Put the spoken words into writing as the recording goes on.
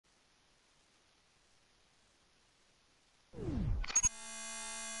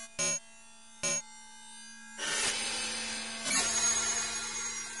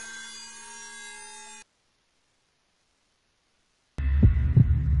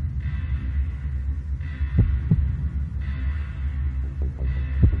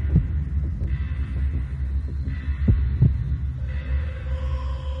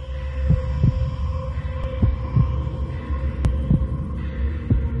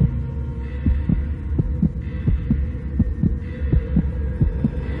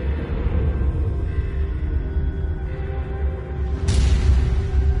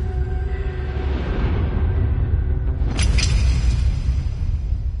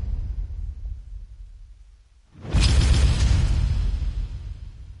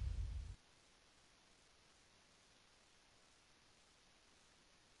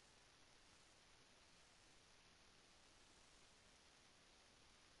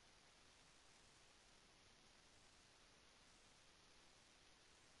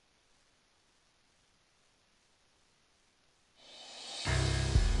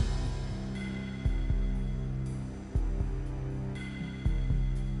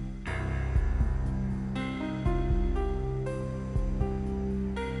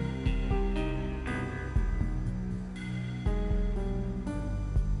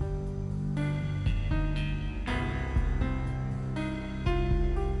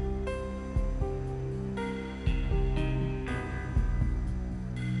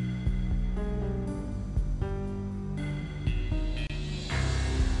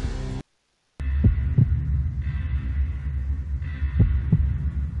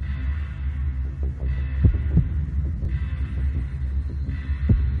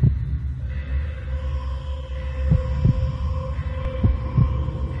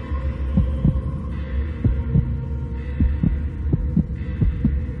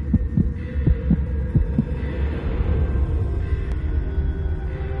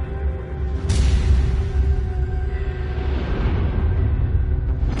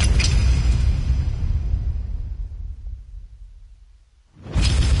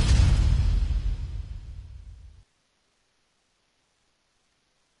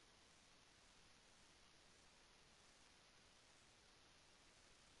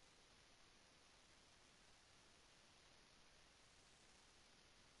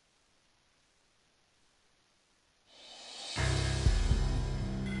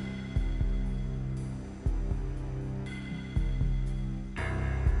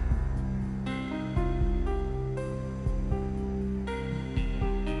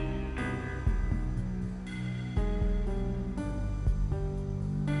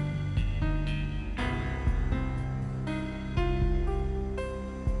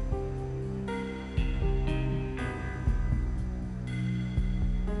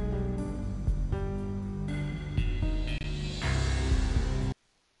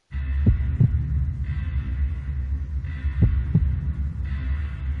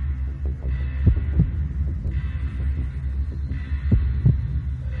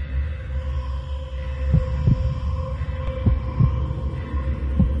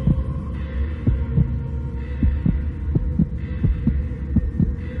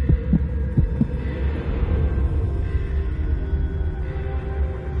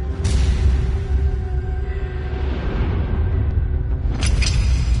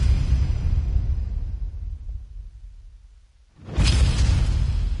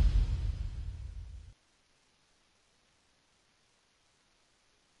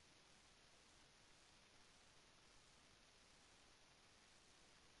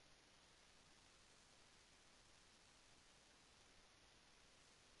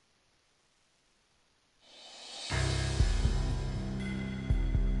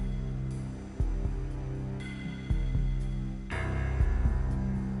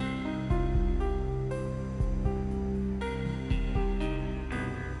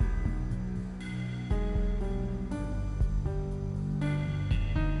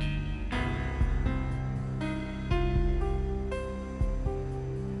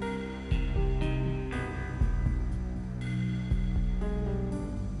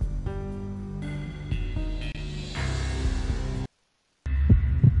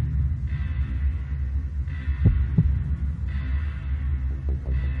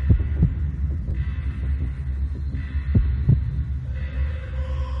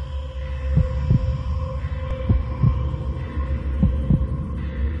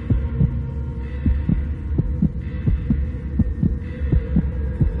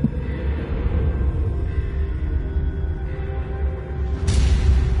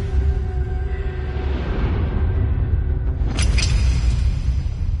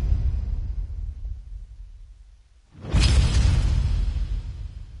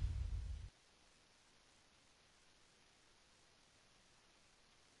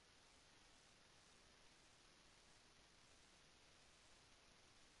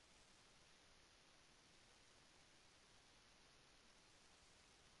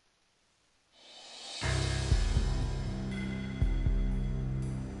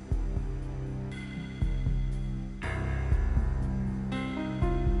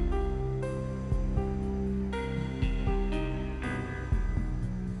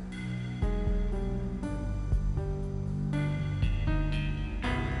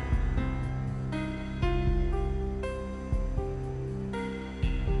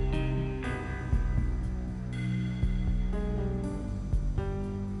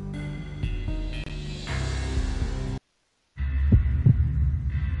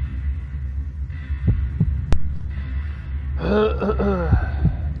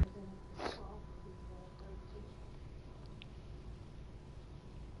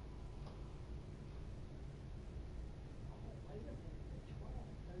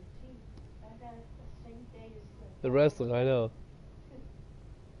The wrestling, I know.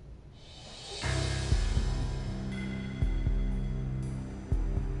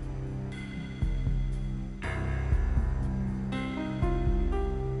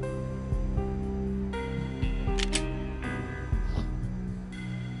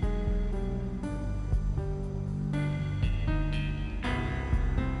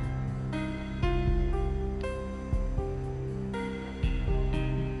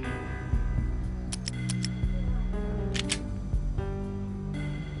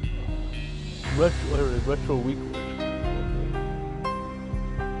 Retro Week.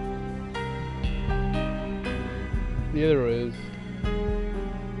 Yeah, there is.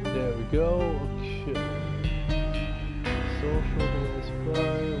 There we go. Okay. Social is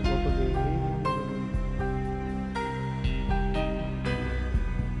fine. What do they need?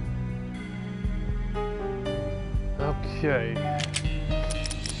 Okay.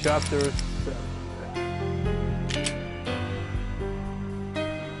 Chapter 7.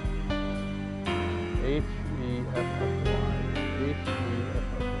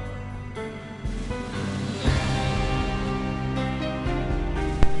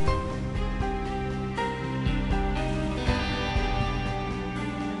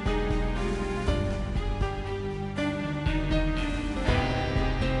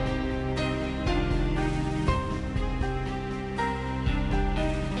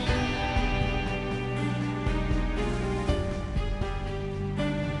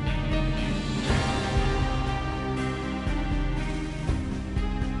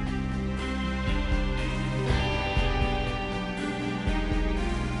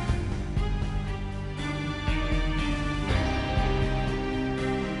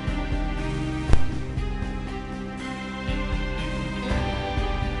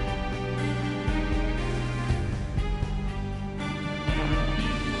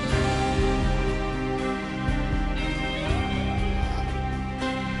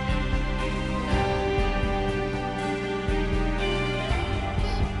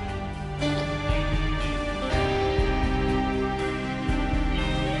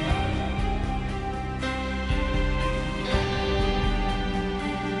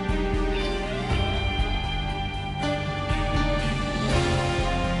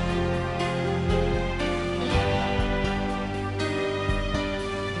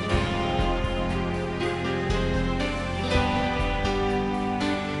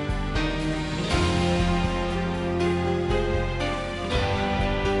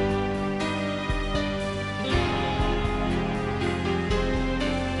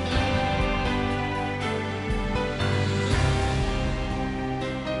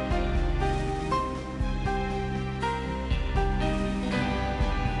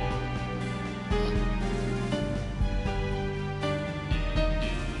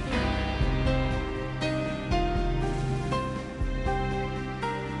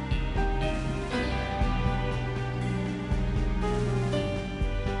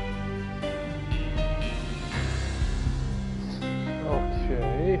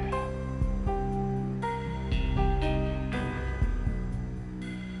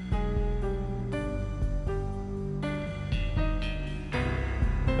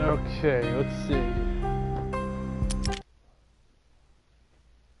 Okay, let's see.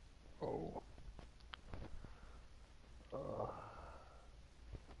 Oh.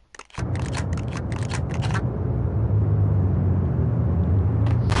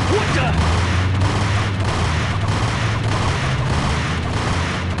 What the?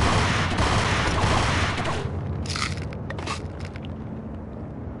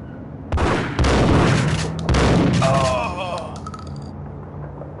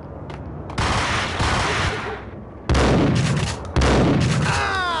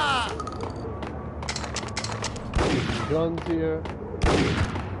 Guns here.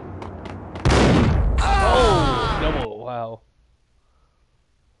 Oh, double! Wow.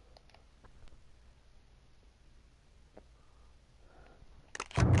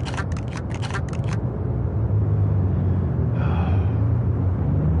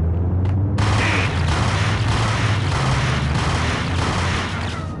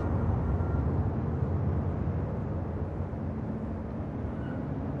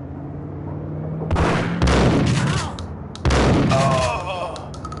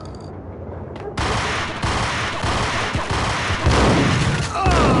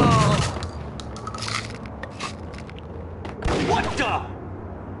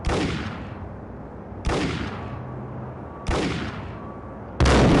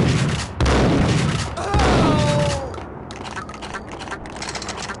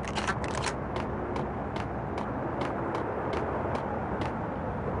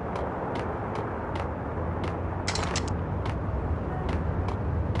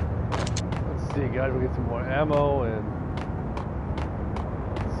 see, guys, we'll get some more ammo and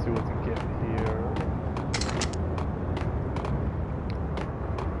let's see what to get here.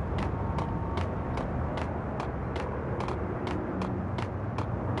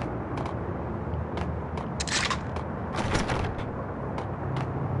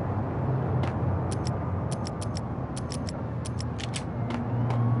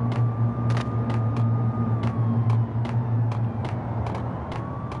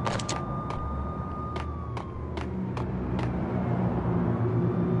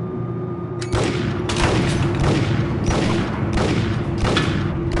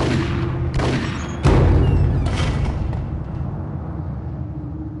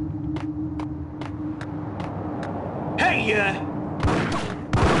 Hey,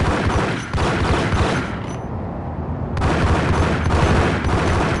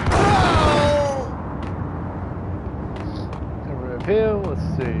 Cover up here, let's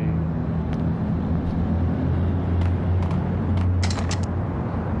see.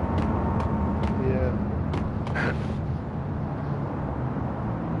 Yeah.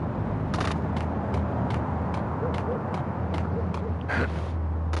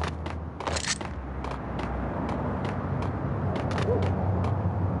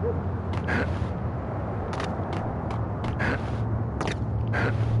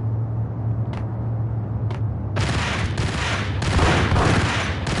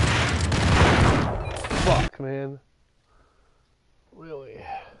 Fuck, man. Really?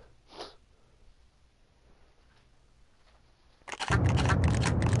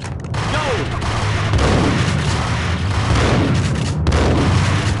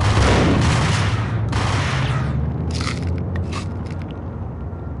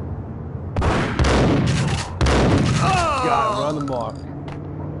 Got it, we're on the mark.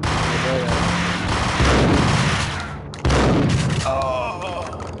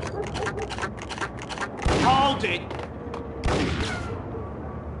 hold it.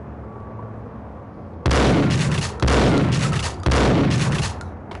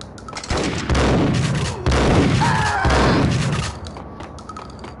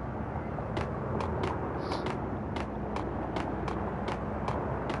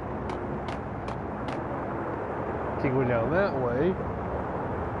 Can't go down that way.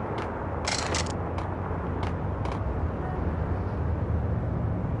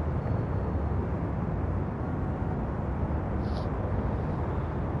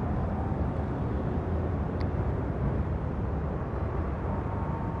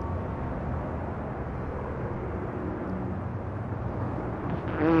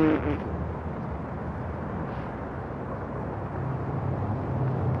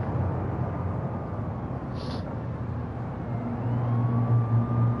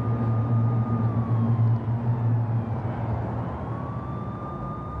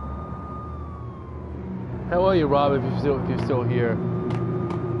 How are you, Rob? If you're still here.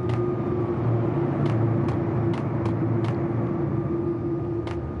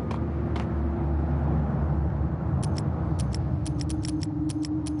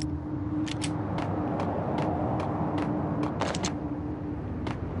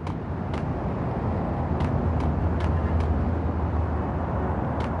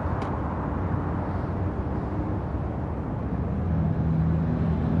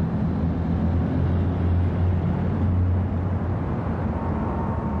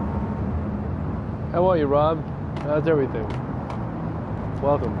 How are you, Rob? How's everything?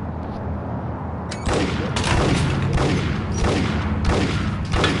 Welcome.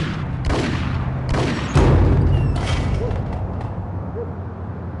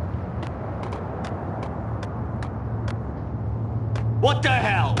 What the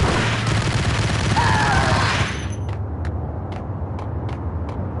hell?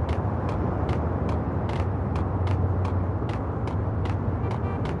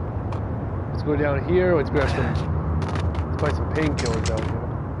 Let's go down here. Let's grab let's find some painkillers down here.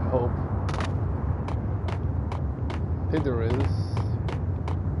 I hope. I think there is.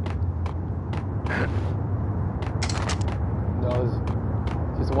 No,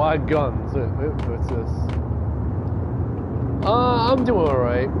 it's just wide guns. What's this? I'm doing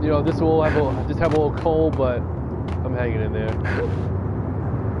alright. You know, this will just have a little cold, but I'm hanging in there.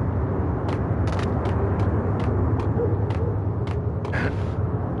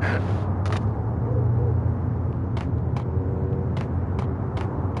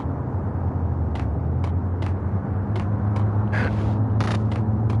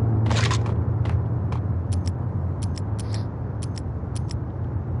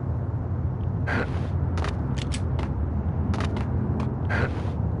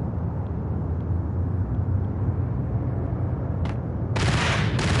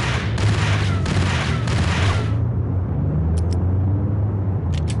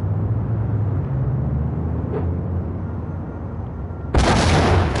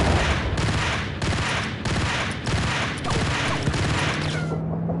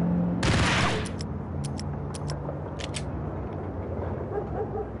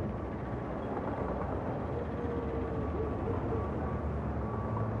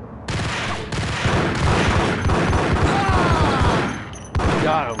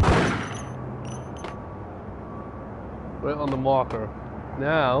 Got him. Right on the marker.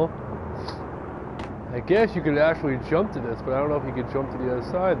 Now, I guess you could actually jump to this, but I don't know if you could jump to the other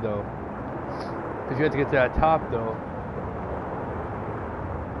side though. Because you have to get to that top though.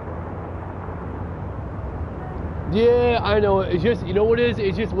 Yeah, I know. It's just, you know what it is?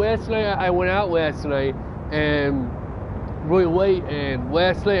 It's just last night, I went out last night and really late, and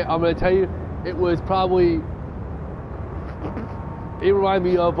last night, I'm going to tell you, it was probably, it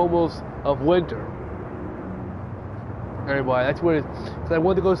reminded me of almost of winter. Everybody, that's what it is. Because I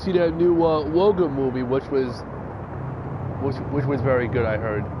wanted to go see that new Logan movie, which was very good, I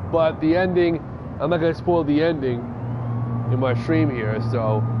heard. But the ending, I'm not going to spoil the ending in my stream here,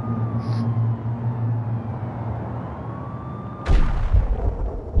 so.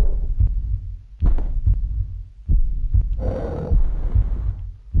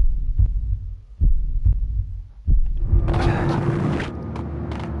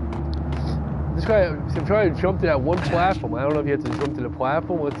 I'm trying to jump to that one platform. I don't know if you have to jump to the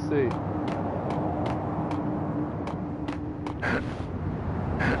platform. Let's see.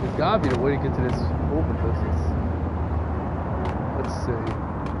 There's gotta be a way to get to this open business. Let's see.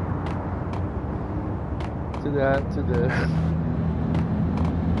 To that, to this.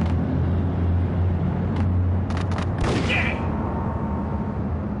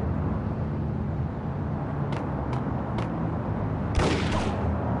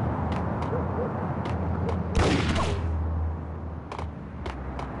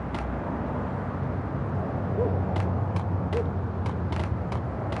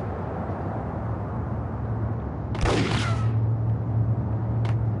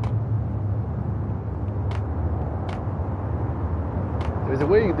 There's a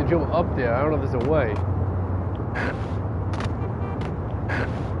way to jump up there. I don't know if there's a way.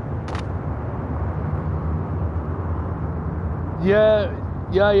 Yeah,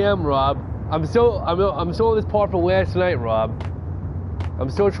 I am, Rob. I'm still on this part from last night, Rob. I'm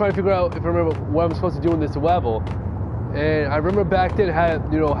still trying to figure out if I remember what I'm supposed to do in this level. And I remember back then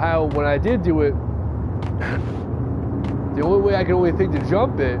how when I did do it, the only way I could only think to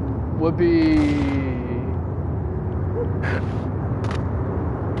jump it would be,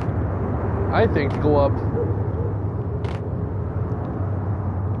 I think, to go up.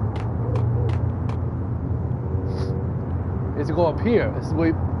 Is to go up here. This is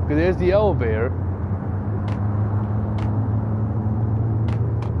where, because there's the elevator.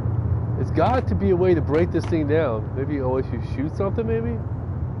 There's got to be a way to break this thing down. Maybe if you shoot something, maybe?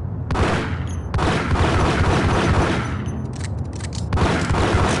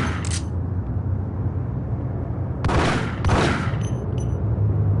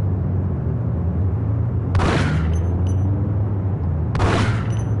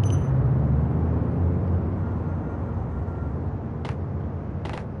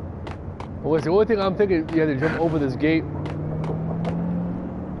 Well, it's the only thing I'm thinking, you have to jump over this gate.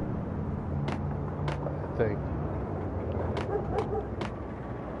 I think.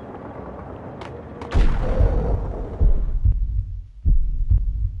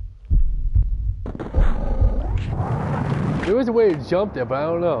 There is a way to jump there, but I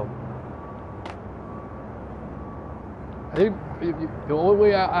don't know. I think the only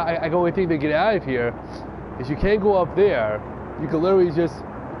way I can only think to get out of here is you can't go up there. You can literally just,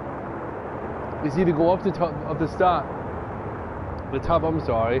 it's either go up the top, I'm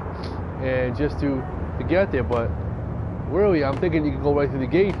sorry, and just to get there, but really I'm thinking you can go right through the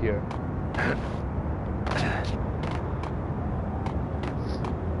gate here.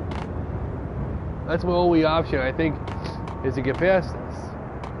 That's my only option, I think, is to get past this.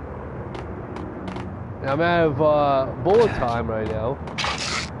 And I'm out of bullet time right now.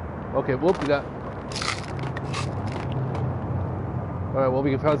 Okay, whoop, we got. Alright, well,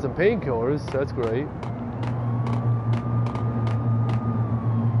 we can find some painkillers. That's great.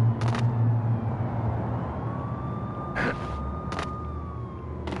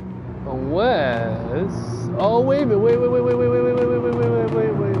 Unless. Oh, wait a minute. Wait.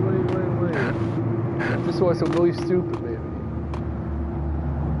 This was something really stupid, maybe.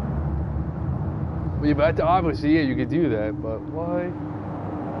 Well, you're about to obviously, yeah, you could do that, but why?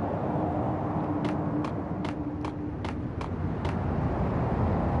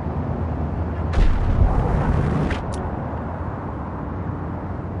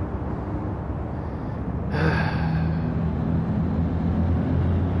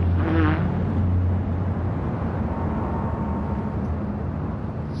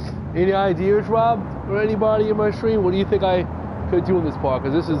 Any ideas, Rob, or anybody in my stream? What do you think I could do in this part?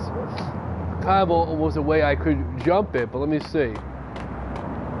 Because this is kind of almost a way I could jump it, but let me see.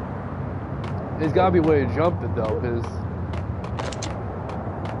 There's got to be a way to jump it, though, because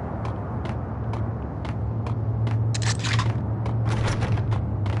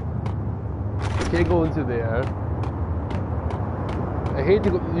can't go into there. I hate to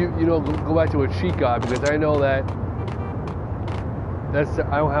go, go back to a cheat code because I know that that's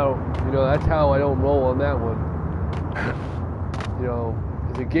how I don't roll on that one.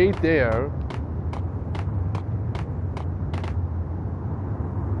 There's a gate there.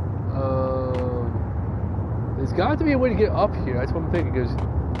 There's got to be a way to get up here. That's what I'm thinking. Because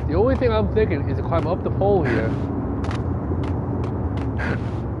the only thing I'm thinking is to climb up the pole here.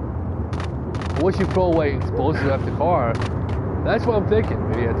 Once you throw away explosives at the car, that's what I'm thinking.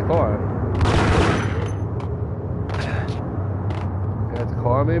 Maybe at the car. At the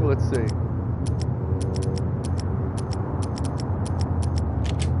car, maybe. Let's see.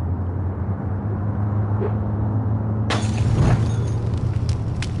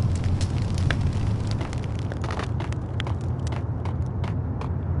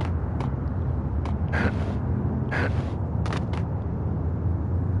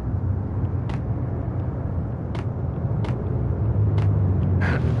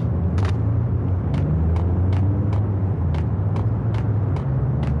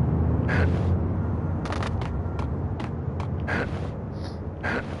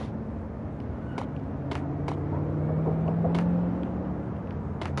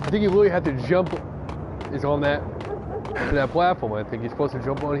 I think you really have to jump is on that platform. I think you're supposed to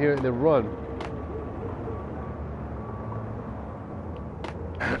jump on here and then run.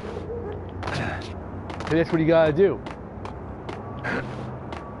 And that's what you gotta do.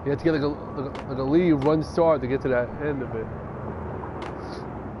 You have to get like a lead run start to get to that end of it.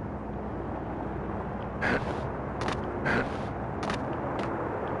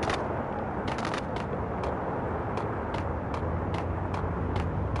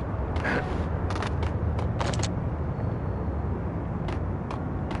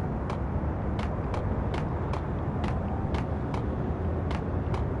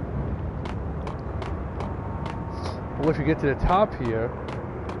 Once we get to the top here,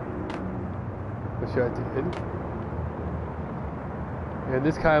 which I did, and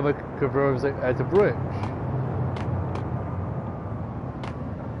this kind of like converts as a bridge.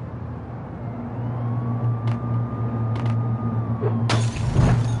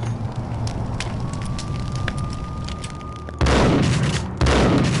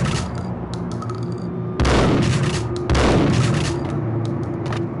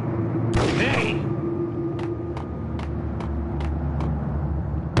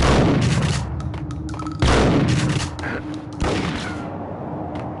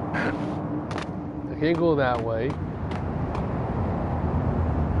 Can't go that way.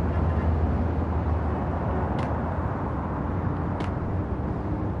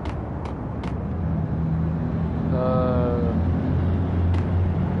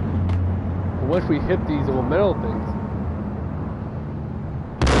 Once we hit these little metal things.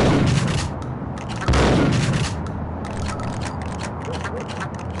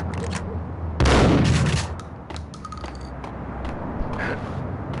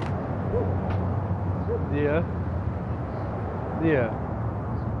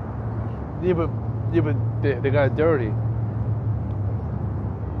 Yeah, but they got dirty.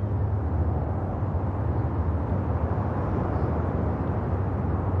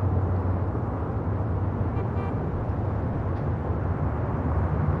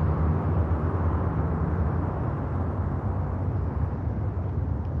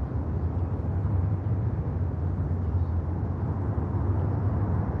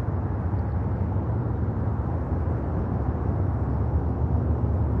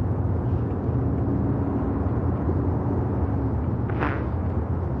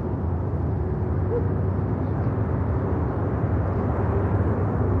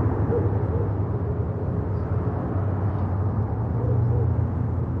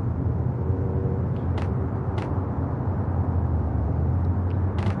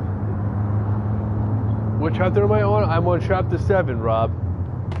 What chapter am I on? I'm on chapter 7, Rob.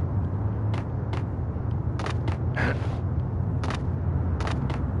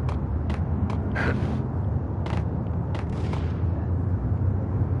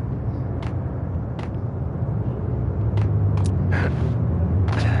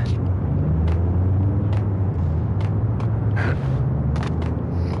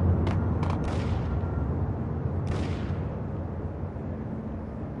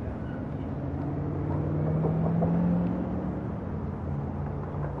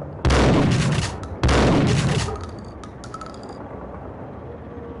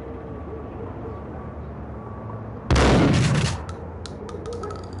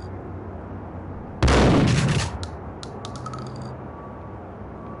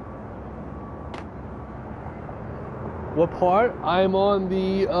 What part? I'm on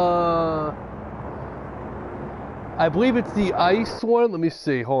the I believe it's the ice one. Let me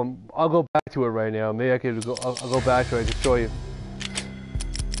see. Hold on. I'll go back to it right now. Maybe I can go. I'll go back to it. I can show you.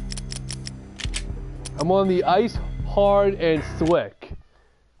 I'm on the ice, hard, and slick.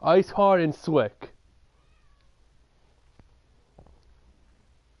 Ice, hard, and slick.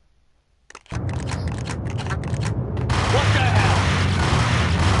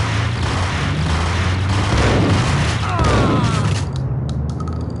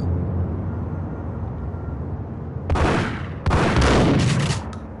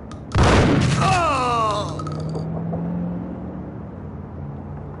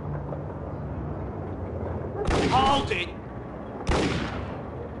 Hold it!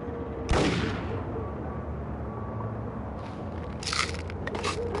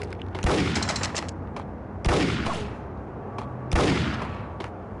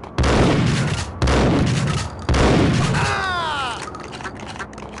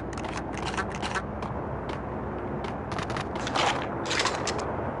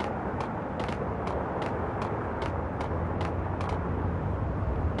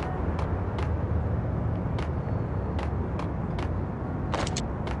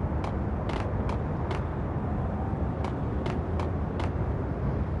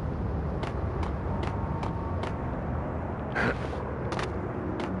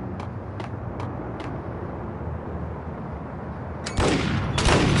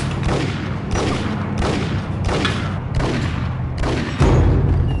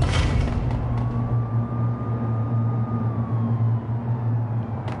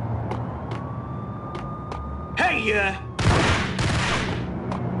 Hey,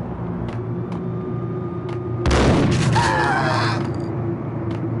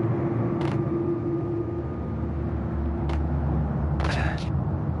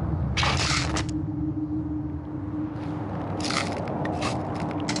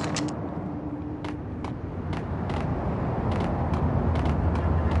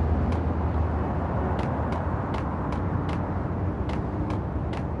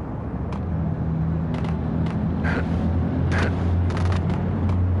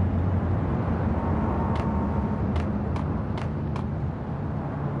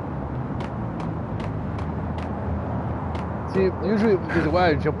 See, usually there's a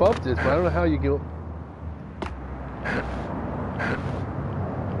way to jump up this, but I don't know how you go.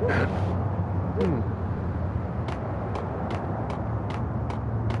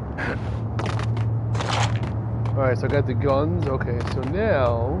 Alright, so I got the guns. Okay, so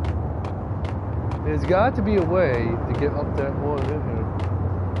now there's got to be a way to get up that one in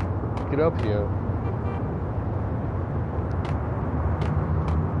here. Get up here.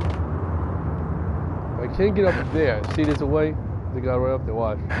 I can't get up there. See, there's a way. The guy right up there.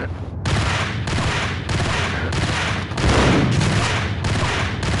 Watch.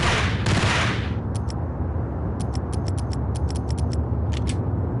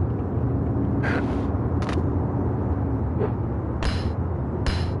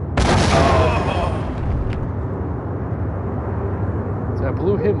 So I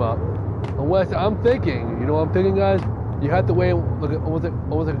blew him up. Unless I'm thinking, you know what I'm thinking, guys? You have to wait, look at almost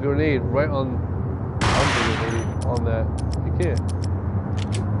like a grenade right on. Maybe on that. You can't.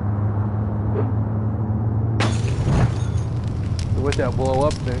 So with that blow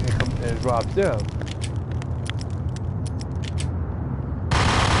up thing, it drops down.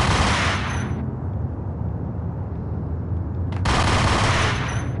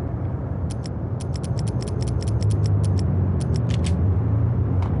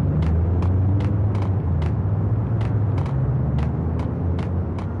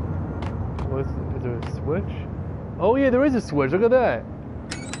 Is there a switch? Oh yeah, there is a switch. Look at that.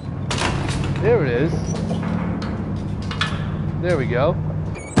 There it is. There we go.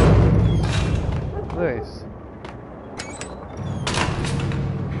 Nice.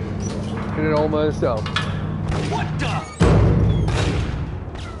 Did it all myself. what the?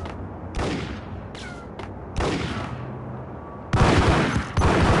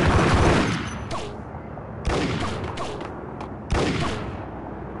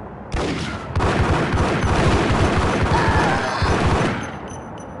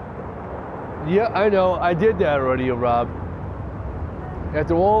 Yeah, I know. I did that already, Rob.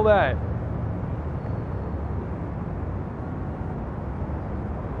 After all that.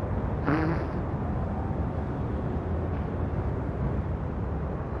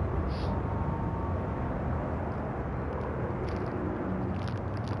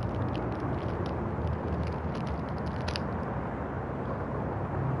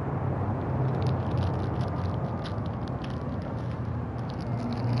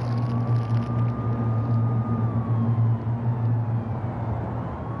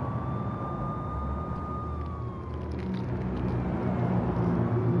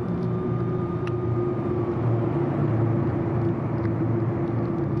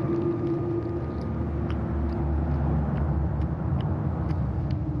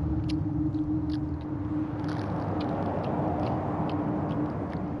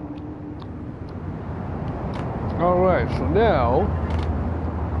 So now,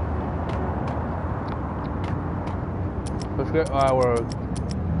 let's get our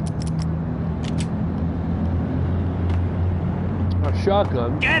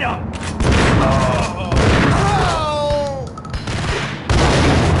shotgun. Get him! Oh!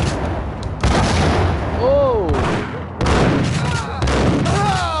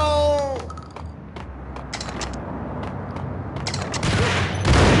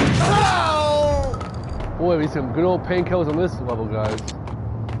 Boy, we need some good old painkillers on this level, guys.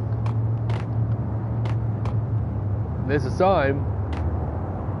 There's a sign.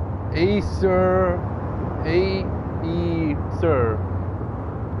 Sir. Sir.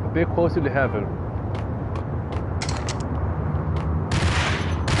 A bit closer to heaven.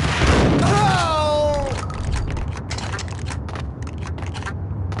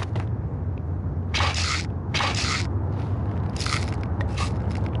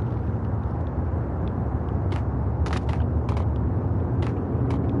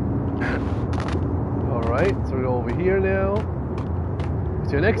 Alright, so we go over here now.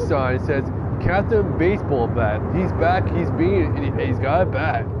 So the next sign says Captain Baseball Bat. He's back, he's got it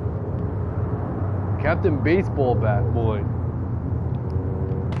back. Captain Baseball Bat, boy.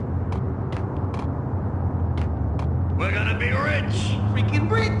 We're gonna be rich! Freaking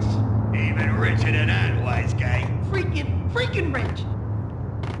rich! Even richer than that, wise guy. Freaking rich!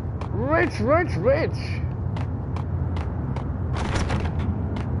 Rich, rich, rich!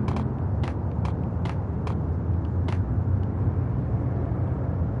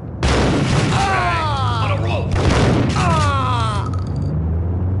 On a rope!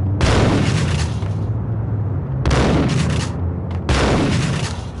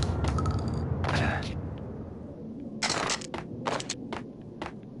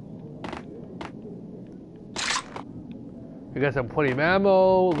 We got some plenty of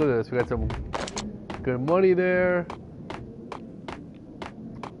ammo. Look at this. We got some good money there.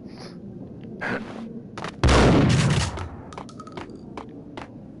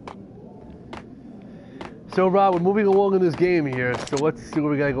 So Rob, we're moving along in this game here. So let's see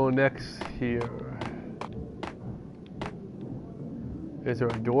where we gotta go next here. Is there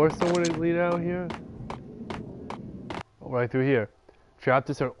a door somewhere to lead out here? Oh, right through here.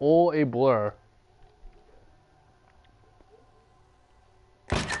 Chapters are all a blur.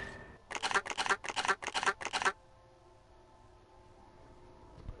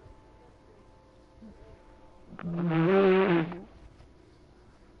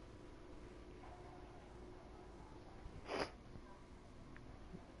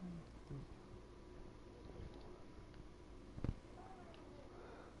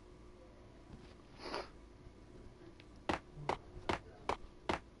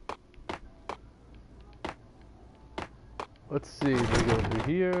 Let's see, we go through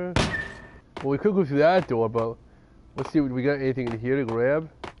here. Well, we could go through that door, but let's see if we got anything in here to grab.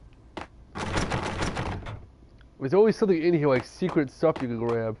 There's always something in here, like secret stuff you can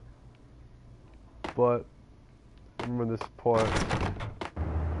grab. But, I remember this part.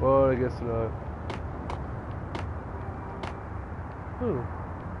 Well, I guess not.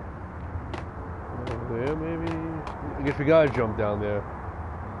 Over there, maybe? I guess we gotta jump down there.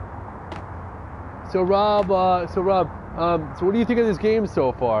 So Rob, so what do you think of this game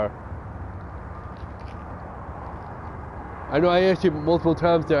so far? I know I asked you multiple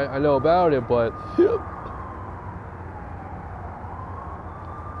times that I know about it, but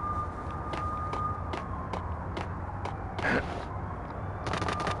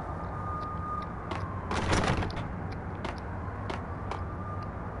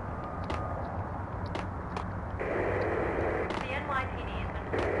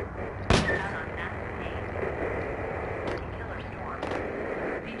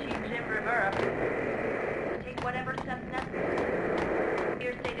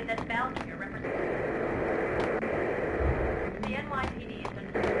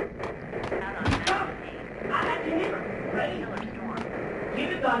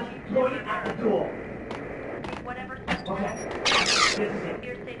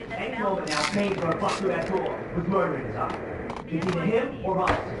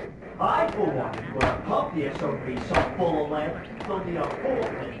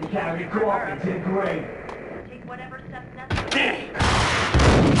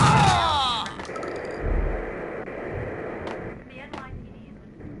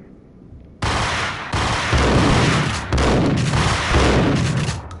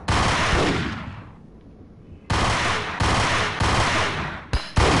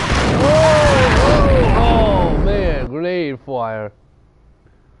fire.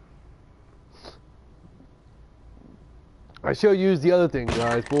 I should use the other thing,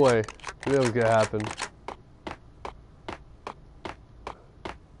 guys. Boy, that was gonna happen.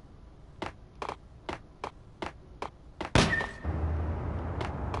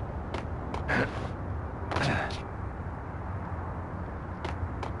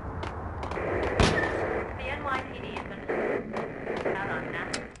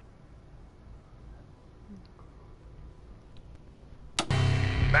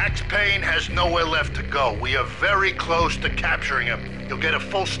 Max Payne has nowhere left to go. We are very close to capturing him. You'll get a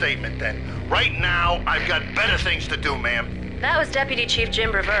full statement then. Right now, I've got better things to do, ma'am. That was Deputy Chief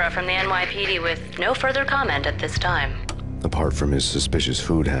Jim Rivera from the NYPD with no further comment at this time. Apart from his suspicious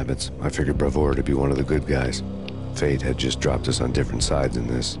food habits, I figured Bravura to be one of the good guys. Fate had just dropped us on different sides in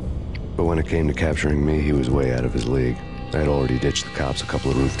this. But when it came to capturing me, he was way out of his league. I had already ditched the cops a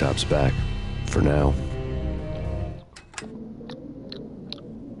couple of rooftops back. For now.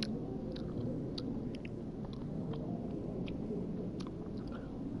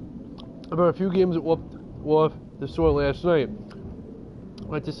 I bought a few games at the store last night.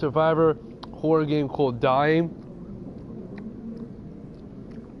 Like the Survivor horror game called Dying.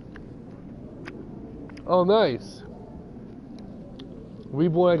 Oh, nice.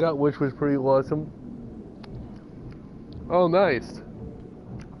 Reborn I got, which was pretty awesome. Oh, nice.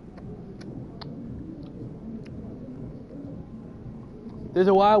 There's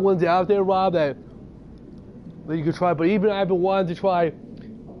a lot of ones out there, Rob, that you could try, but even I've been wanting to try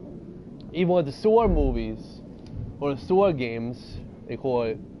even with the store movies, or the store games, they call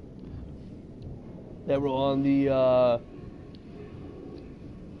it, that were on the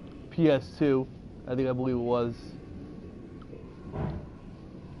PS2, I believe it was.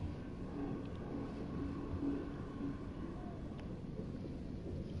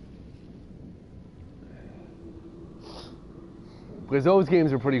 Because those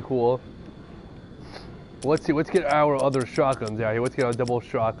games are pretty cool. Let's see, let's get our other shotguns out here. Let's get our double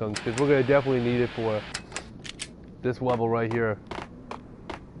shotguns, because we're going to definitely need it for this level right here.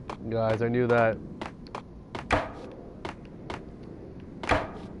 Guys, I knew that.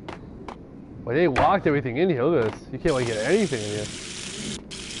 Well, they locked everything in here. Look at this. You can't like get anything in here.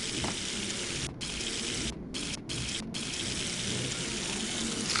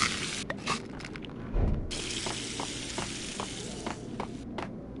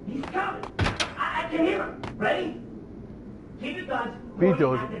 Beat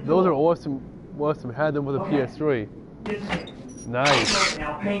those. Those are awesome. Awesome. Had them with a PS3. Nice.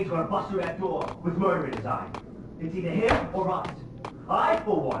 Now Payne's gonna bust through that door with murder in his eye. It's either him or us. I,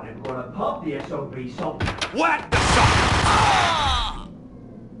 for one, am gonna pump the SOB so... What the fuck? Ah!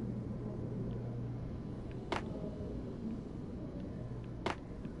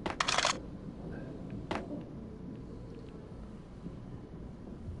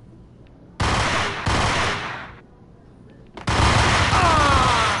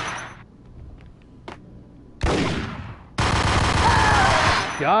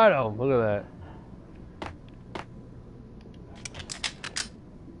 Got him. Look at that.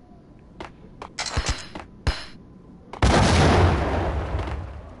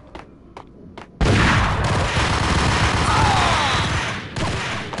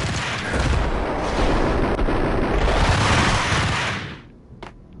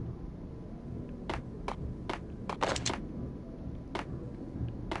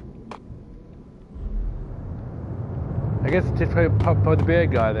 I guess just try to pop the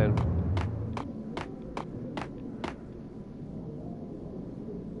bad guy then.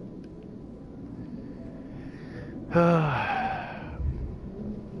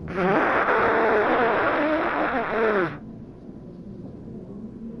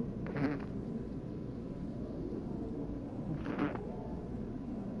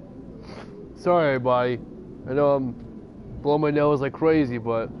 Sorry, everybody. I know I'm blowing my nose like crazy,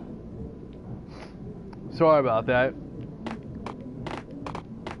 but sorry about that.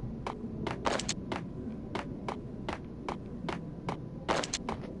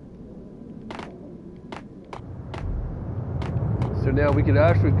 So now we can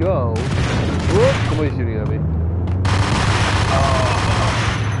actually go. Whoop! Somebody's shooting at me.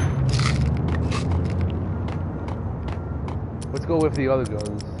 Let's go with the other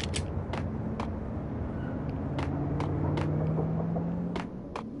guns.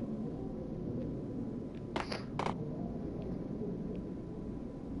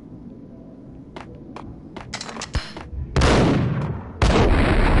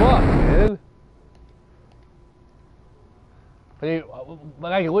 Fuck, man.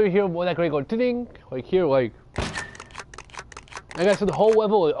 I can literally hear that guy go ding, like here, like. I guess the whole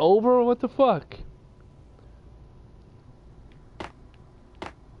level is over. What the fuck?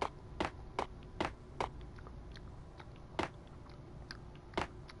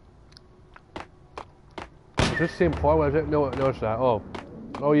 Is this the same part? Was it? No, it's not. Oh,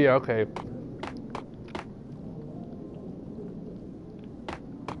 oh yeah, okay.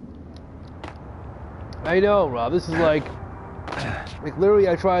 I know, Rob. This is like literally,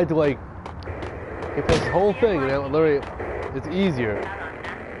 I tried to like get this whole thing, and literally, it's easier.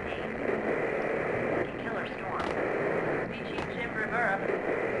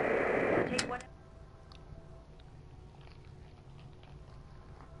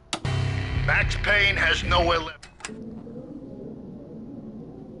 PAYNE has nowhere left.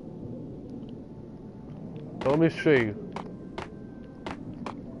 Let me see.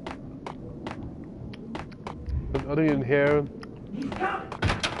 Nothing in here. He's coming!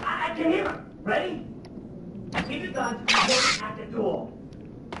 I can hear him! Ready? Keep your guns pointed at the door.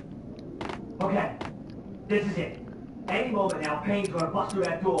 Okay, this is it. Any moment now, Payne's gonna bust through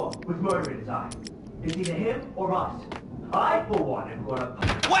that door with murder in his eye. It's either him or us. I, for one, am gonna...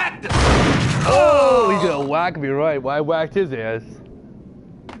 Whack the... Oh, he's gonna whack me, right? Well, I whacked his ass.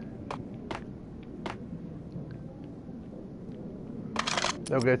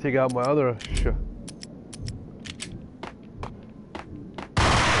 I'm gonna take out my other shit.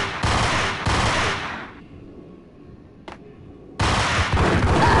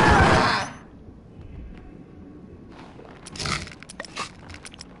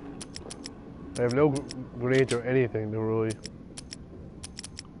 I have no grenades or anything to really.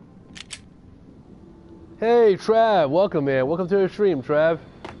 Hey, Trav, welcome, man. Welcome to the stream, Trav.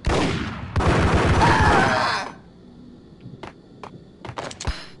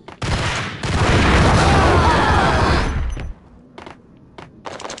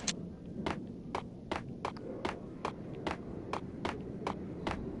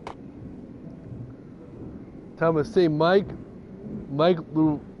 Time to say Mike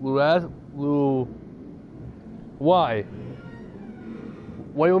Lou. Why?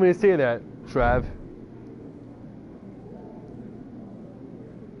 Why do you want me to say that, Trav?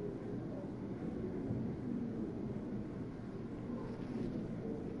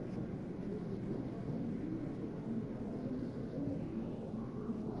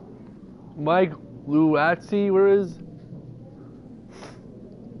 Mike Luazzi, where is?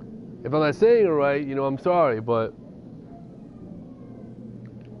 If I'm not saying it right, you know, I'm sorry, but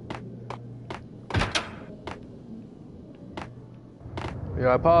yeah,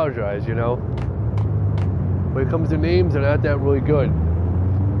 I apologize, you know. When it comes to names, they're not that really good.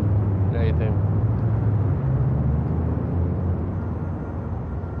 Anything.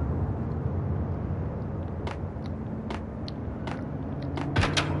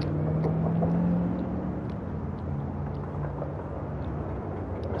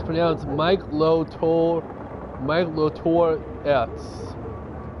 It's pronounced Mike Lotor S.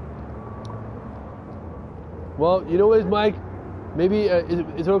 Well, you know what, Mike? Maybe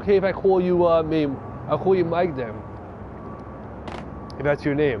is it okay if I call you I'll call you Mike then. If that's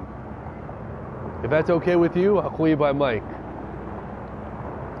your name. If that's okay with you, I'll call you by Mike.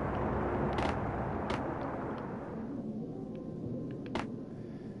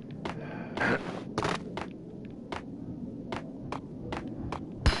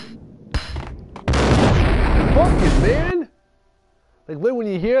 Fucking man! Like when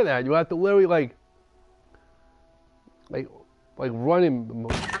you hear that, you have to literally like running.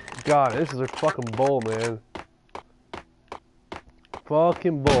 God, this is a fucking bull, man.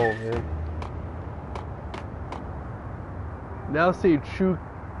 Fucking bull, man. Now say true.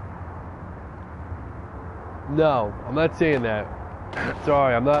 No, I'm not saying that.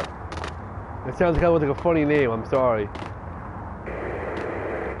 Sorry, I'm not. It sounds kind of like a funny name. I'm sorry.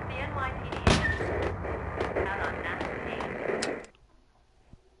 The NYPD out on Master Payne.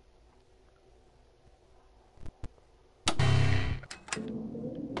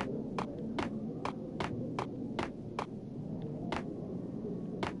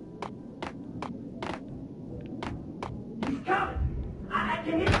 He's coming! I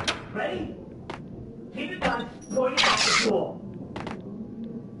can hear him! Ready? Keep your guns pointed at the door.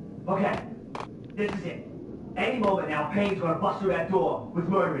 Okay, this is it. Any moment now, Payne's gonna bust through that door with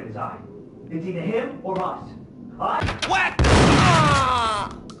murder in his eye. It's either him or us. Whack the...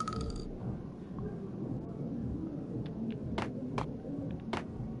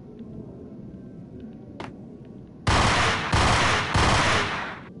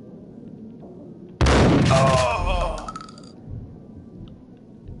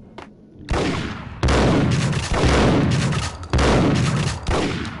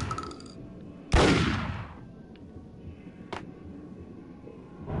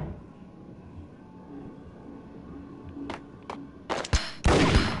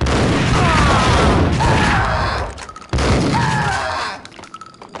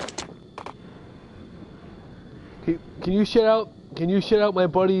 Can you shout out my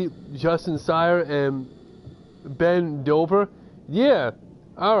buddy Justin Sire and Ben Dover? Yeah.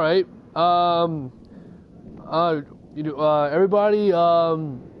 All right. Everybody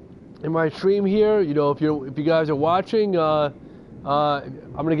in my stream here, you know, if you guys are watching, I'm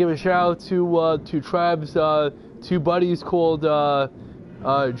gonna give a shout out to Trav's two buddies called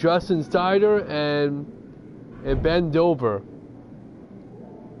Justin Steiner and Ben Dover.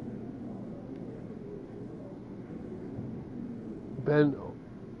 Ben,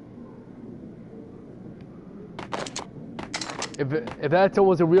 if that's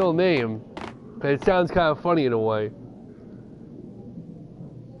almost a real name, but it sounds kind of funny in a way.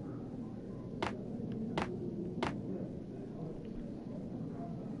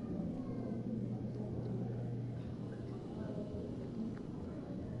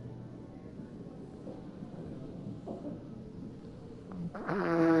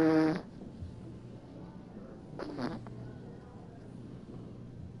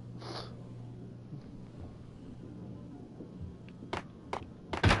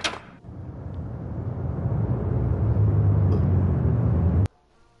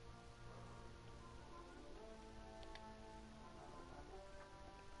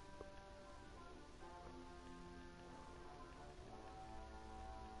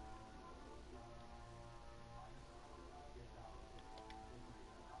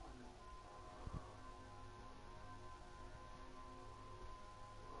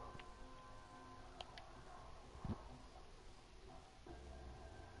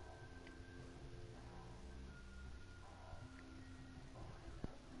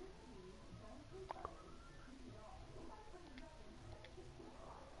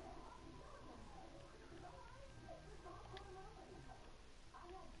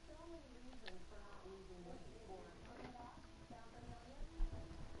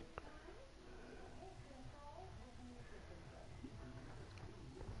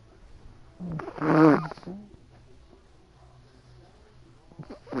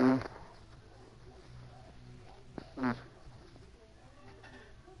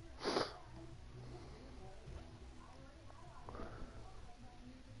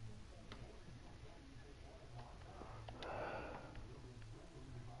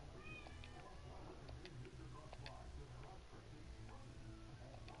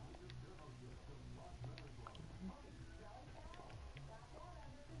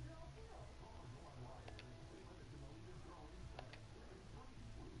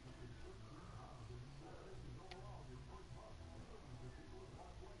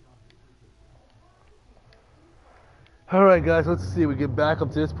 Alright guys, let's see, we get back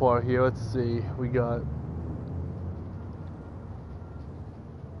up to this part here, let's see, we got...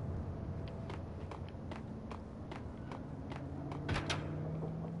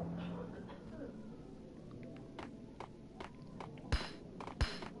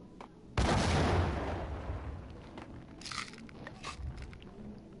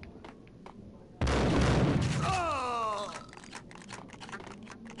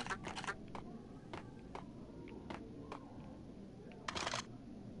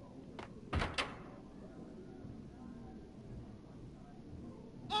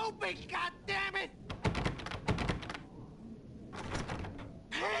 Open, goddammit!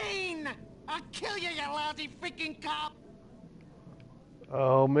 Payne! I'll kill you, you lousy freaking cop!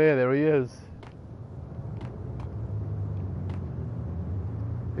 Oh man, there he is.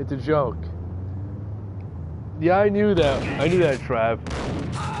 It's a joke. Yeah, I knew that. I knew that, Trav.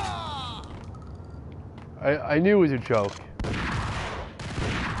 I knew it was a joke.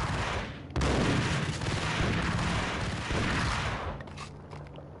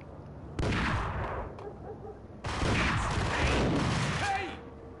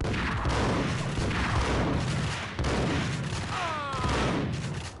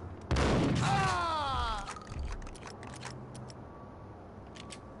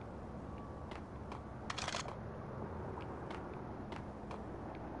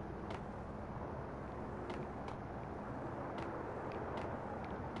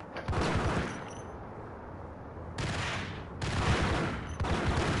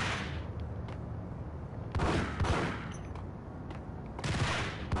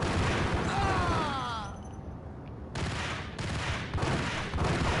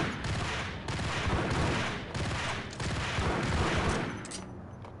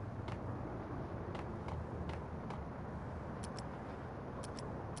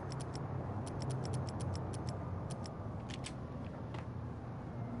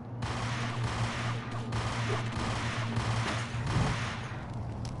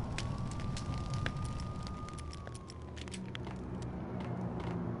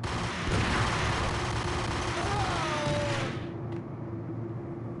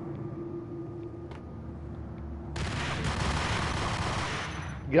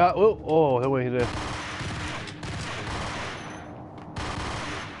 Got, oh, that way he did.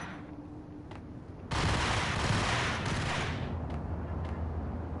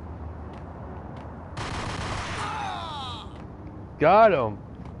 Got him.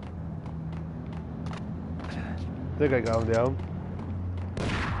 I think I got him down.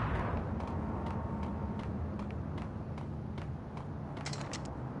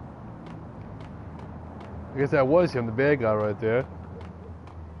 I guess that was him, the bad guy right there.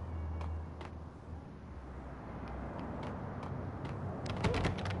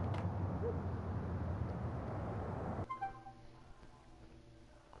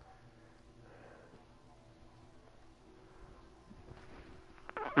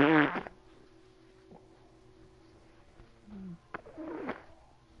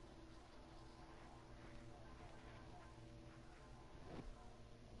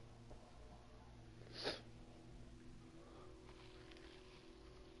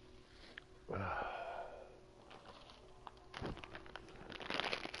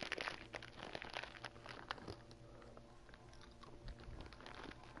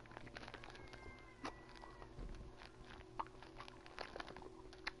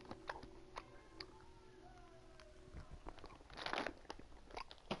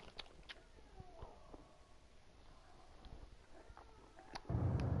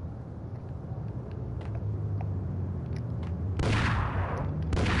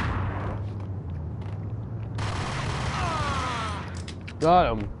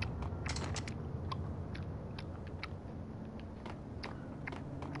 Got him.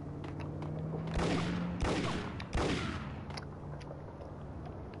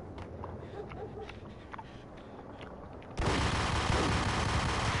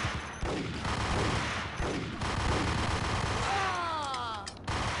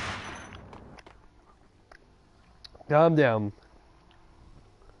 Calm down.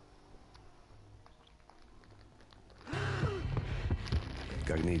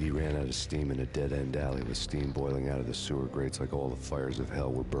 Cogniti ran out of steam in a dead-end alley with steam boiling out of the sewer grates like all the fires of hell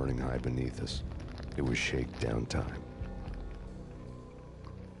were burning high beneath us. It was shakedown time.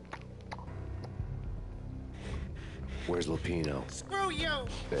 Where's Lupino? Screw you!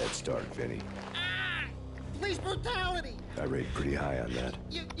 Bad start, Vinny. Ah! Police brutality! I rate pretty high on that.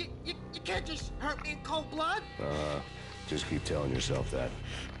 You can't just hurt me in cold blood? Just keep telling yourself that.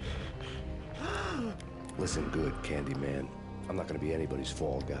 Listen good, Candyman. I'm not gonna be anybody's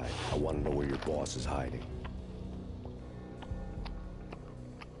fall guy. I want to know where your boss is hiding.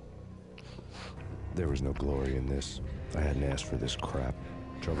 There was no glory in this. I hadn't asked for this crap.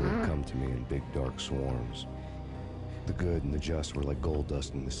 Trouble had come to me in big dark swarms. The good and the just were like gold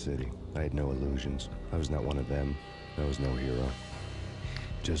dust in the city. I had no illusions. I was not one of them. I was no hero.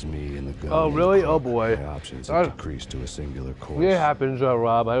 Just me and the gun. Oh, really? Oh, boy. My options had decreased to a singular course. Yeah, it happens,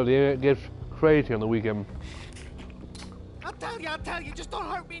 Rob. I know the internet gets crazy on the weekend. I'll tell you, just don't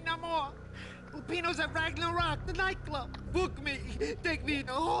hurt me no more. Lupino's at Ragnarok, the nightclub. Book me, take me,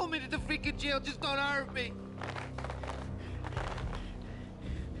 haul me to the freaking jail, just don't hurt me.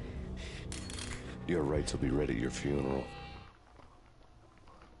 Your rights will be ready at your funeral.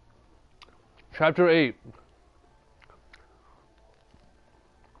 Chapter 8.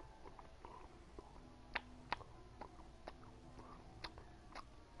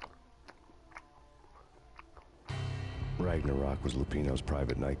 Ragnarok was Lupino's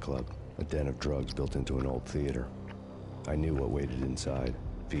private nightclub, a den of drugs built into an old theater. I knew what waited inside.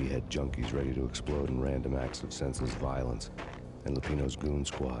 V had junkies ready to explode in random acts of senseless violence, and Lupino's goon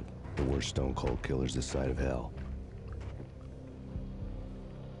squad, the worst stone-cold killers this side of hell.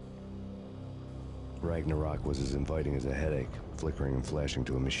 Ragnarok was as inviting as a headache, flickering and flashing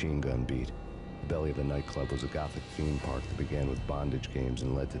to a machine gun beat. The belly of the nightclub was a gothic theme park that began with bondage games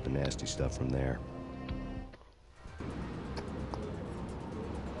and led to the nasty stuff from there.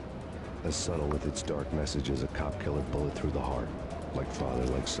 As subtle with its dark message as a cop killer bullet through the heart. Like father,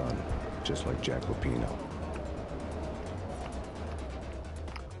 like son. Just like Jack Lupino.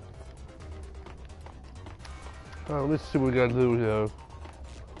 Alright, let's see what we gotta do here.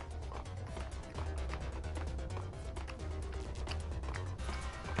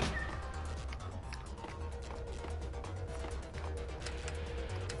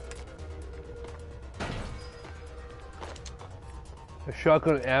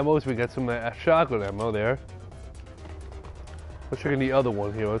 Shotgun ammo, so we got some shotgun ammo there. Let's check in the other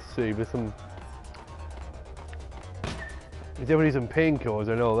one here. Let's see. There's some. There's definitely some painkillers.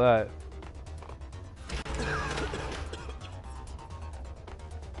 I know that.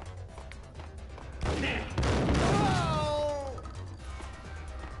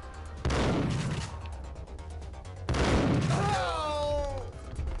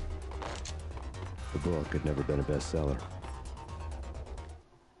 The book had never been a bestseller.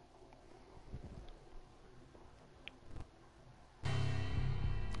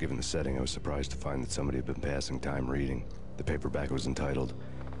 Given the setting, I was surprised to find that somebody had been passing time reading. The paperback was entitled,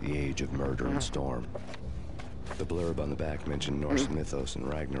 The Age of Murder and Storm. The blurb on the back mentioned Norse mythos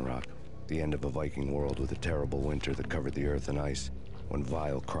and Ragnarok, the end of a Viking world with a terrible winter that covered the earth in ice. when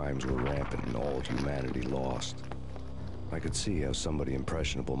vile crimes were rampant and all humanity lost. I could see how somebody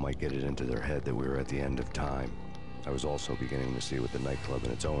impressionable might get it into their head that we were at the end of time. I was also beginning to see what the nightclub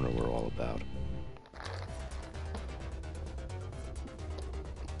and its owner were all about.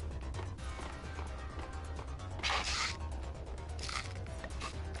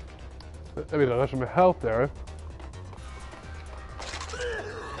 There we go, that's some health there.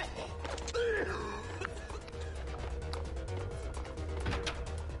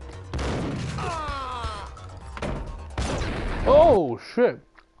 Oh, shit.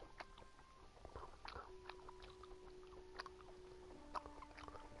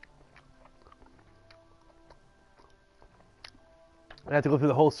 I have to go through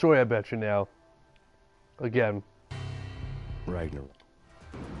the whole story, I bet you now. Again. Ragnar.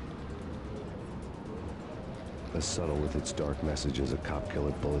 As subtle with its dark message as a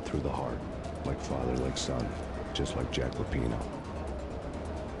cop-killer bullet through the heart. Like father, like son. Just like Jack Rapino.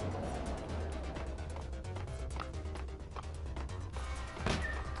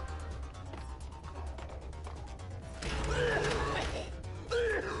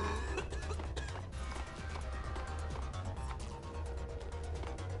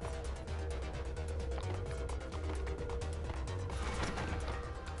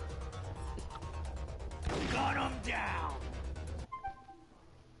 Gun him down!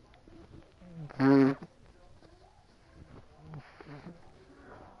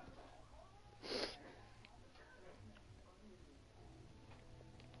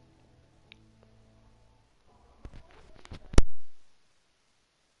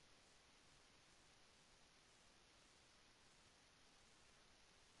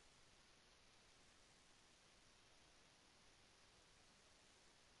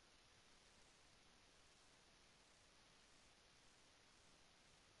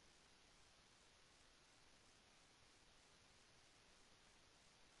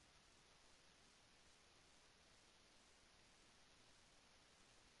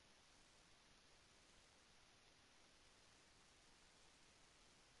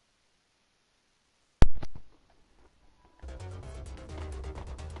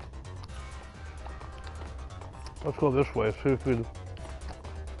 Let's go this way, see if we...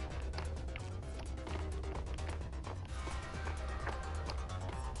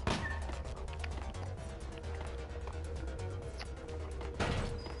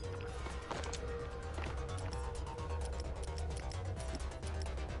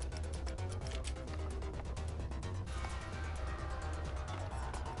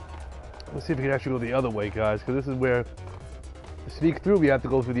 Let's see if we can actually go the other way, guys, because this is where... To sneak through, we have to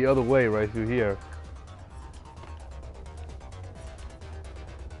go through the other way, right through here.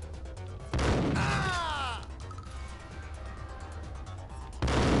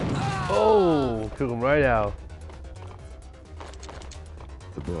 Oh, took him right out.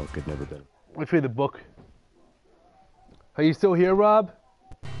 The book had never been. Which way, the book? Are you still here, Rob?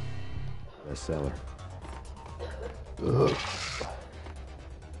 Bestseller. Ugh.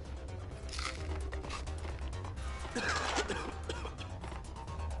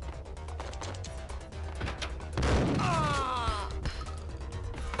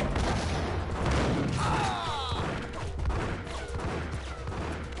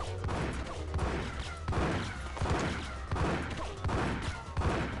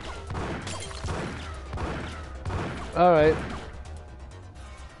 All right.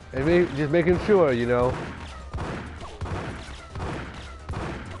 And just making sure, you know.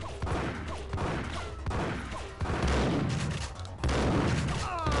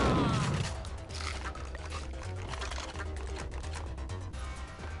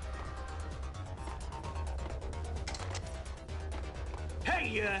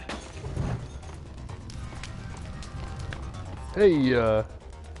 Hey, Hey,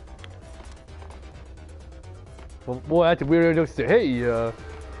 well, boy, that's a weird way to say, hey, you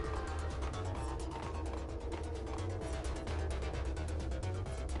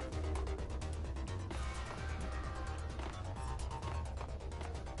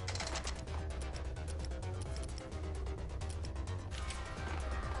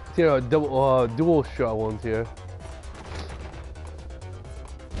know, dual shot ones here.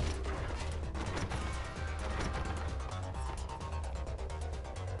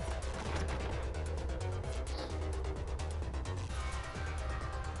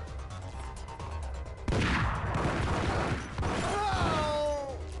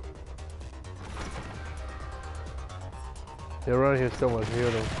 They're around here somewhere, I can hear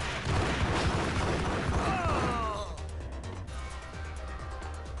them.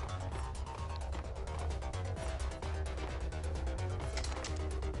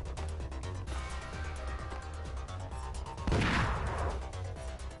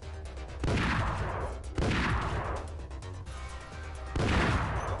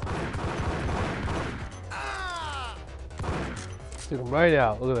 Took him right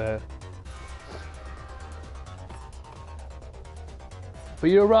out. Look at that. But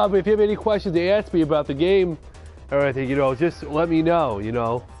you know, Rob, if you have any questions to ask me about the game or anything, you know, just let me know, you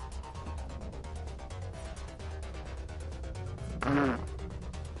know.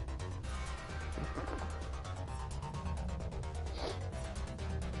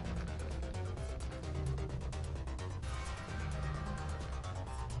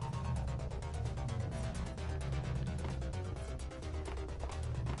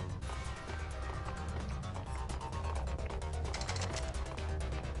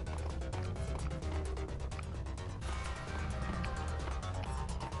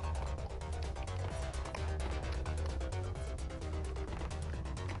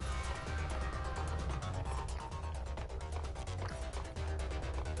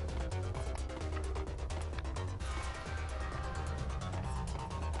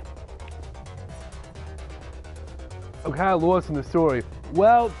 I'm kind of lost in the story.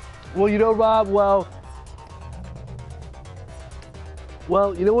 Well, you know, Rob. Well,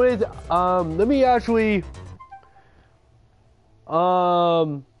 you know what it is? Let me actually.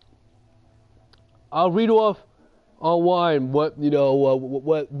 I'll read off online what you know,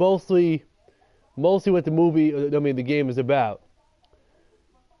 what mostly what the movie, I mean, the game is about.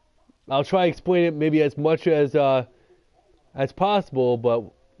 I'll try to explain it maybe as much as possible, but.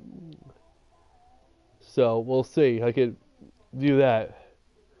 So we'll see. I could do that.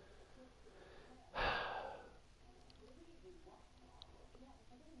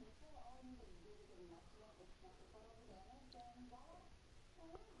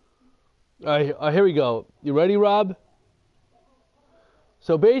 All right, here we go. You ready, Rob?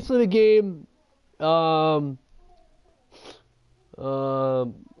 So basically, the game.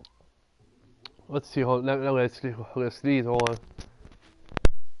 Let's see. Hold on. Now I'm gonna sneeze. Hold on.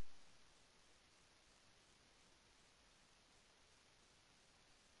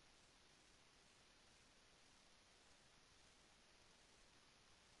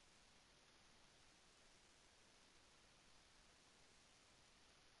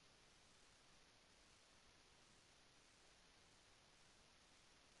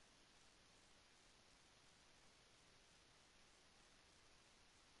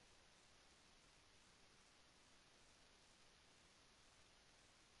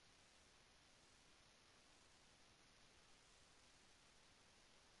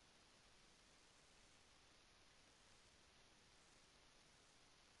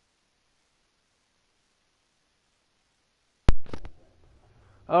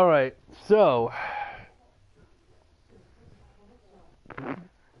 All right, so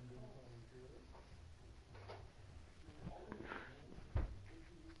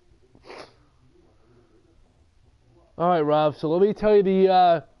all right, Rob. So let me tell you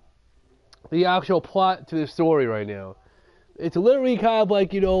the actual plot to the story right now. It's literally kind of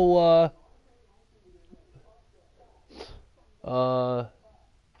like, you know,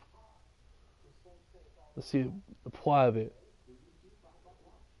 let's see the plot of it.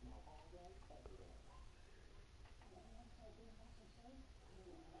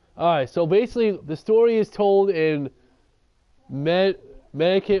 Alright, so basically the story is told in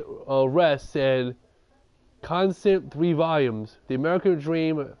Medicate Rest and Constant 3 volumes. The American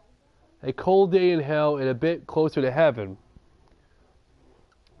Dream, A Cold Day in Hell, and A Bit Closer to Heaven.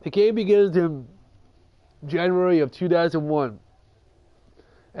 The game begins in January of 2001.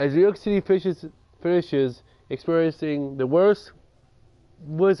 As New York City finishes experiencing the worst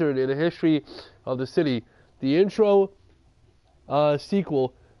blizzard in the history of the city, the intro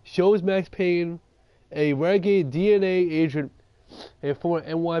sequel shows Max Payne, a renegade DNA agent and former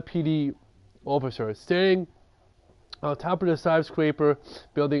NYPD officer, standing on top of the skyscraper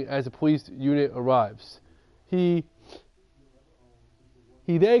building as the police unit arrives. He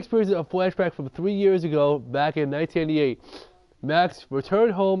then experiences a flashback from 3 years ago, back in 1998. Max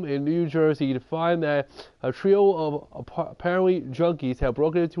returned home in New Jersey to find that a trio of apparently junkies had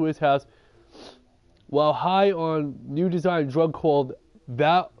broken into his house while high on new design drug called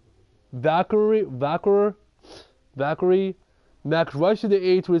Valkyrie. Max rushed to the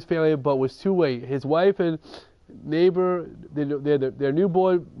aid to his family, but was too late. His wife and neighbor, their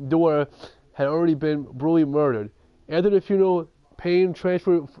newborn daughter, had already been brutally murdered. After the funeral, Payne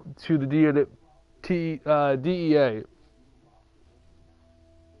transferred to the DEA.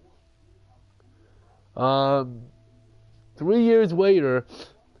 3 years later,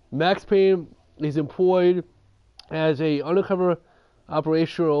 Max Payne is employed as a undercover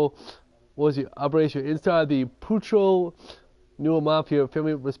operation inside the Puccio New Mafia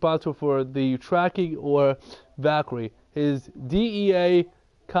family, responsible for the tracking or Valkyrie. His DEA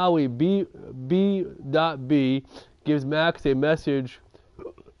colleague B.B. gives Max a message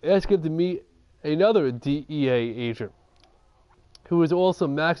asking him to meet another DEA agent, who is also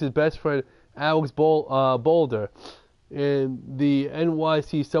Max's best friend, Alex Boulder, in the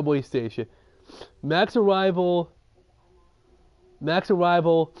NYC subway station. Max's arrival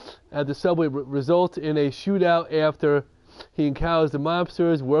at the subway results in a shootout after he encounters the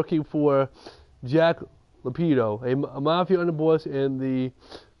mobsters working for Jack Lapido, a mafia underboss in the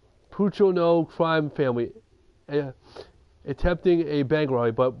Pucciano crime family, attempting a bank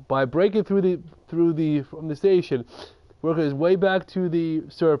robbery. But by breaking from the station, working his way back to the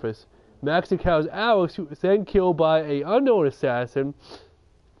surface, Max encounters Alex, who is then killed by an unknown assassin.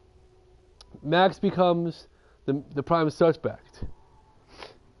 Max becomes the prime suspect.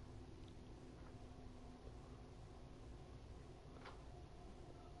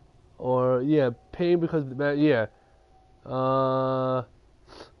 Or, yeah, Payne because, yeah.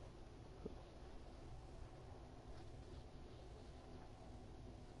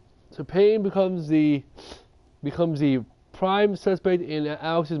 So Payne becomes the prime suspect in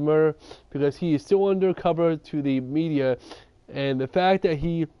Alex's murder because he is still undercover to the media, and the fact that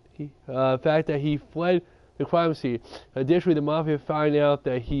he fled the crime scene. Additionally, the mafia find out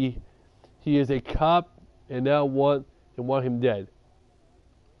that he is a cop and now want him dead.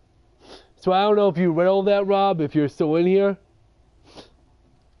 So I don't know if you read all that, Rob, if you're still in here.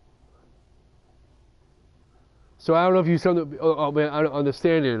 So I don't know if you I don't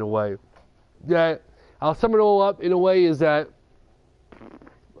understand it in a way. Yeah, I'll sum it all up in a way is that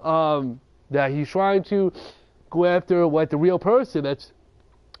that he's trying to go after the real person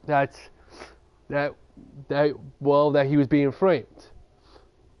that he was being framed.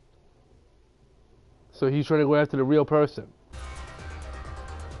 So he's trying to go after the real person.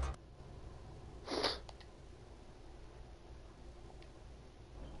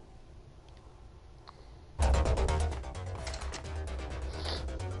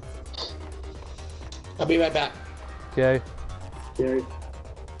 I'll be right back. Okay.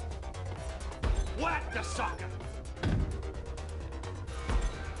 What the sucker?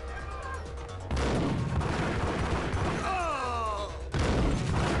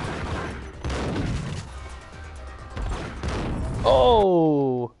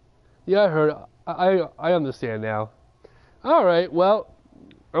 Oh, yeah, I heard. I understand now. All right, well,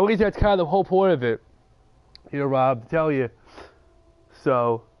 at least that's kind of the whole point of it, Rob, to tell you.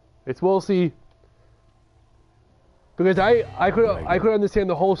 So it's mostly because I couldn't understand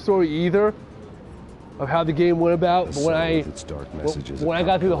the whole story either of how the game went about. But when I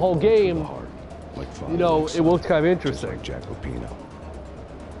got through the whole game, it looked kind of interesting. Like Jack Lapino.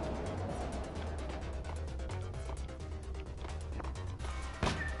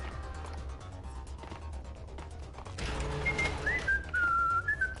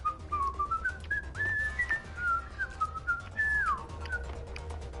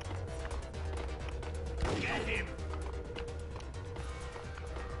 Get him!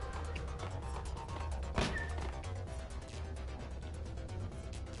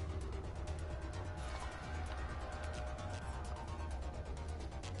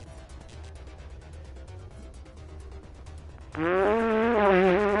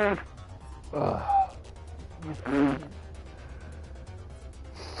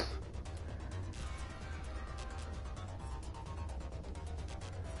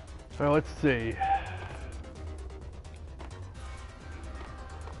 All right, let's see.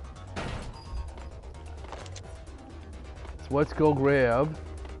 So let's go grab.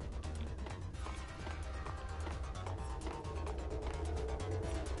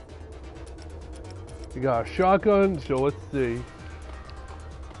 We got a shotgun, so let's see.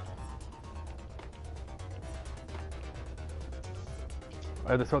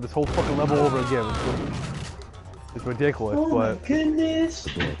 I had to start this whole fucking level over again. It's ridiculous, Oh but my goodness!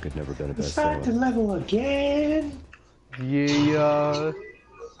 The book had never been a Start the bestseller. level again. yeah,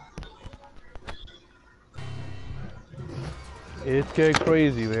 it's getting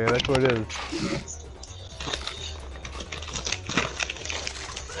crazy, man. That's what it is.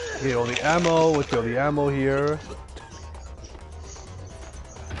 Get all the ammo. Let's get all the ammo here.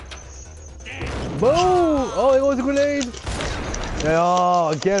 Boom! Oh, it was a grenade. Oh,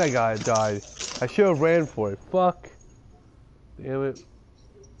 again I died. I should have ran for it. Fuck. Damn it.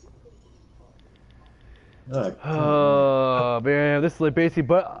 Oh man, this is like basically,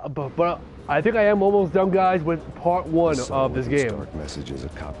 but I think I am almost done, guys, with part 1 of this game. Dark messages, a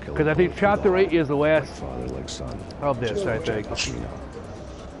cop killer. Because I think chapter 8 is the last Father like son. of this, I think.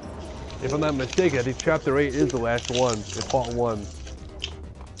 If I'm not mistaken, I think chapter 8 is the last one, in part 1.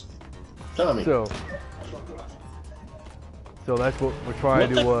 Tommy, So that's what we're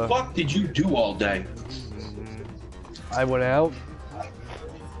trying what to. the fuck did you do all day? I went out.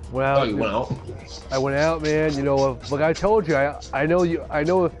 Oh, you went out? I went out, man. You know, like I told you, I know you. I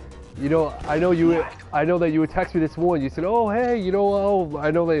know, you know, I know you. I know that you would text me this morning. You said, "Oh, hey, you know, oh,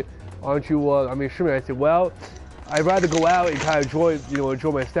 I know that. Aren't you? I mean, sure." I said, "Well, I'd rather go out and kind of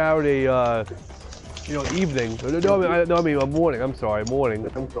enjoy my Saturday, evening. No, I mean, morning. I'm sorry, morning. You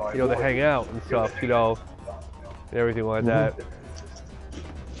know, to hang out and stuff. You know, and everything like that."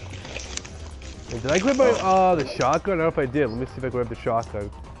 And did I grab my the shotgun? I don't know if I did. Let me see if I grabbed the shotgun.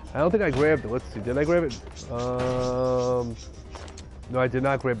 I don't think I grabbed it. Let's see. Did I grab it? No, I did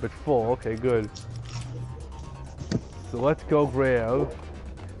not grab it full. Okay, good. So let's go grab.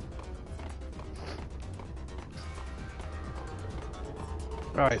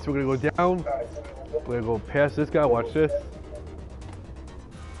 Alright, so we're gonna go down. We're gonna go past this guy. Watch this.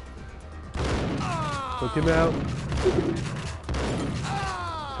 Took him out.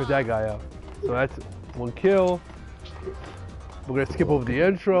 Took that guy out. So that's one kill. We're gonna skip over the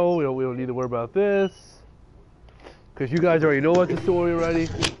intro. We don't need to worry about this. Because you guys already know what the story already.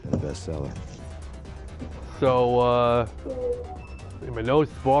 And a bestseller. So, my nose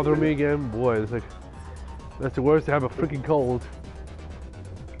is bothering me again. Boy, it's like, that's the worst to have a freaking cold.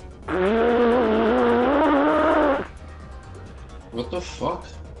 What the fuck?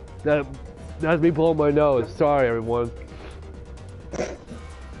 That's me blowing my nose. Sorry, everyone.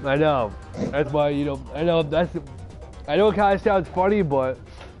 I know. That's why, I know it kind of sounds funny, but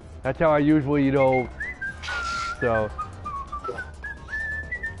that's how I usually, so.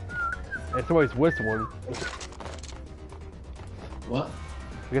 And somebody's whistling. What?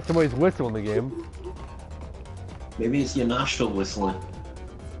 I guess somebody's whistling the game. Maybe it's your nostril whistling.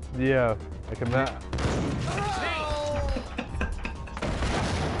 Yeah, I can not.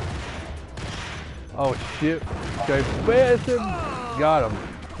 Oh shit. Guy blasted. Got him.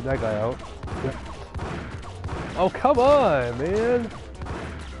 Get that guy out. Oh, come on, man.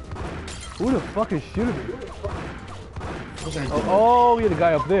 Who the fuck is shooting me? Oh, yeah, the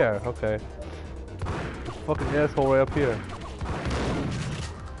guy up there. Okay. This fucking asshole right up here.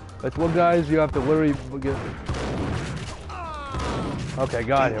 That's one guys you have to literally get. Okay,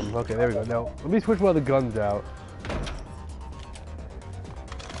 got him. Okay, there we go. Now, let me switch one of the guns out.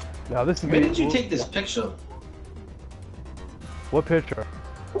 Now, this is. Where did you take this picture? What picture?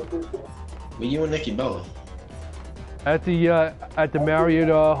 With you and Nikki Bella. At the Marriott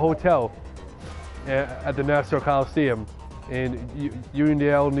Hotel, at the Nassau Coliseum in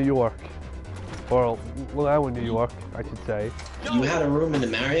Uniondale, New York, or Long Island, New York, I should say. You had a room in the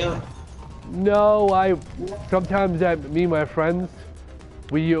Marriott? No, sometimes me and my friends,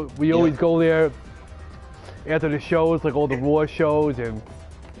 we always go there after the shows, like all the Raw shows, and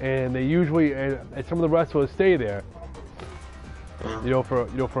they usually and some of the wrestlers stay there,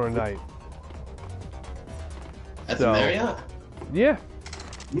 for a night. At the Marriott? Yeah.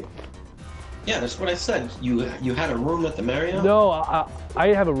 Yeah, that's what I said. You had a room at the Marriott? No, I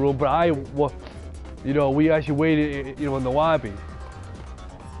have a room, but we actually waited, in the lobby.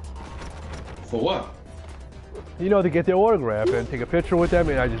 For what? To get their autograph and take a picture with them,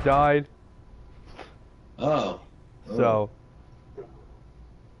 and I just died. Oh. So.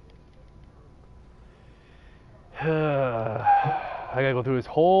 I gotta go through this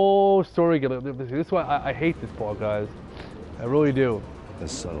whole story again. This is why I hate this part, guys. I really do.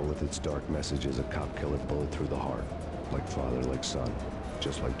 As subtle with its dark message as a cop killer bullet through the heart. Like father, like son.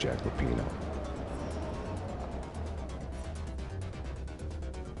 Just like Jack Lupino.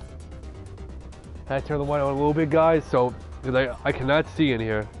 I turn the light on a little bit, guys, so because I cannot see in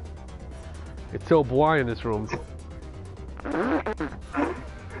here. It's so blind in this room.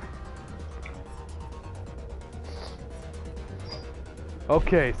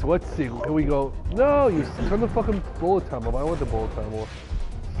 Okay, so let's see. Here we go. No, you turn the fucking bullet time off. I don't want the bullet time off.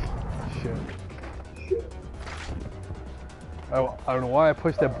 Shit. I don't know why I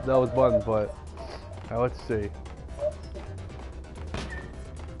pushed those buttons, but let's see.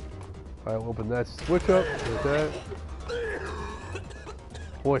 Alright, open that switch up. Like that.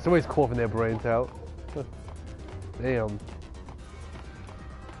 Boy, somebody's coughing their brains out. Damn.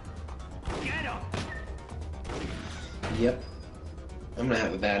 Yep. I'm gonna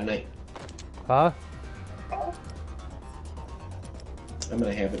have a bad night. Huh? I'm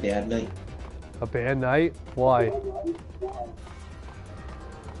gonna have a bad night. A bad night? Why?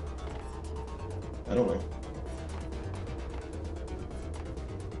 I don't know.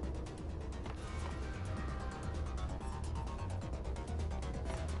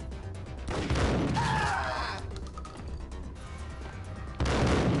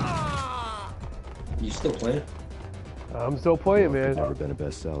 You still playing? I'm still playing, man. Never been a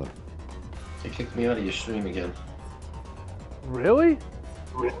bestseller. They kicked me out of your stream again. Really?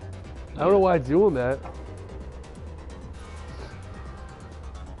 I don't know why it's doing that.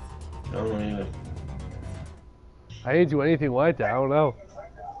 I don't know either. I didn't do anything like that. I don't know.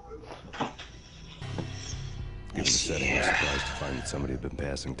 Given the setting, I was surprised to find that somebody had been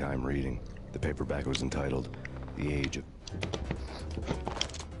passing time reading. The paperback was entitled The Age of...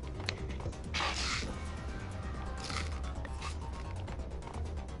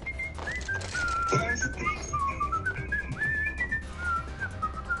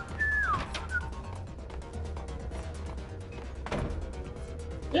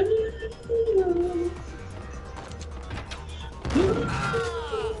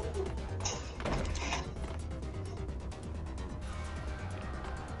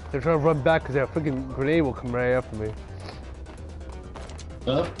 They're trying to run back because that freaking grenade will come right after me.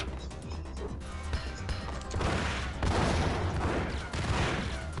 Huh?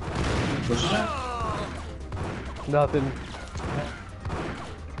 What's that? Nothing.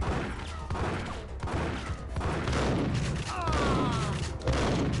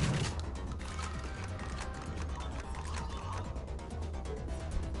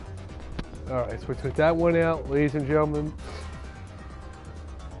 Alright, so we took that one out, ladies and gentlemen.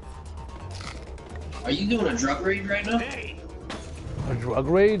 Are you doing a drug raid right now? A drug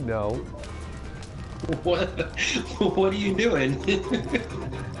raid? No. What? What are you doing?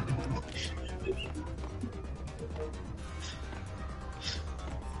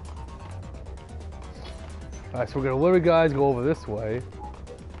 Alright, so we're gonna literally, guys, go over this way.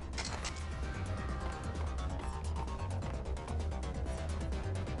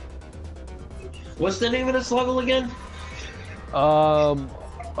 What's the name of this level again?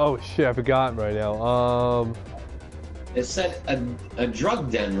 Oh shit, I forgot right now. It said a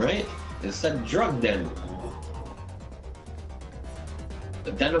drug den, right? It said drug den.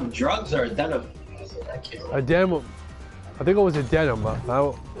 A den of drugs or a den of... A denim. I think it was a denim. I'm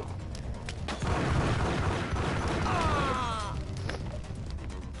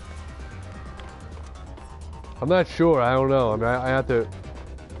not sure. I don't know. I mean, I have to.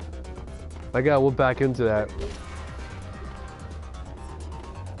 I gotta look back into that.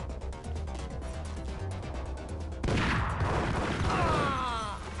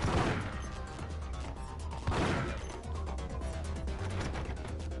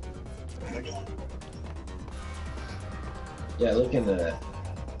 Yeah, look into that.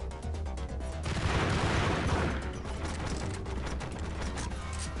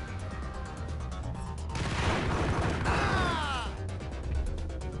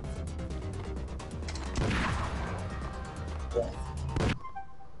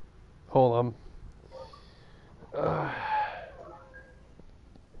 Hold on.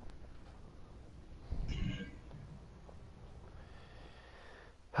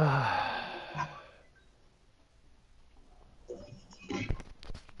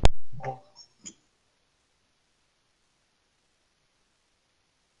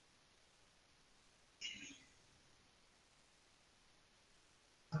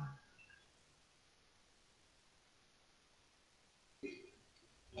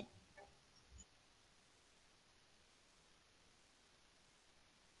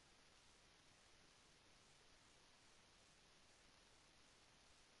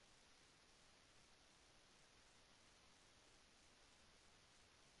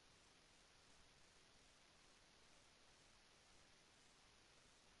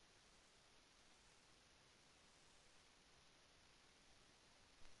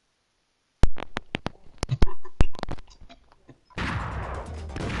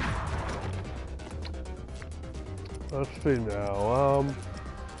 Let's see now.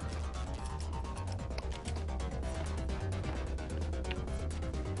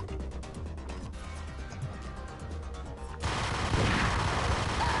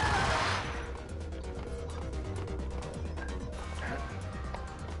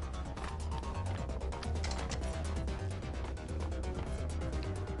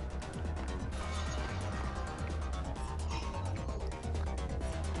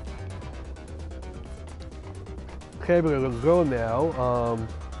 Okay, we're gonna go now.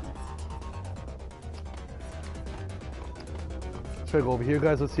 Should I go over here,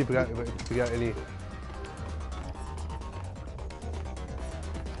 guys? Let's see if we got any.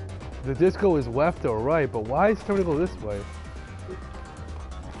 The disco is left or right, but why is it trying to go this way?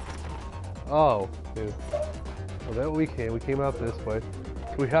 Oh, dude. Well, that we came out this way.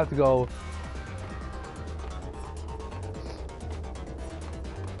 So we have to go.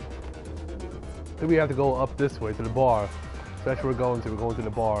 I think we have to go up this way to the bar. So that's where we're going to. We're going to the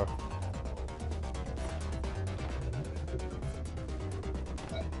bar.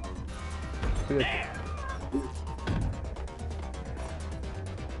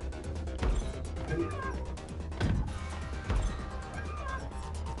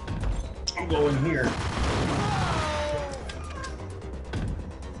 I'll go in here.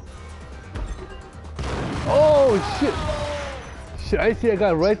 Oh shit! Shit, I see a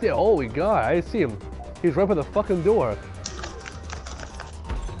guy right there. Holy god, I see him. He's right by the fucking door.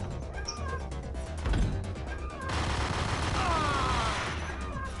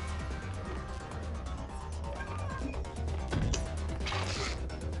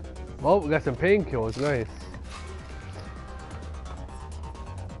 Oh, we got some painkillers, nice.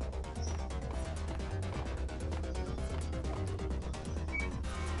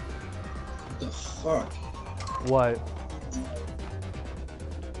 What the fuck? What?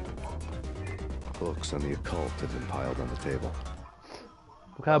 Books on the occult have been piled on the table.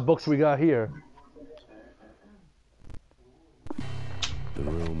 What kind of books we got here? The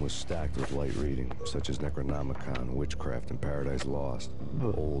room was stacked with light reading, such as Necronomicon, Witchcraft, and Paradise Lost.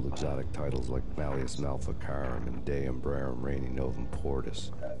 Old exotic titles like Malleus Maleficarum and De Umbrarum Reini Novum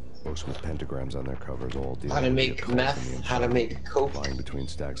Portus. Books with pentagrams on their covers, all dealing How to with the make occult and the meth, how to make coke. lying between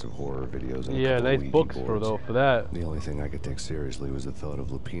stacks of horror videos and Yeah, a couple nice of Ouija books boards. for that. The only thing I could take seriously was the thought of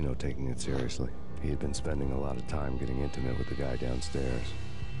Lupino taking it seriously. He had been spending a lot of time getting intimate with the guy downstairs.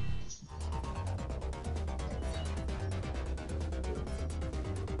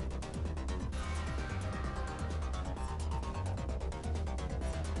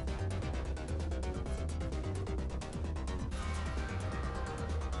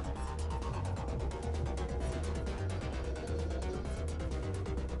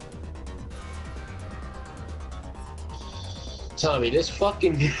 Tommy, this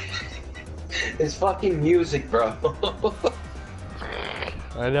fucking music, bro.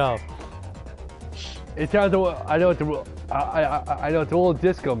 I know. It sounds. I know it's. I know it's old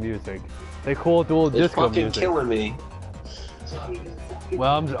disco music. They call it the old It's disco fucking music. killing me.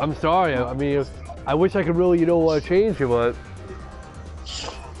 Well, I'm sorry. I mean, I wish I could really, change it, but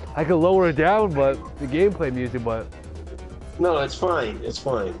I could lower it down. But the gameplay music, but No, it's fine. It's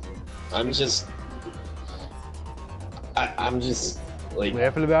fine. I'm just like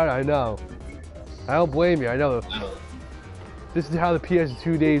laughing about it. I know. I don't blame you. I know. This is how the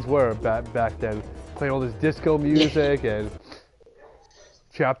PS2 days were back then. Playing all this disco music and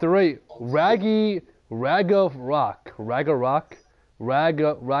Chapter 8, Raga Rock.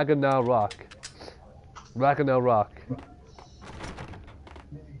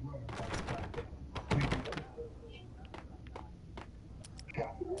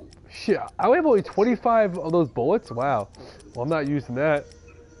 Shit, I only have only 25 of those bullets? Wow. Well, I'm not using that.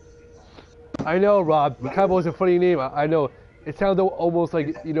 I know, Rob. Cabo is a funny name. I know. It sounds almost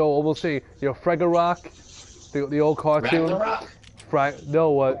like, almost saying, Fragga Rock, the old cartoon.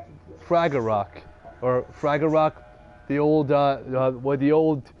 Fragga Rock. Or Fragga Rock, the old,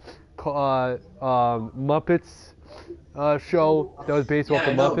 Muppets show that was based off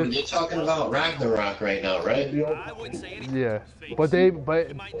the I know, but Muppets. you're talking about Ragnarok right now, right? I wouldn't say anything. Yeah, but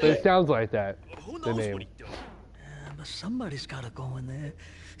it sounds like that. Who The knows name. what he doing? But somebody's gotta go in there.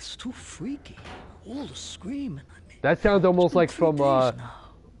 It's too freaky. All the screaming. I mean, That sounds almost like 2-3 from days now.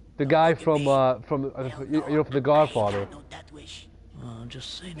 the guy from from The Godfather. No, that wish. I'm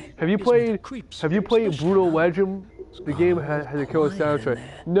just saying it. Have you gives me the played creeps, Brutal especially now. Legend? The game has a killer Quiet in soundtrack.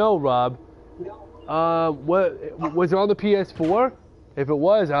 there. No, Rob. What was it on the PS4? If it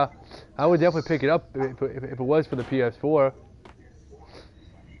was, I would definitely pick it up if it was for the PS4.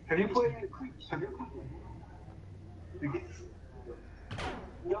 Have you played?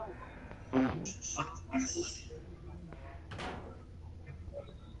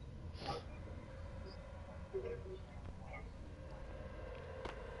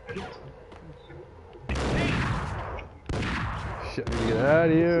 Shit, let me get out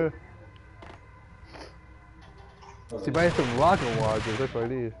of here. See, if I had some rocket launchers, that's what I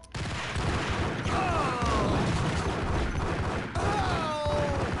need.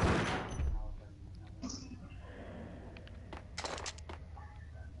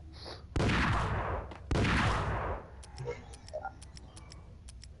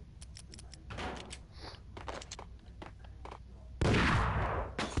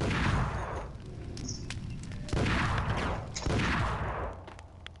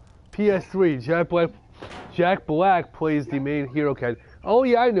 PS3, Jack Black plays the main hero character. Oh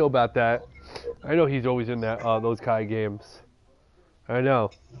yeah, I know about that. I know he's always in that those kind of games. I know.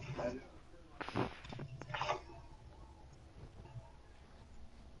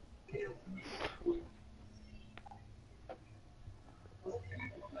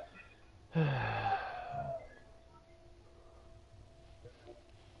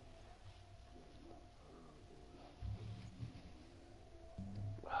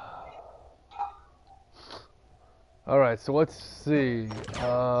 All right, so let's see.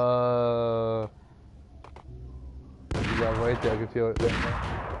 Yeah, right there. I can feel it.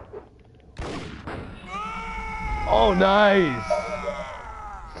 Oh, nice.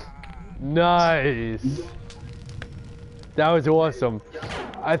 Nice. That was awesome.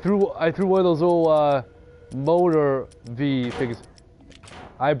 I threw one of those little motor V things.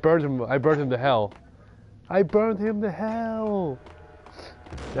 I burned him to hell. I burned him to hell.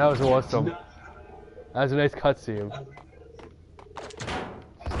 That was awesome. That was a nice cutscene.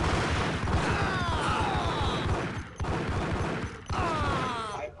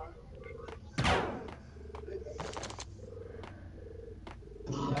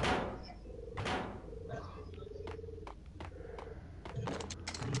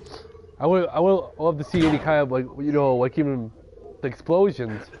 I would love to see any kind of like, you know, like even the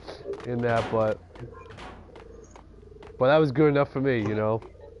explosions in that, but that was good enough for me, you know.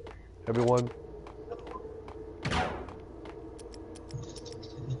 Everyone.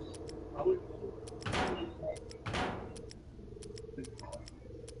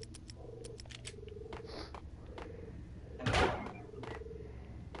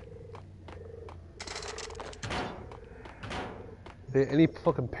 Any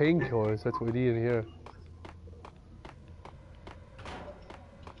fucking painkillers, that's what we need in here.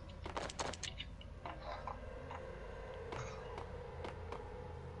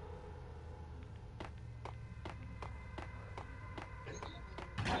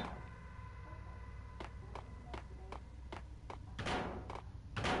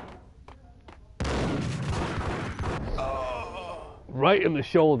 Right in the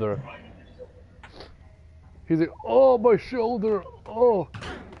shoulder. He's like, oh, my shoulder, oh.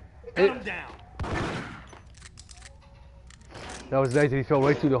 Calm down. That was nice, and he fell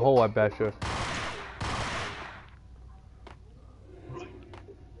right through the hole, I bet you.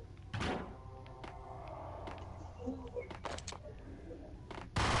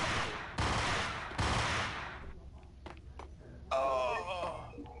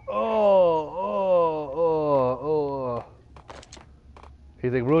 Oh.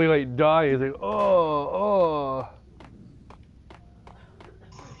 He's like really like dying. He's like, oh.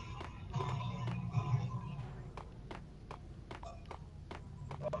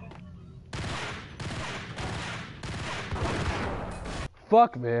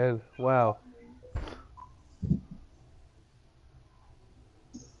 Fuck, man. Wow.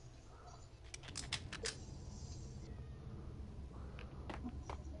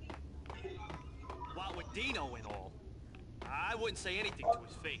 What with Dino and all, I wouldn't say anything to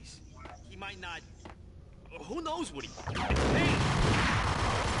his face. He might not. Who knows what he. Hey!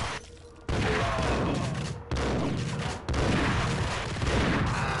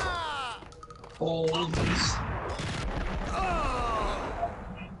 Holy.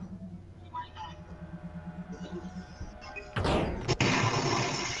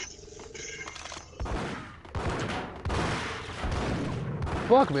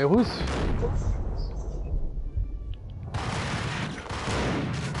 Fuck, man. Who's...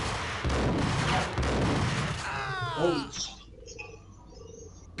 Holy.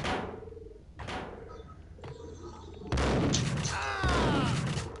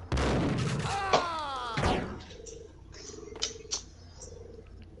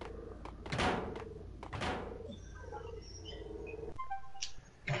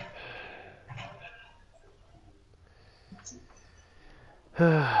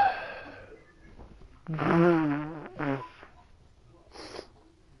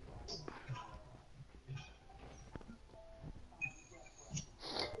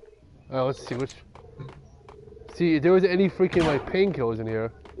 Alright, let's see which... See, if there was any freaking like painkillers in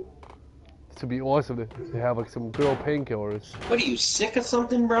here, this would be awesome to have like some good old painkillers. What, are you sick or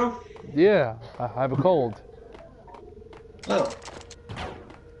something, bro? Yeah, I have a cold. Oh.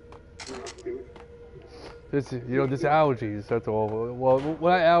 This, you know, this allergies, that's all. Well,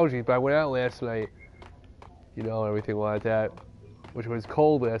 not allergies, but I went out last night, you know, everything like that, which was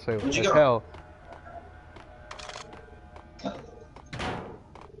cold last night. Where'd you as go? hell.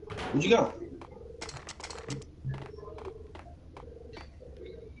 Where'd you go?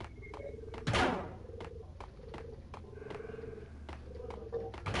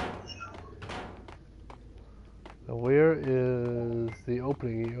 Now where is the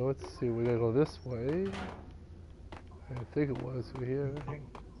opening here? Let's see, we gotta go this way. I think it was here.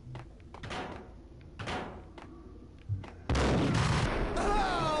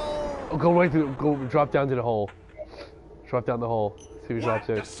 Oh, go right through, go drop down to the hole. Drop down the hole. See if he drops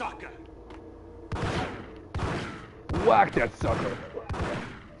in. The sucker. Whack that sucker.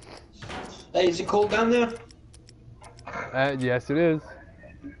 Hey, is it cold down there? Yes, it is.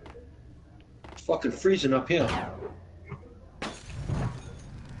 It's fucking freezing up here.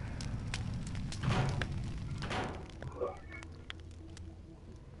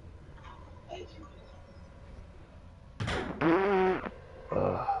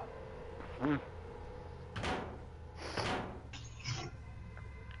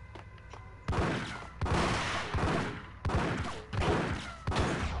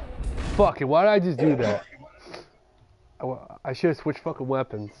 Fuck it, why did I just do that? I should have switched fucking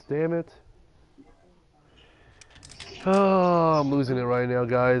weapons. Damn it. Oh, I'm losing it right now,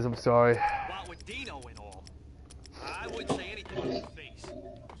 guys. I'm sorry. What with Dino and all, I wouldn't say anything to his face.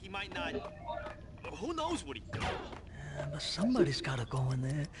 He might not. Who knows what he'd do? But somebody's gotta go in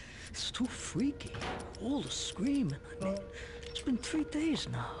there. It's too freaky. All the screaming. I mean, it's been 3 days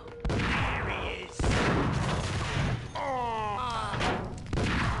now. There he is.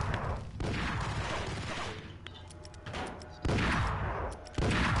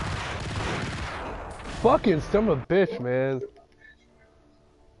 Fucking son of a bitch, man.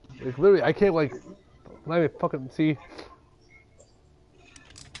 Like, literally, I can't, like, let me fucking see.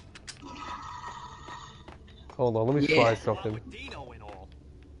 Hold on, let me try something. With Dino and all,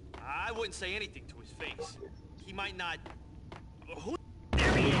 I wouldn't say anything to his face. He might not. Who?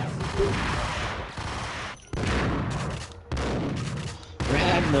 There he is.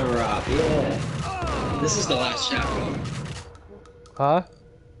 Ragnarok, yeah. This is the last chapter. Huh?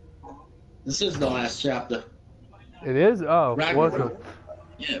 This is the last chapter. It is? Oh, Ragnarok. awesome.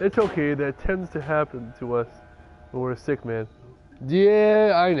 Yeah. It's okay, that tends to happen to us when we're sick, man.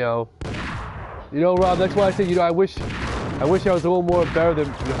 Yeah, I know. You know, Rob, that's why I said, you know, I wish I was a little more better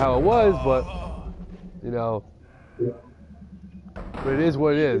than how it was, but, you know, but it is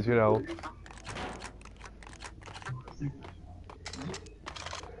what it is, you know.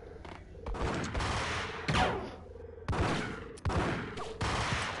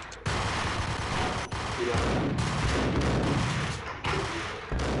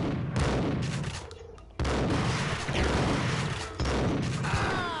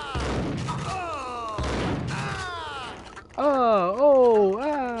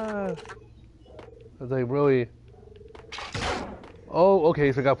 I was like, really? Oh,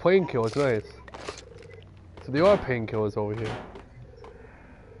 okay, so I got painkillers, nice. So there are painkillers over here.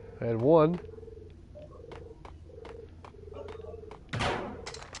 I had one.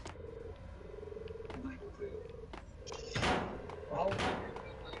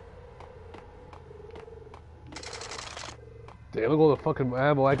 Damn, look at all the fucking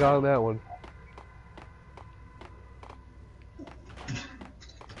ammo I got on that one.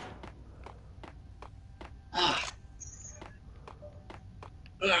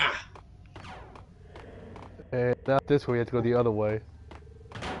 And not this way, you have to go the other way.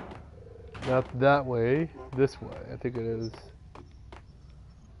 Not that way, this way, I think it is.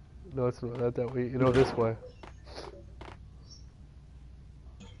 No, it's not that way, you know, this way.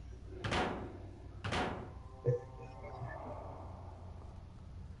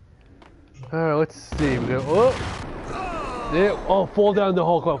 Alright, let's see. We go, oh! There, oh, fall down the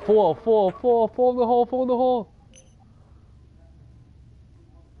hole, come on, fall in the hole, fall in the hole.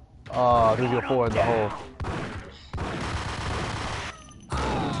 Ah, there's your fall in the hole.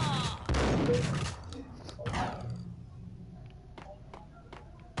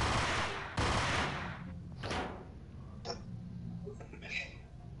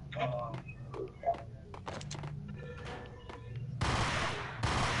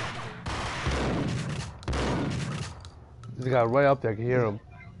 There's a guy right up there, I can hear him.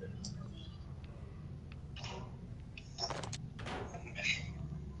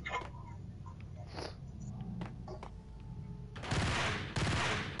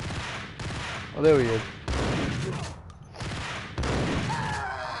 Oh, there he is.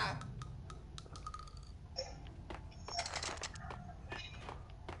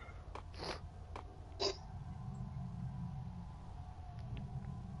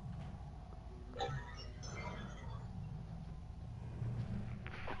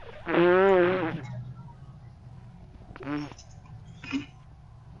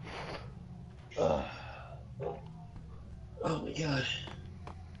 Oh my god.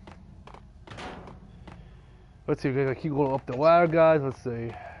 Let's see, we're gonna keep going up the ladder, guys. Let's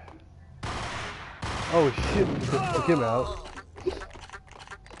see. Oh shit, look him out.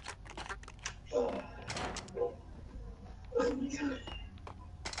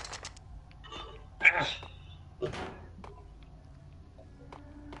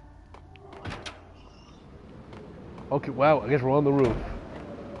 Okay, wow, I guess we're on the roof.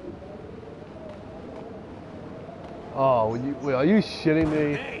 Oh, wait, are you shitting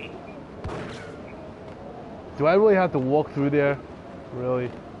me? Do I really have to walk through there?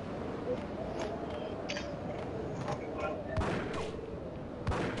 Really?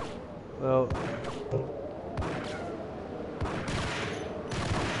 Well...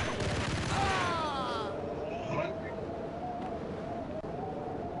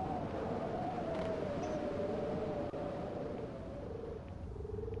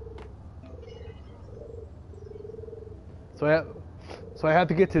 So I have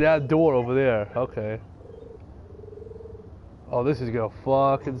to get to that door over there. Okay. Oh, this is gonna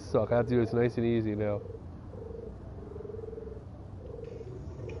fucking suck. I have to do this nice and easy now.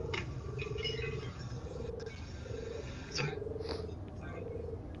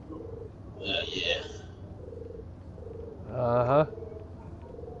 Yeah. Uh-huh.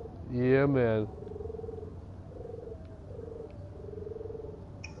 Yeah, man.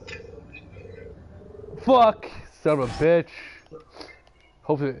 Fuck! Son of a bitch.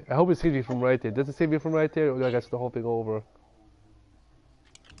 Hopefully, I hope it saves me from right there. Does it save me from right there? Or do I got the whole thing over?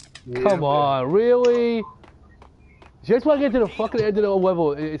 Yeah, Come on, really? Just want to get to the fucking end of the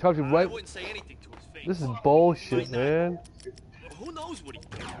level. It's actually I right. wouldn't say anything to his face. This is bullshit, man. Who knows what he...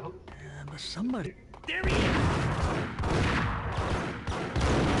 Yeah, but somebody. There he is!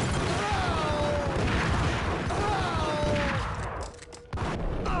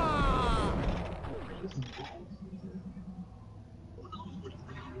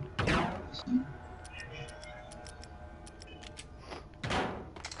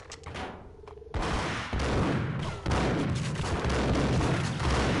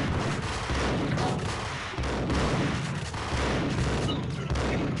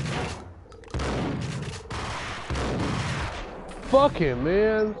 Fuck him,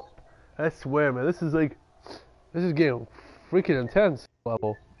 man. I swear, man. This is getting freaking intense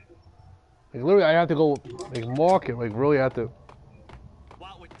level. Like, literally, I have to go, like, mark it. Like, really have to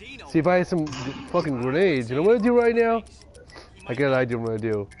see if I have some fucking grenades. You know what I'm gonna do right now? I get an idea what I'm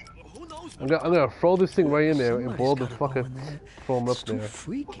gonna do. I'm gonna throw this thing right in there and blow the fucking, throw him up It's too there.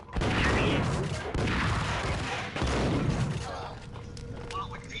 freaky.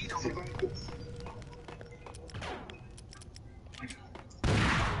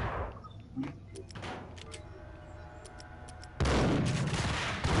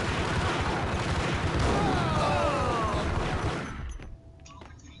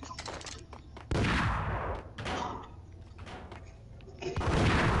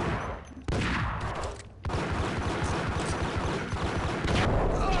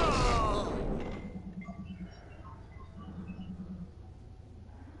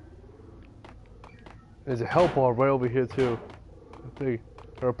 There's a health bar right over here too. I think,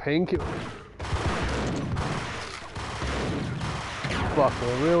 or a painkiller. Fuck,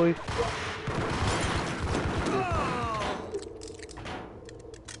 man, really?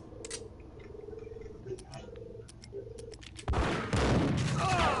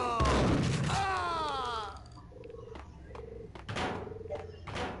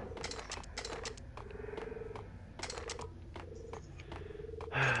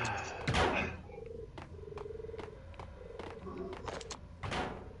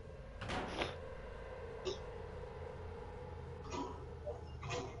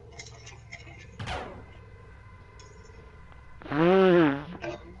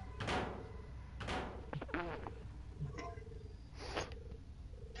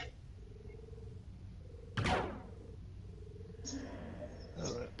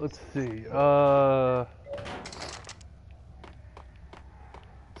 Let's see.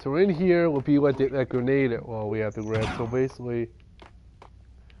 So in here will be what that grenade. Well, we have to grab. So basically,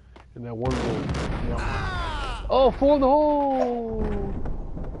 in that one room. Oh, fall in the hole!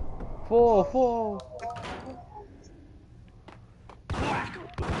 Fall!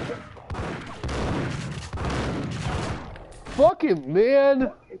 Fucking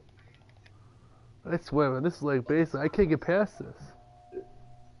man! I swear, man, this is like basically I can't get past this.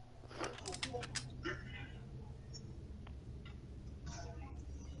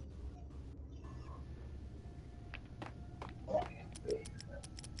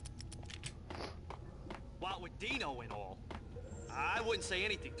 What with Dino and all, I wouldn't say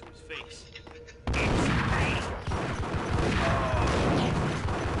anything to his face.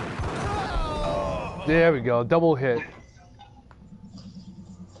 There we go, double hit.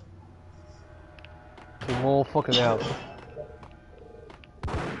 We're all fucking out.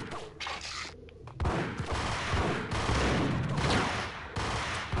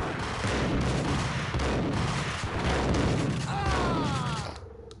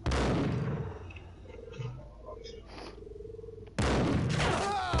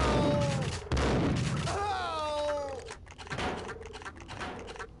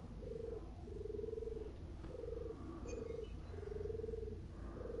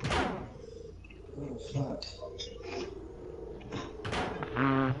 Fuck.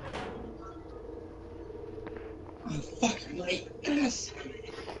 Oh, fuck my ass.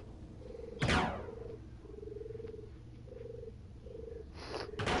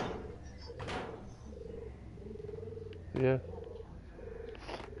 Yeah.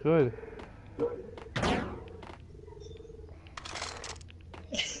 Good.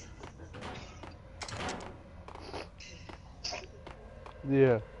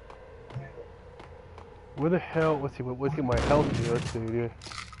 Yeah. Where the hell? Let's see. Let's get my health here. Let's see. Here.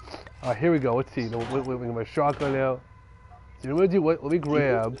 Here we go. Let's see. Wait, we get my shotgun out. So I'm gonna do what? Let me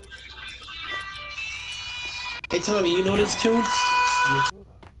grab. Hey Tommy, you know this tune? You know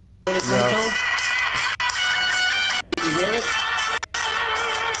this ringtone? You hear it?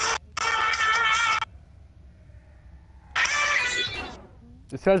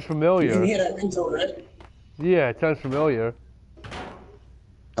 It sounds familiar. You can hear that ringtone, right? Yeah, it sounds familiar.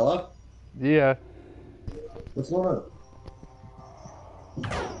 Hello? Yeah. What's going on?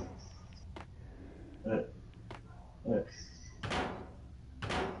 Alright.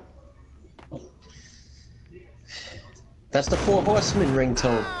 That's the Four Horsemen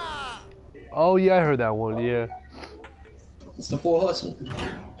ringtone. Oh yeah, I heard that one. Yeah. It's the Four Horsemen.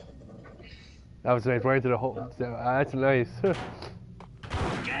 That was nice. Right into the hole. That's nice.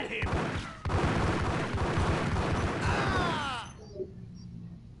 Get him!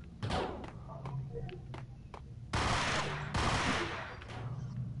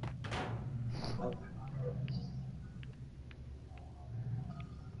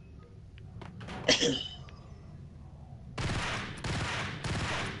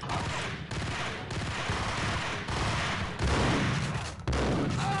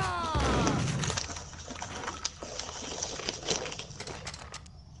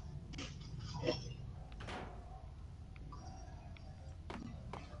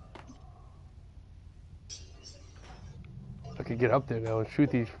 I could get up there now and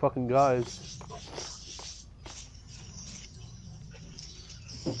shoot these fucking guys.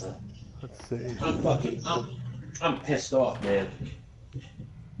 Let's see. I'm pissed off, man.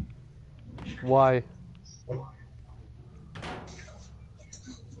 Why?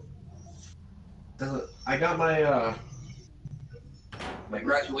 I got my my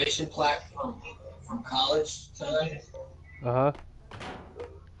graduation plaque from college tonight. Uh-huh.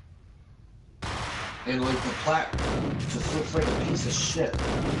 And like the plaque just looks like a piece of shit.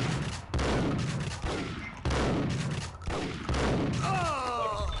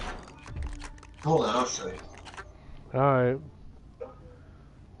 Hold on, I'll show you. Alright.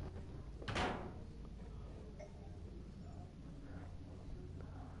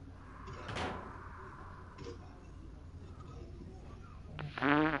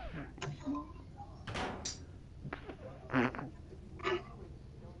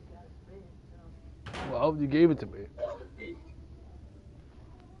 Well, you gave it to me.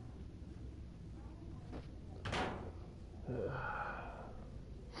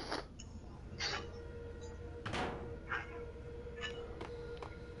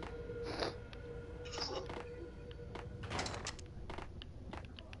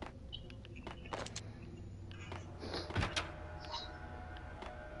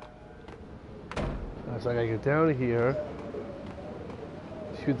 So I gotta get down here.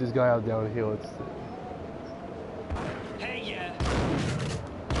 Shoot this guy out down here. Let's see. Hey, yeah.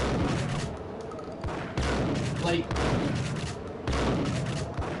 Like,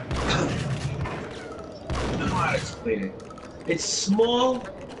 I don't know how to explain it. It's small.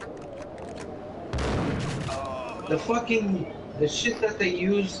 The shit that they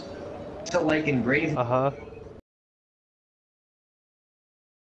use to like engrave. Uh-huh.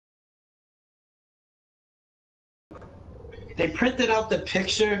 They printed out the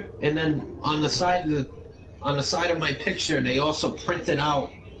picture, and then on the side of my picture, they also printed out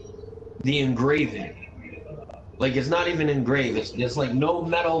the engraving. Like, it's not even engraved. There's like no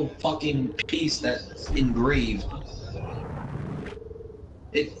metal fucking piece that's engraved.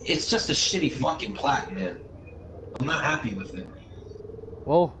 It's just a shitty fucking plaque, man. I'm not happy with it.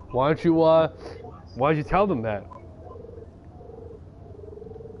 Well, why don't you tell them that?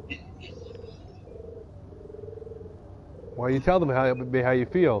 Why don't you tell them how you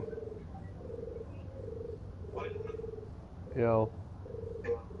feel? You know,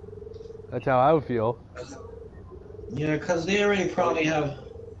 that's how I would feel. Yeah, because they probably already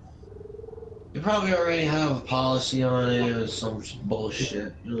have a policy on it or some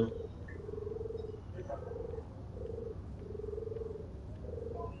bullshit, you know?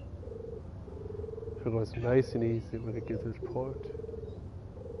 So it goes nice and easy when it gets this part.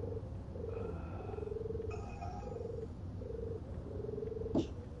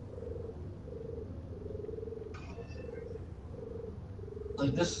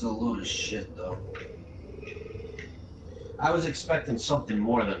 Like, this is a load of shit, though. I was expecting something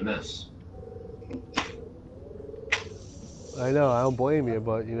more than this. I know, I don't blame you,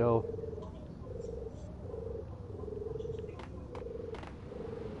 but you know.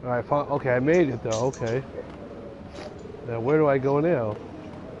 Alright, fine. Okay, I made it though, okay. Now where do I go now?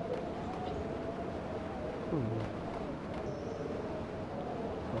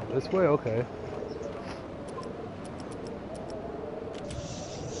 This way? Okay.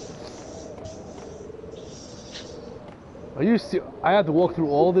 Are you I have to walk through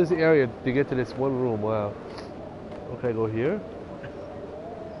all this area to get to this one room. Wow. Okay, go here.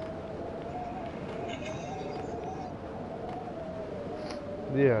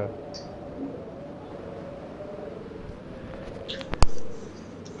 Yeah.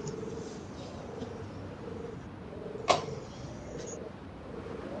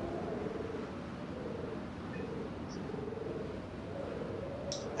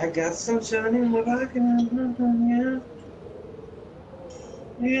 I got sunshine in my pocket.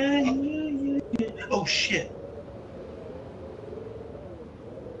 Yeah. Oh shit.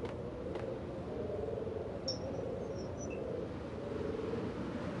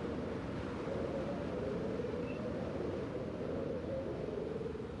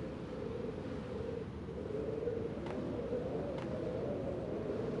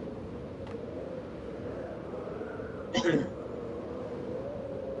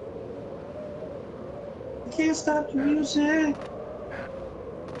 Can't stop the music.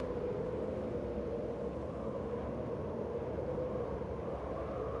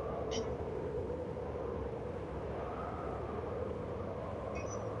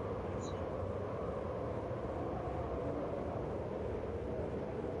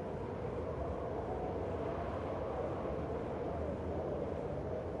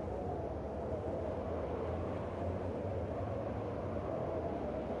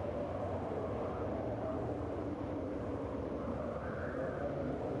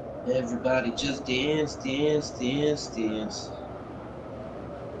 Everybody just dance, dance, dance, dance.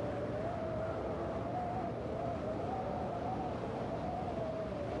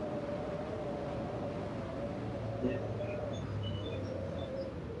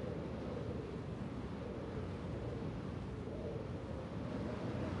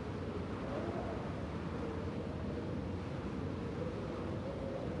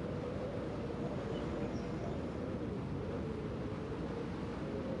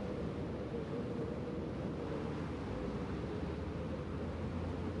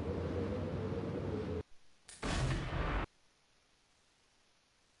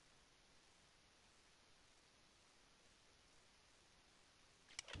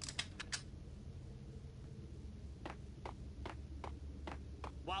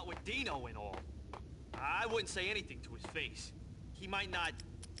 What with Dino and all, I wouldn't say anything to his face. He might not...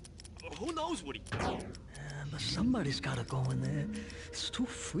 Who knows what he... But somebody's gotta go in there. It's too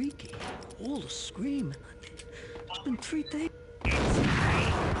freaky. All the screaming. It's been 3 days.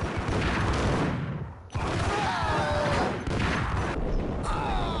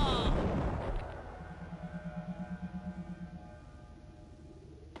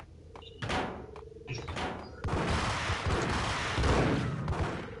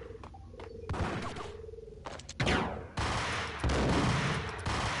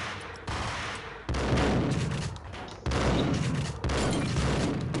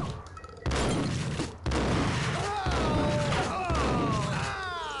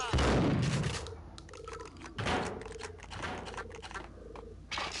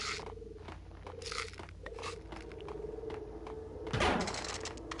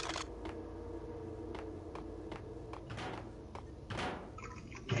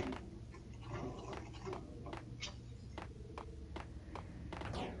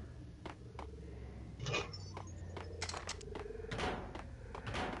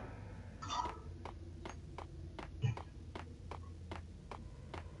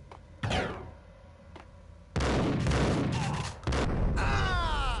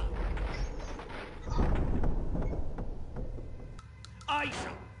 Ice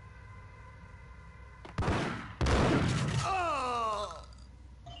him!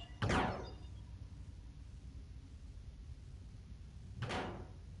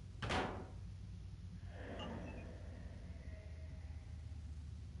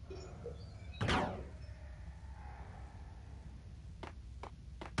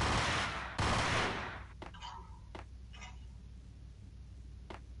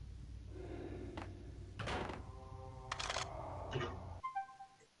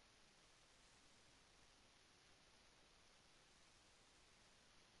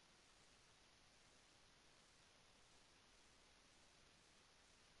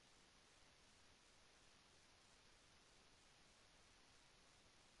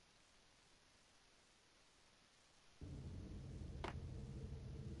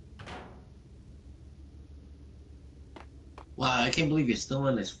 Wow, I can't believe you're still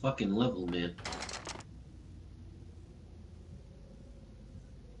on this fucking level, man.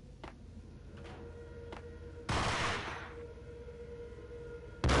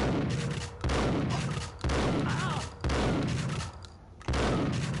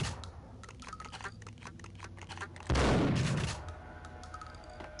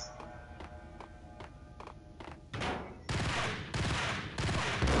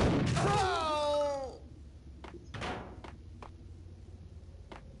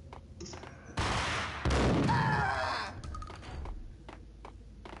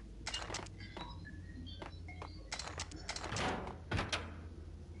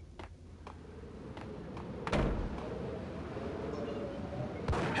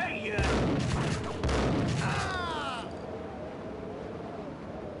 here. Ah!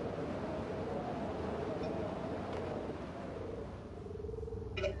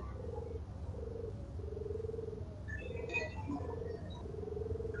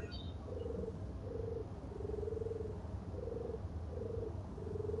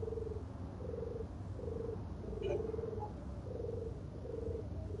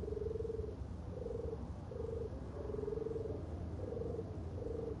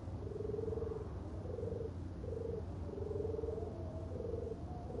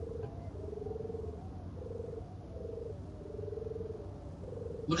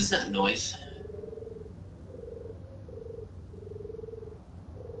 What is that noise?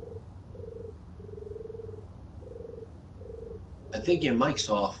 I think your mic's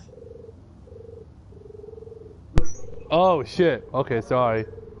off. Oh shit. Okay, sorry.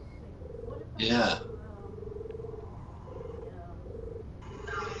 Yeah.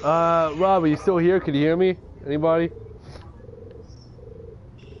 Rob, are you still here? Can you hear me? Anybody?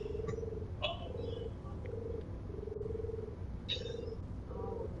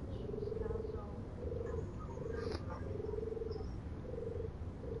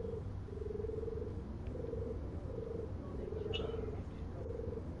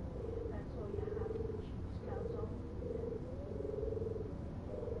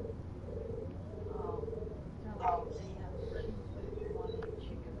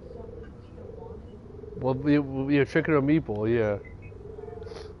 Well, you're chicken or meatball, yeah.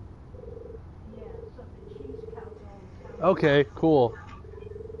 Okay, cool.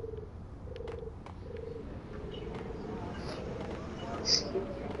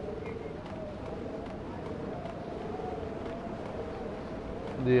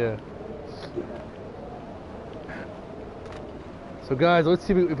 Yeah. So guys, let's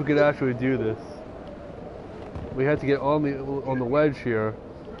see if we could actually do this. We had to get on the ledge here.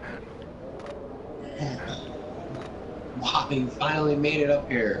 Wow, you finally made it up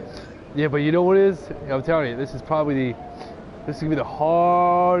here. Yeah, but you know what it is? I'm telling you, this is probably this is gonna be the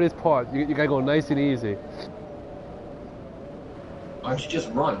hardest part. You gotta go nice and easy. Why don't you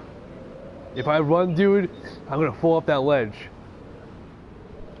just run? If I run, dude, I'm gonna fall off that ledge.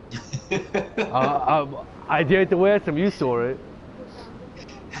 I did it the last time you saw it.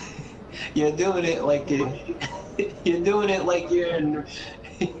 You're doing it like you're doing it like you're in.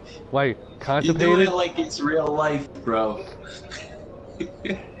 Like constipated. You're doing it like it's real life, bro.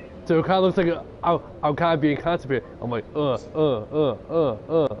 So it kind of looks like I'm kind of being constipated. I'm like, That's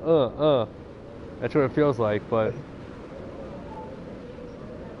what it feels like, but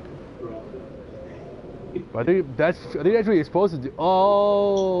I think that's what you're supposed to do.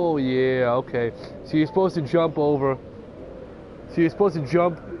 Oh yeah, okay. So you're supposed to jump over. So you're supposed to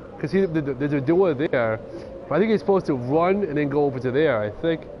jump, because there's a door there. But I think you're supposed to run and then go over to there. I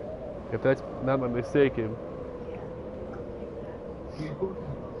think, if that's not my mistaken.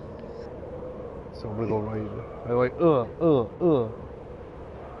 So I'm gonna go right. I'm like,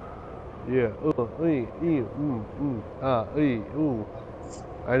 yeah, ooh.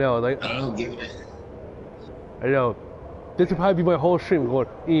 I know, like. I don't give it. I know. This would probably be my whole stream going,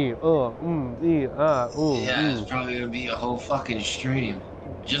 Yeah, it's probably gonna be a whole fucking stream.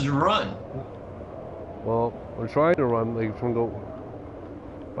 Just run. Well, I'm trying to run, like, from go.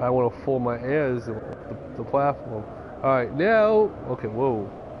 But I want to fold my ears the platform. Alright, now. Okay, whoa.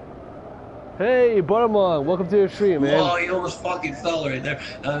 Hey, Buttermon, welcome to the stream, man. Whoa, you almost fucking fell right there.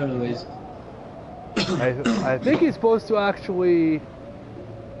 Anyways. I think he's supposed to actually.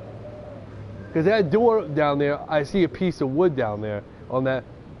 Because that door down there, I see a piece of wood down there on that.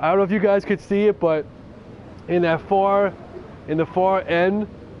 I don't know if you guys could see it, but in the far end,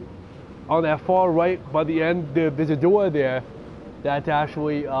 on that far right by the end, there's a door there. That's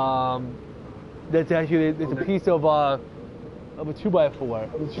actually there's a piece of a 2x4.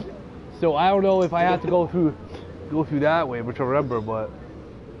 So I don't know if I have to go through that way, which I remember, but.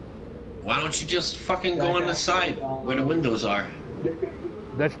 Why don't you just fucking go on the side where the windows are?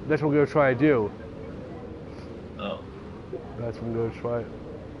 That's what we're gonna try to do. Oh. That's what we're gonna try.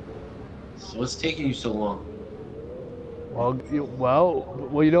 So what's taking you so long? Well,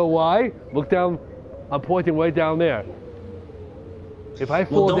 you know why? Look down. I'm pointing right down there. If I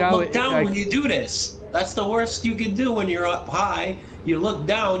fall down, don't look down when you do this. That's the worst you can do when you're up high. You look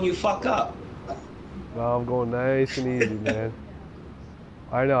down, you fuck up. No, I'm going nice and easy, man.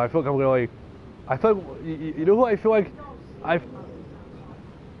 I know. I feel like I'm gonna like. I feel like you know who I feel like. I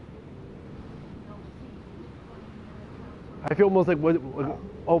feel almost like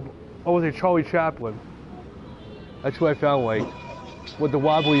was it Charlie Chaplin? That's who I found like, with the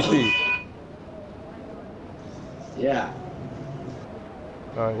wobbly feet. Yeah.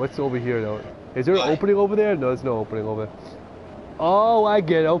 Alright, what's over here though? Is there an opening over there? No, there's no opening over there. Oh, I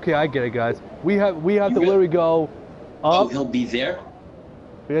get it. Okay, I get it, guys. We have to literally go up. Oh, he'll be there?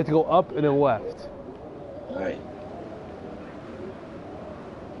 We have to go up and then left. Alright.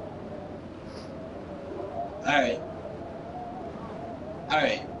 Alright.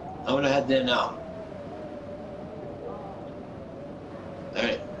 Alright. I'm gonna head there now.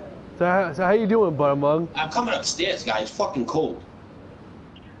 Alright. So how you doing, Buttermug? I'm coming upstairs, guys. It's fucking cold.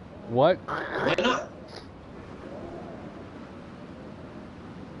 What? Why not?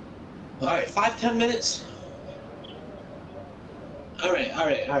 Alright, 5-10 minutes. Alright.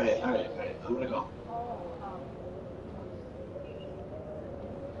 I'm gonna go.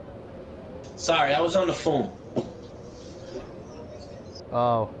 Sorry, I was on the phone.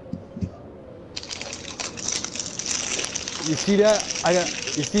 Oh. You see that?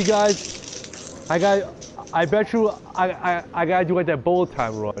 You see, guys? I bet you I gotta do like that bullet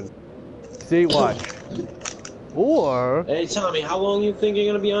time run. See, watch. Or. Hey, Tommy, how long you think you're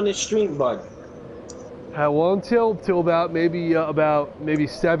gonna be on this stream, bud? How long till about maybe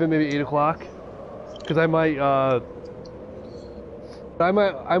 7, maybe 8 o'clock? Because I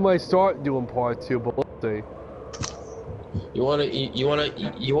might start doing part 2, but we'll see. You wanna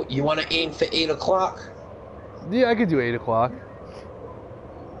aim for 8 o'clock? Yeah, I could do 8 o'clock.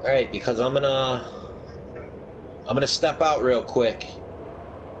 All right, because I'm gonna step out real quick.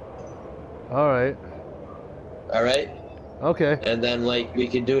 All right. All right. Okay. And then like we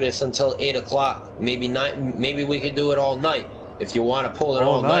could do this until 8 o'clock. Maybe we could do it all night if you want to pull it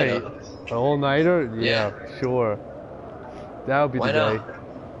all night. An all-nighter? Yeah, sure. That would be the day.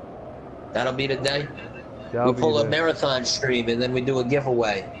 That'll be the day. That'll we pull be a marathon stream and then we do a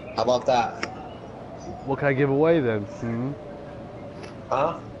giveaway. How about that? What can I give away then?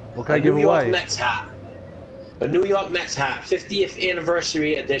 Huh? What can I give away? A New York Mets hat. A New York Mets hat, 50th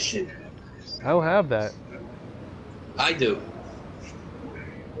anniversary edition. I don't have that. I do.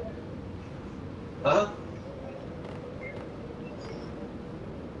 Huh?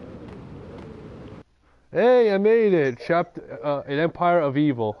 Hey, I made it! An Empire of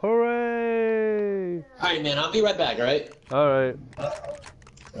Evil. Hooray! Alright, man, I'll be right back, alright? Alright.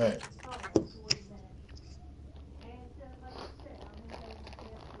 Alright.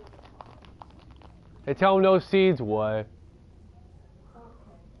 Hey, tell them those seeds what?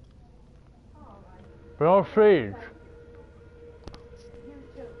 They're all seeds.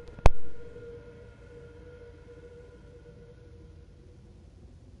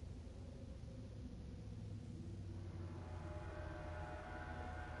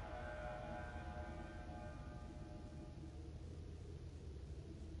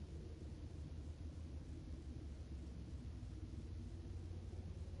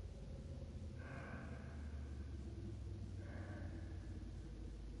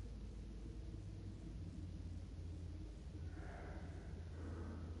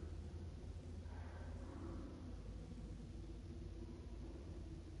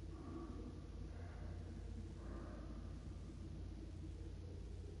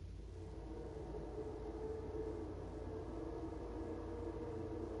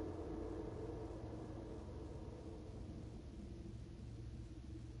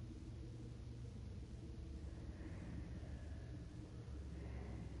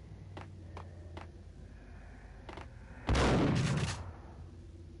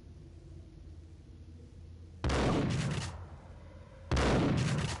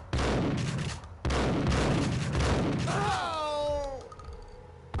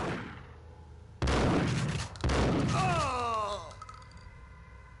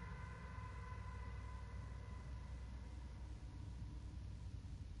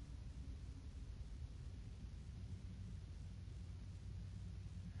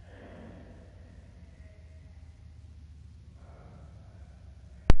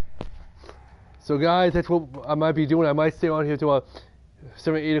 So guys, that's what I might be doing. I might stay on here till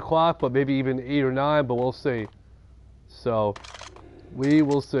 7, 8 o'clock, but maybe even 8 or 9, but we'll see. So, we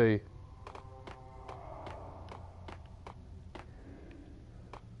will see.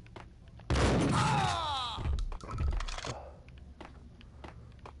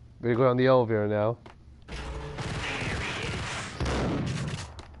 We're gonna go down the elevator now.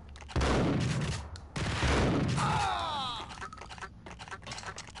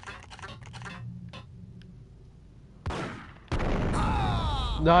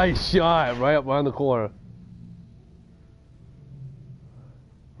 Nice shot, right up around the corner.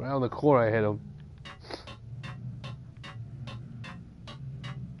 Right on the corner, I hit him.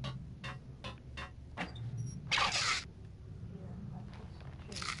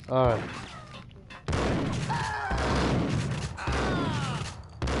 All right.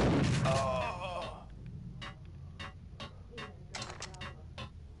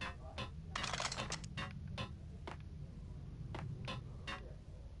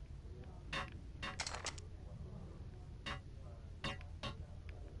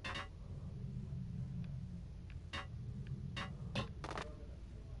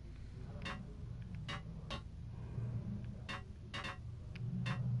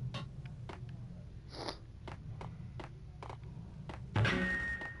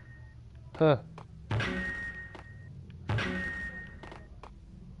 Huh.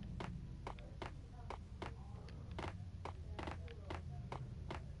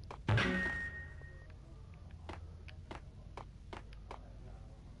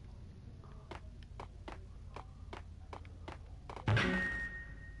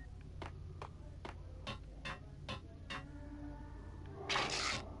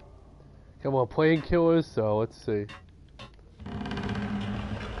 Come on, painkillers, so let's see.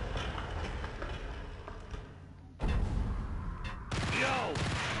 Yo!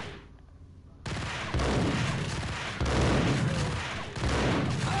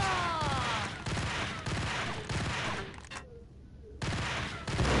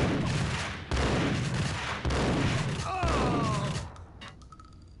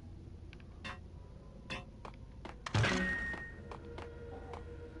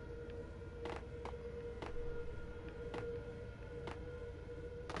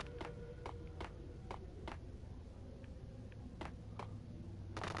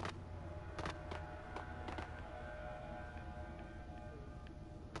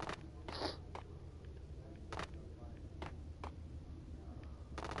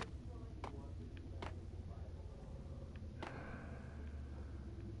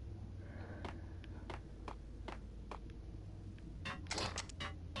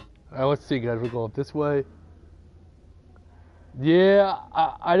 Alright, let's see, guys. We're going this way. Yeah,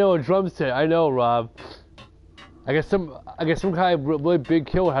 I know a drum set. I know, Rob. I guess some kind of really big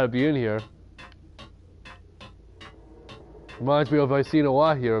killer had to be in here. Reminds me of I've seen a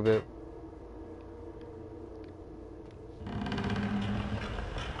lot here of it.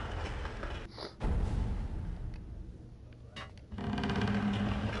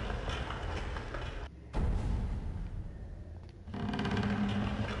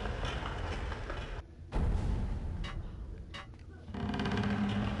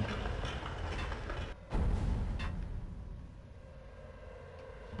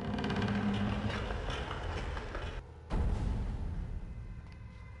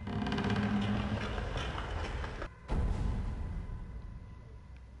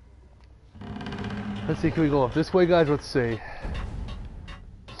 Let's see, can we go up this way, guys? Let's see.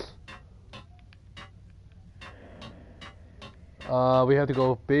 We have to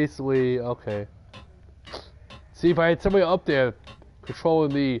go basically, okay. See, if I had somebody up there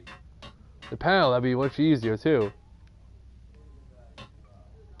controlling the panel, that'd be much easier too.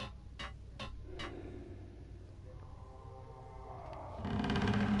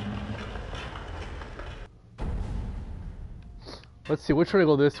 Let's see, we're trying to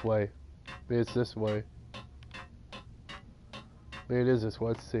go this way. Maybe it's this way. Maybe it is this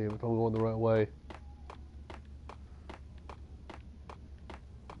way. Let's see if I'm going the right way.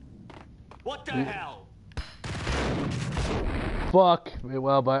 What the hell? Fuck.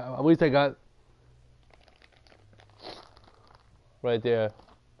 Well, but at least I got right there.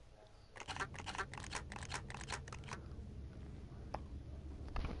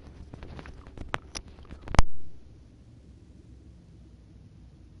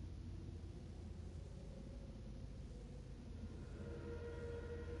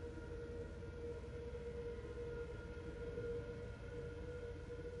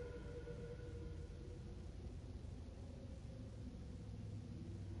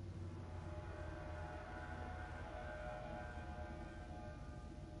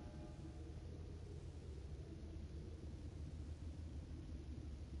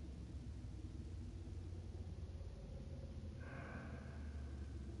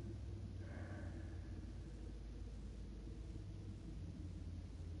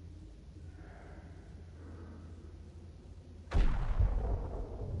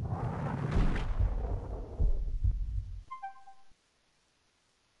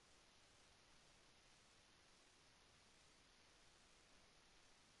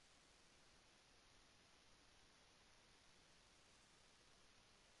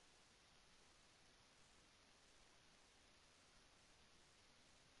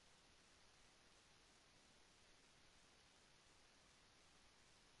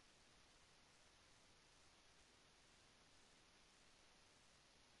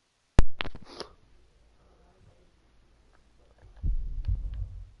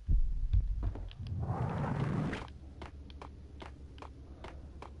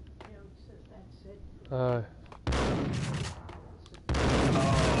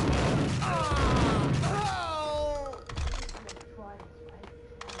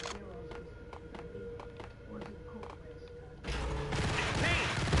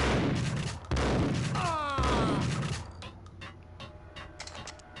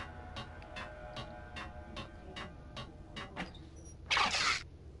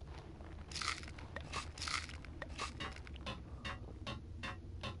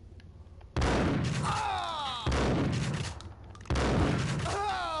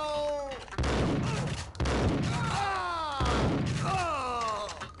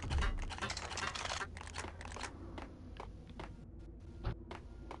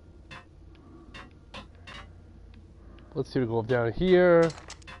 Let's see, we go down here.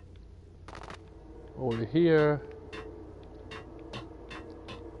 Over to here.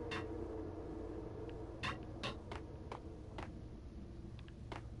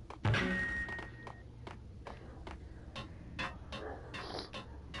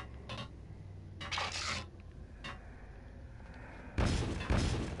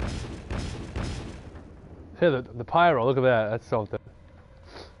 Hey, the pyro, look at that. That's something.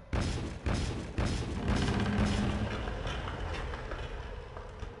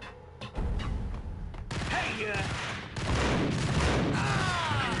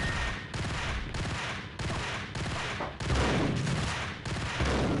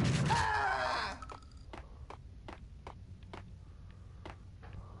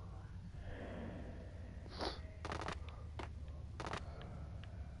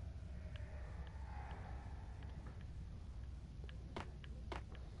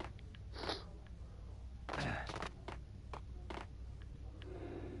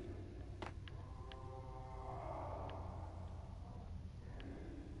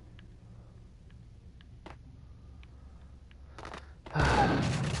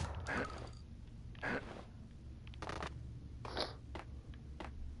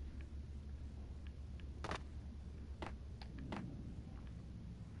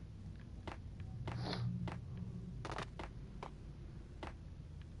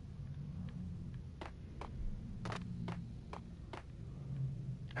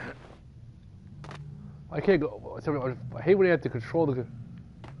 I can't go. I hate when you have to control the.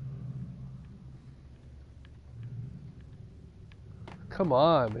 Come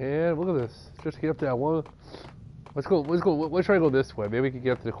on, man. Look at this. Just get up to that one. Let's go. Let's try to go this way. Maybe we can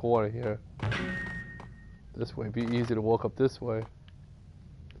get up to the corner here. This way. It'd be easy to walk up this way.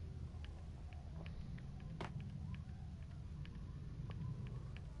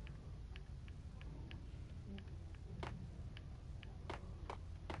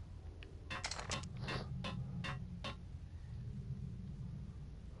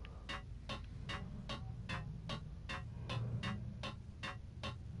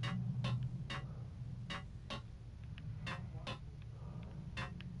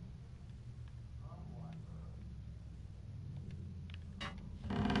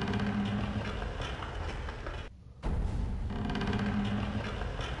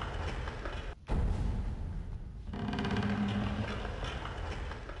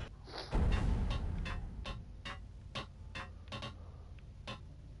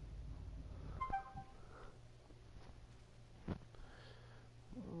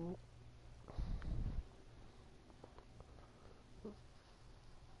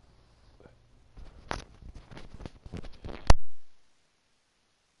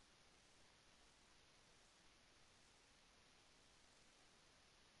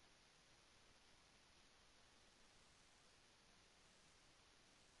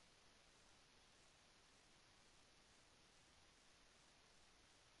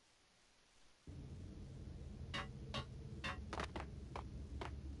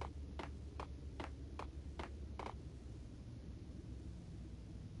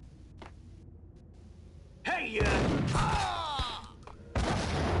 Hey,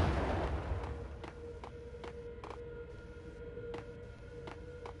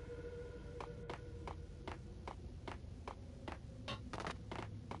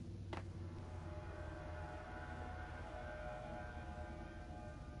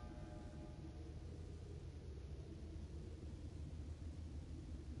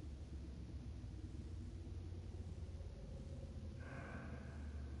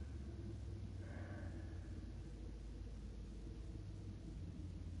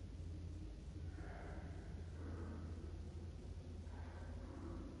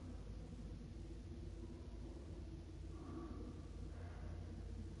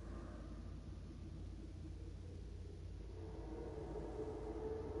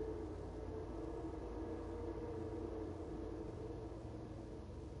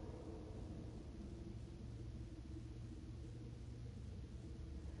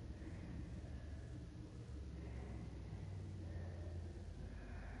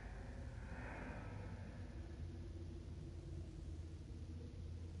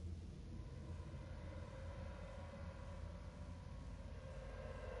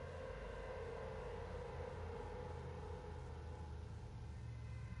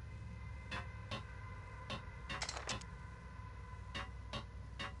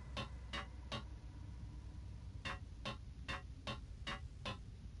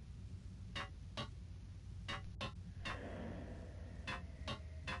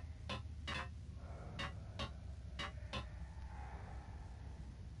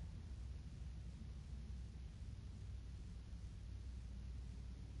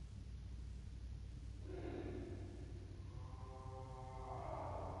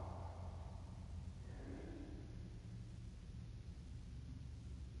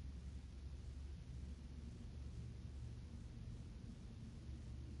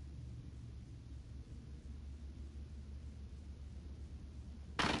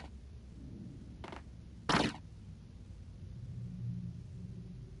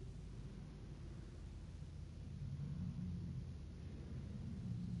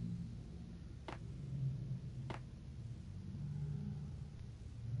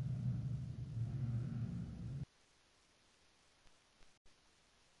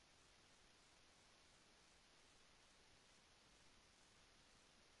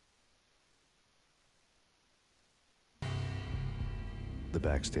 The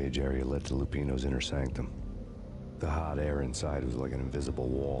backstage area led to Lupino's inner sanctum. The hot air inside was like an invisible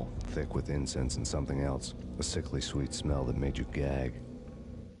wall, thick with incense and something else, a sickly sweet smell that made you gag.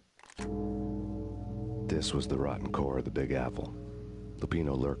 This was the rotten core of the Big Apple.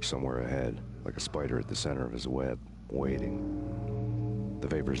 Lupino lurked somewhere ahead, like a spider at the center of his web, waiting. The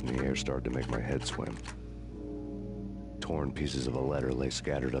vapors in the air started to make my head swim. Torn pieces of a letter lay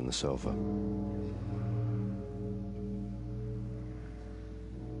scattered on the sofa.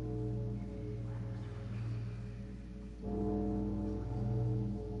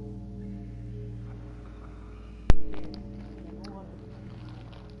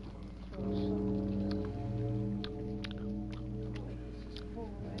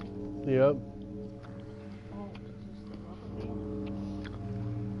 Yep.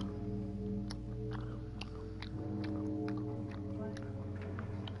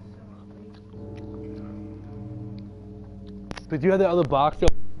 Did you have that other box?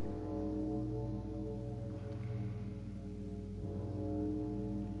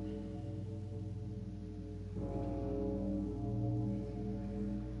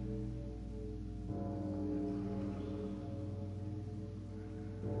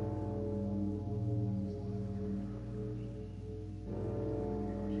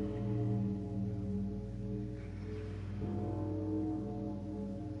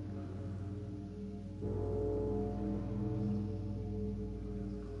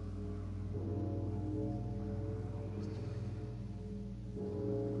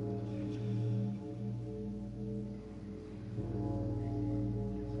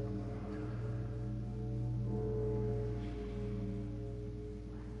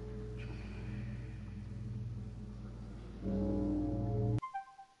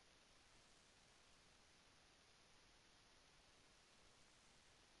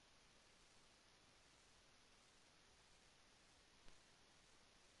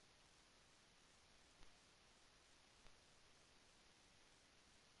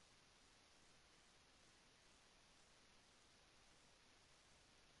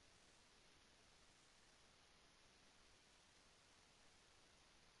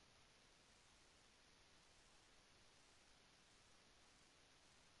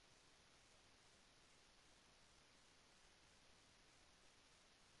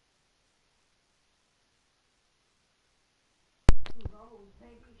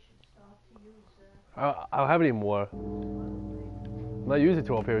 I don't have any more. I'm not using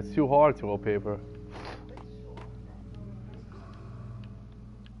toilet paper. It's too hard toilet paper.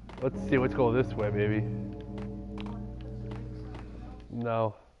 Let's see. Let's go this way, maybe.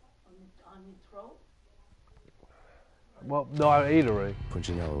 No. Well, no, I ate already.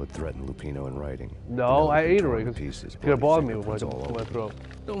 Punchinello would threaten Lupino in writing. No, I ate already. Pieces. It's gonna bother me when I throw.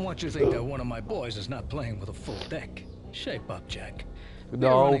 Don't want you to think that one of my boys is not playing with a full deck. Shape up, Jack.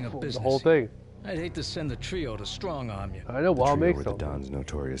 No, running a the business whole thing. I'd hate to send the trio to strong-arm you. I know, well, I'll make the some. Don's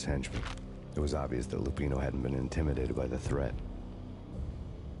notorious henchmen. It was obvious that Lupino hadn't been intimidated by the threat.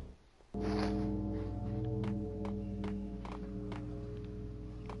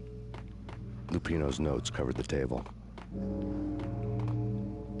 Lupino's notes covered the table.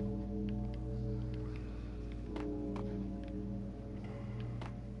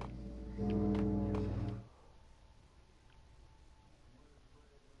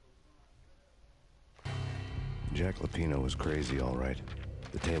 Jack Lupino was crazy, all right.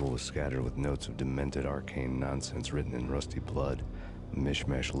 The table was scattered with notes of demented arcane nonsense written in rusty blood. A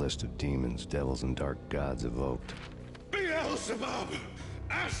mishmash list of demons, devils, and dark gods evoked. Beelzebub,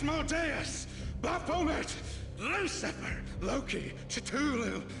 Asmodeus, Baphomet, Lucifer, Loki,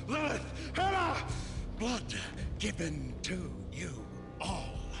 Cthulhu, Lilith, Hela! Blood given to you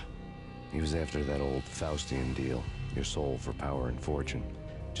all. He was after that old Faustian deal. Your soul for power and fortune.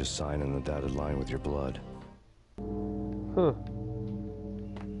 Just sign on the dotted line with your blood. Huh.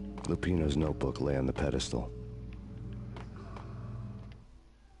 Lupino's notebook lay on the pedestal.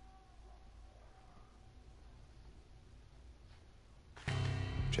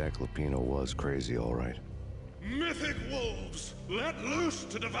 Jack Lupino was crazy, all right. Mythic wolves, let loose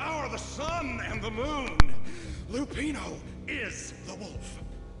to devour the sun and the moon. Lupino is the wolf.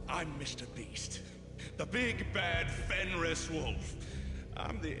 I'm Mr. Beast, the big bad Fenris wolf.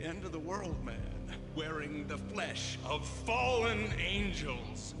 I'm the end of the world man, wearing the flesh of fallen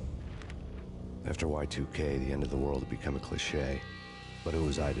angels. After Y2K, the end of the world had become a cliché. But who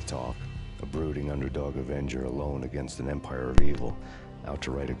was I to talk? A brooding underdog avenger alone against an empire of evil, out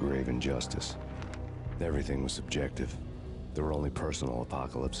to right a grave injustice. Everything was subjective. There were only personal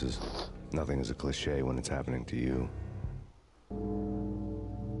apocalypses. Nothing is a cliché when it's happening to you.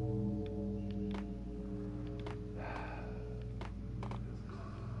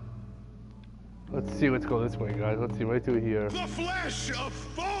 Let's see what's going this way, guys. Let's see right through here. The flesh of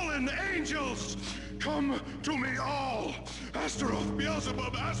fallen angels! Come to me all! Astaroth,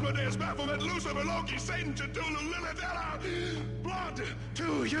 Beelzebub, Asmodeus, Baphomet, Lucifer, Loki, Satan, Cthulhu, Lilith, Ella! Blood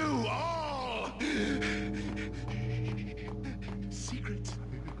to you all! Secret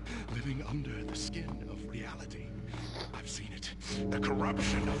living under the skin of reality. I've seen it. The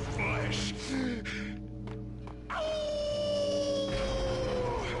corruption of flesh.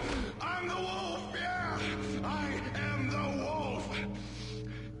 I'm the wolf, yeah! I am the wolf!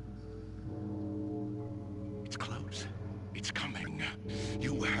 It's close. It's coming.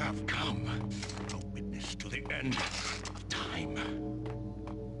 You have come. A witness to the end of time.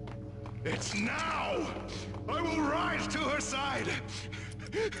 It's now! I will rise to her side!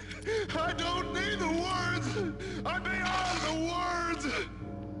 I don't need the words! I'm beyond the words!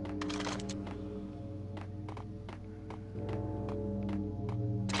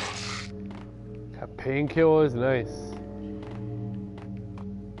 That painkiller is nice.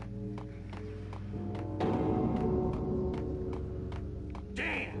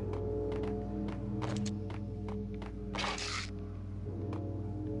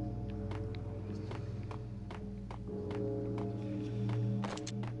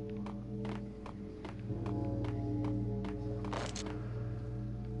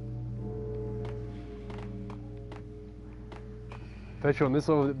 Bet you on this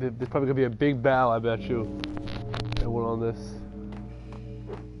one, there's probably gonna be a big battle, I bet you. That one on this.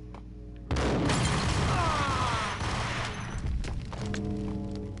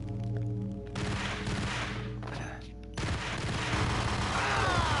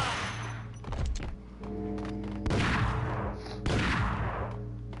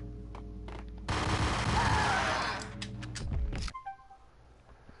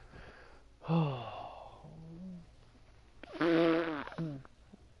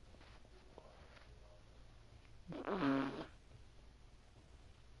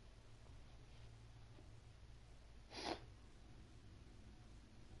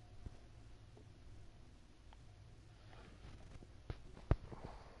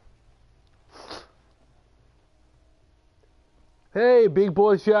 Hey, Big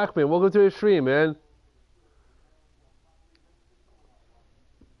Boy Jackman, welcome to the stream, man.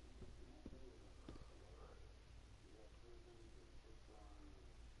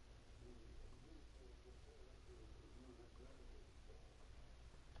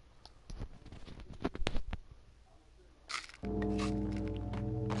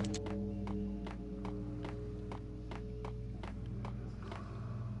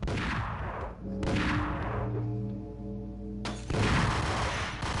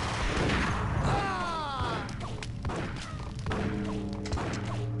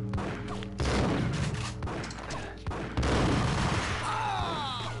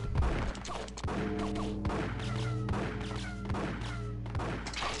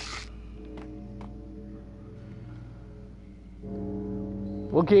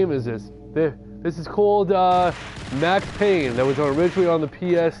 What game is this? This is called Max Payne. That was originally on the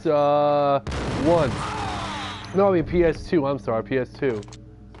PS1. No, I mean PS2. I'm sorry, PS2.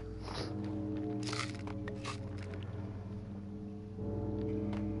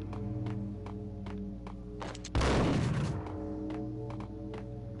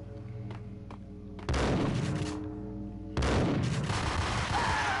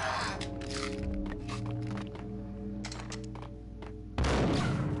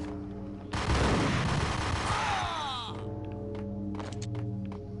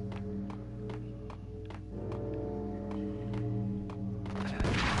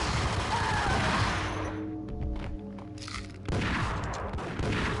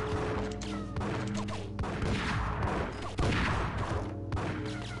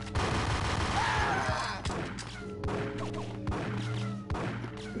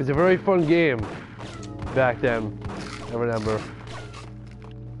 It was a very fun game back then, I remember.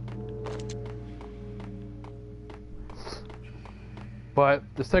 But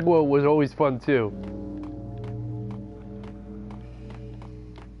the second one was always fun too.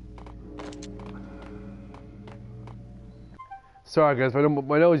 Sorry guys,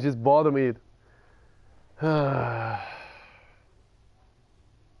 my nose just bothered me.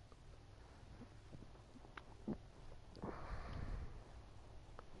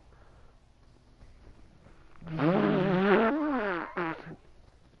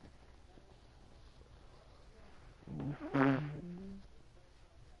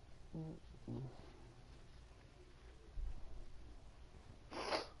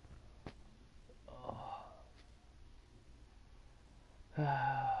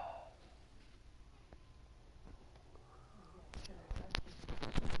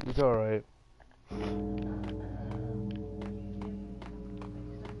 It's alright.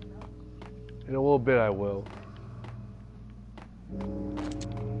 In a little bit I will.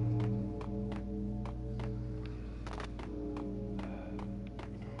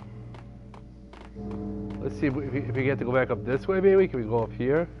 Let's see if we get to go back up this way, maybe. Can we go up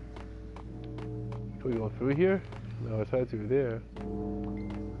here? Can we go through here? No, it's right through there.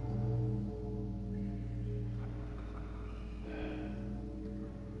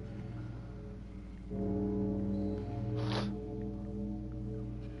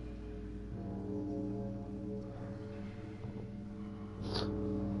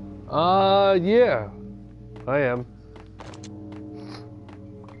 Yeah, I am.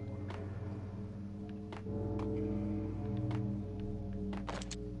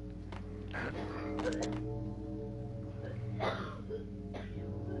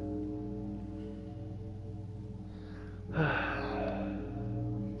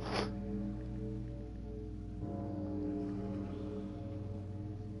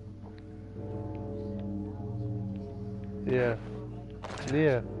 Yeah.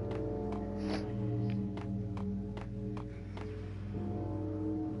 Yeah.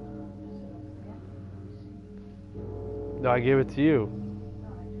 No, I gave it to you.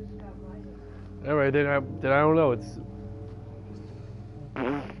 All right, then I don't know. It's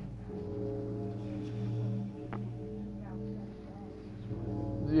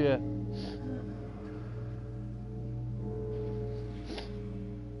yeah.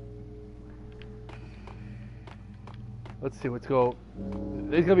 Let's see. Let's go.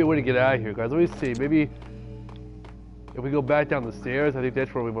 There's gotta be a way to get out of here, guys. Let me see. Maybe if we go back down the stairs, I think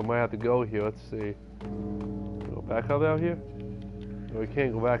that's where we might have to go here. Let's see. Go back out here? No, we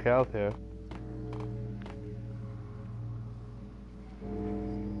can't go back out there.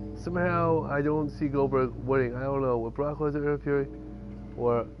 Somehow I don't see Goldberg winning. I don't know. With Brock Lesnar or Fury?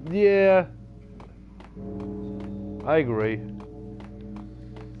 Or yeah. I agree.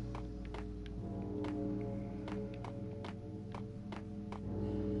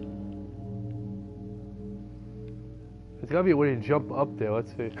 There's gotta be a way to jump up there.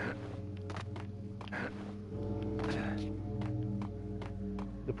 Let's see.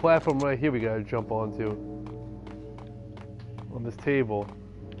 The platform right here we gotta jump onto. On this table.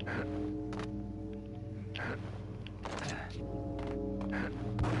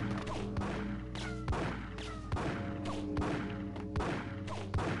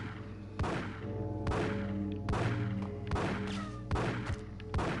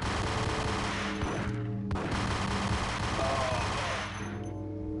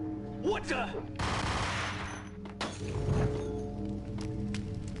 What the?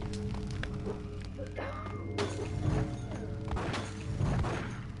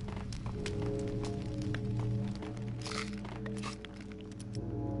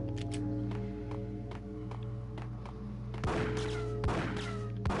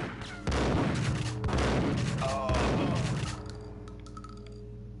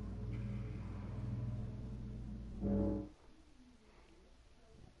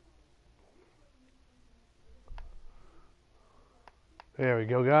 There we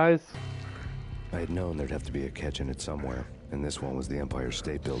go, guys. I had known there'd have to be a catch in it somewhere, and this one was the Empire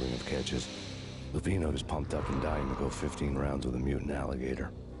State Building of catches. Lupino was pumped up and dying to go 15 rounds with a mutant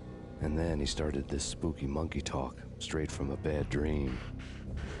alligator. And then he started this spooky monkey talk, straight from a bad dream.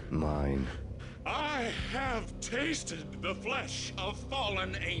 Mine. I have tasted the flesh of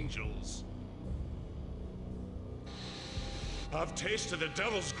fallen angels. I've tasted the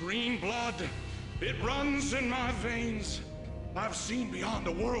devil's green blood. It runs in my veins. I've seen beyond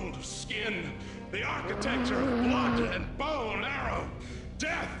a world of skin, the architecture of blood and bow and arrow.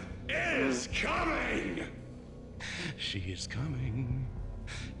 Death is coming! She is coming,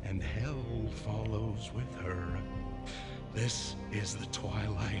 and hell follows with her. This is the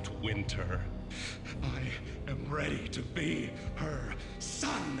twilight winter. I am ready to be her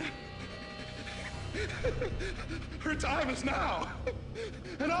son. Her time is now,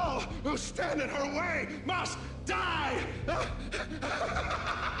 and all who stand in her way must die!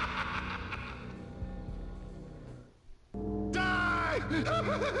 Die!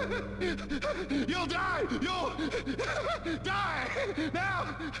 You'll die! You'll die!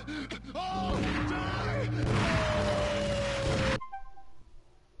 Now! Oh, die!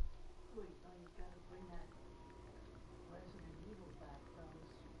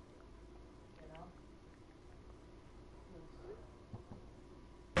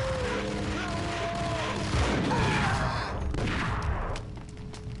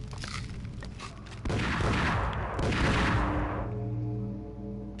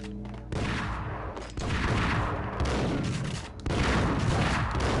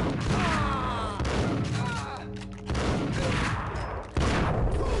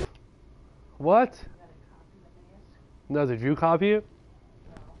 What? No, did you copy it?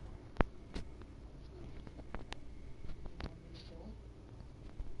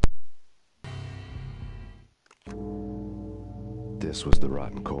 This was the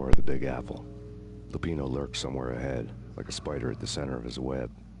rotten core of the Big Apple. Lupino lurked somewhere ahead, like a spider at the center of his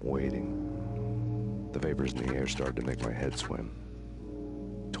web, waiting. The vapors in the air started to make my head swim.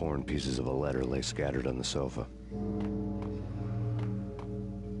 Torn pieces of a letter lay scattered on the sofa.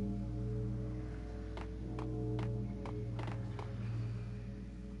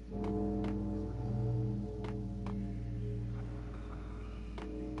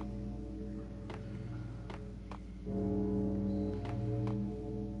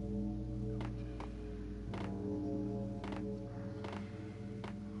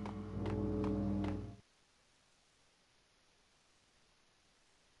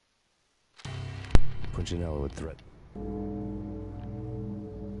 Punchinello would threaten.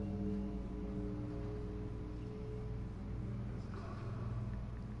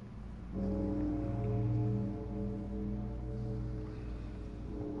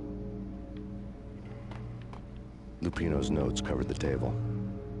 Lupino's notes covered the table.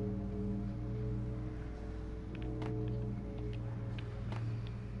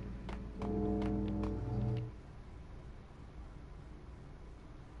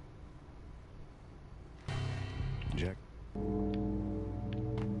 Jack.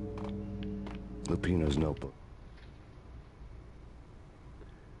 Lupino's notebook.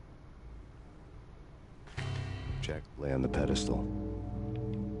 Jack lay on the pedestal.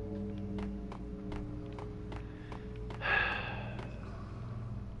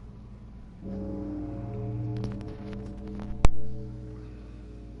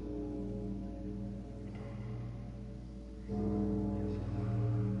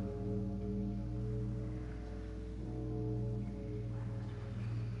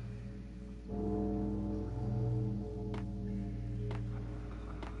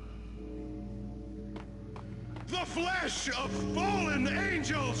 The flesh of fallen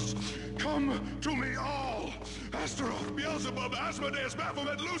angels! Come to me all! Astaroth, Beelzebub, Asmodeus,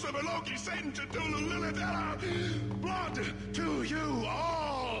 Baphomet, Lucifer, Loki, Satan, Cthulhu, Lilith, Ella! Blood to you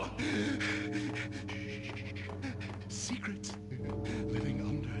all! Secret living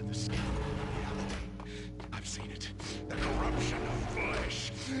under the skin of reality. I've seen it. The corruption of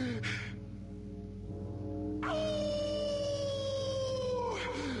flesh.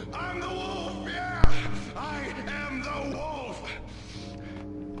 I'm the wolf, yeah! I am the wolf!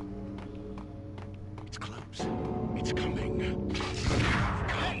 It's close. It's coming.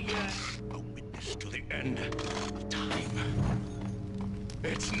 A witness to the end of time.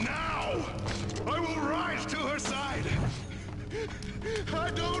 It's now! I will rise to her side!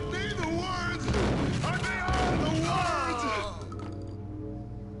 I don't need the words! I'm beyond the words!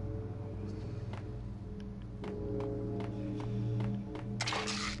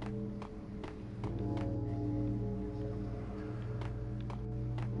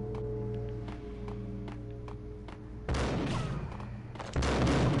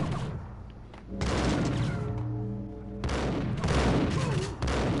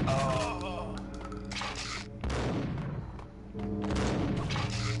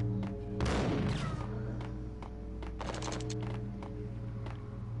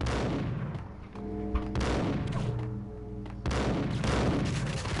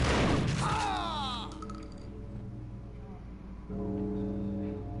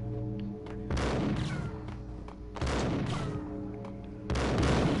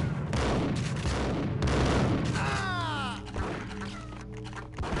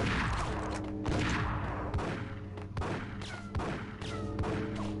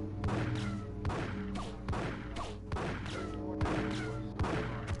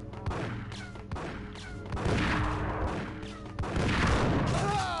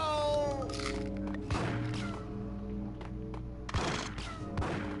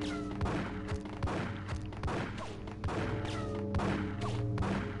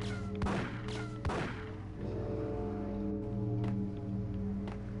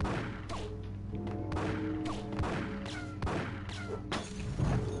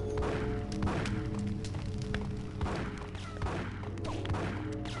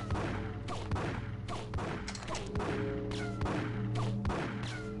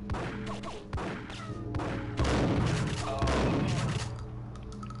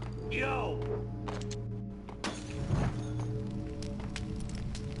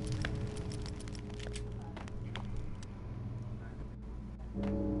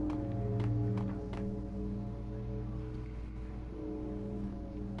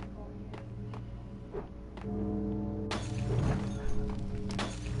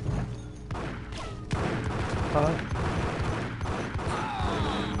 Alright.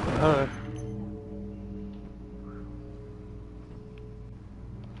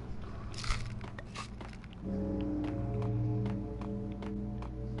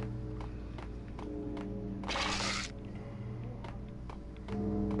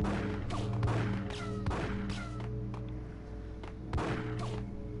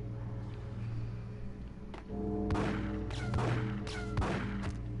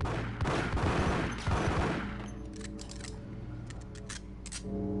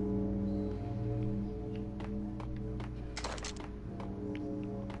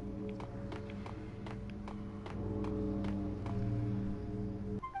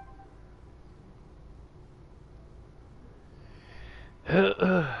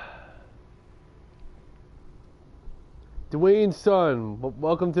 Dwayne's son,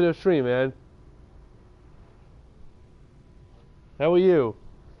 welcome to the stream, man. How are you?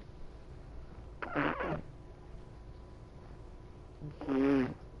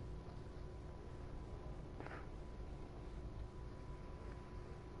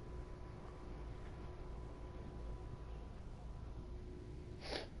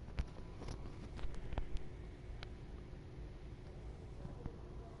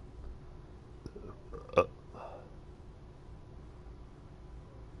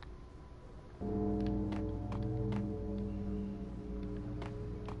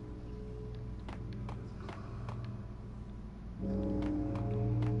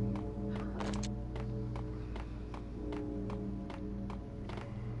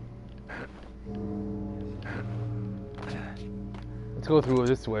 Let's go through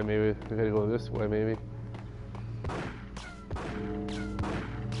this way, maybe. We gotta go this way, maybe.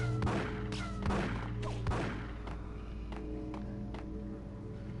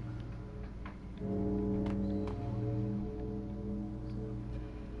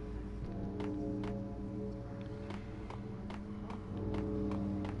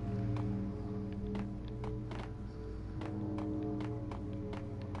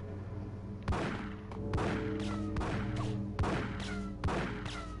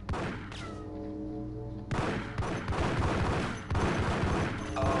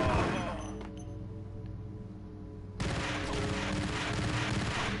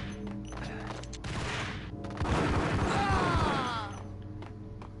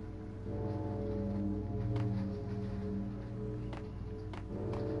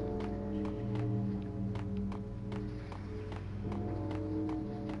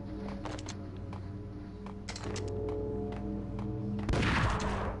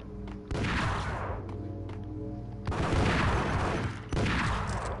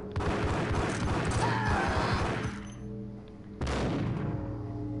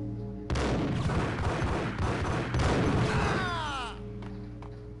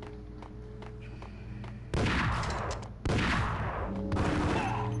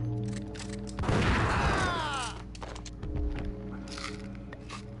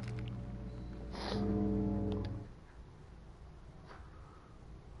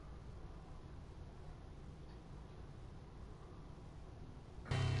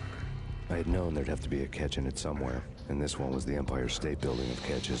 I had known there'd have to be a catch in it somewhere, and this one was the Empire State Building of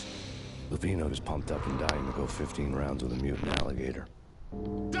catches. Lupino was pumped up and dying to go 15 rounds with a mutant alligator.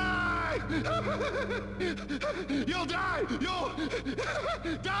 Die! You'll die! You'll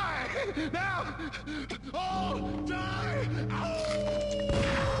die! Now! All die!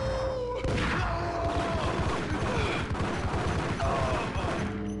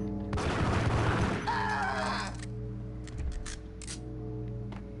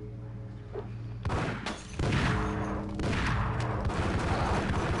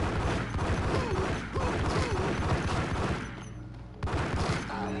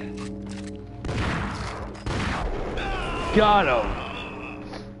 Got him!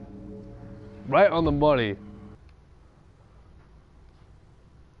 Right on the money.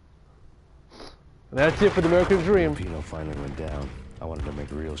 And that's it for the American Dream. Lupino finally went down. I wanted to make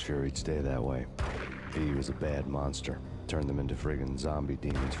real sure he'd stay that way. V was a bad monster. Turned them into friggin' zombie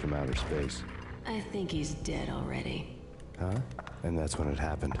demons from outer space. I think he's dead already. Huh? And that's when it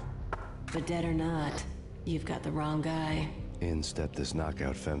happened. But dead or not, you've got the wrong guy. In stepped this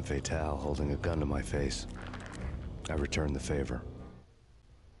knockout femme fatale holding a gun to my face. I returned the favor.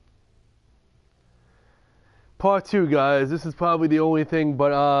 Part 2, guys. This is probably the only thing,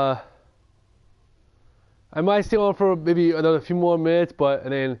 but I might stay on for maybe another few more minutes,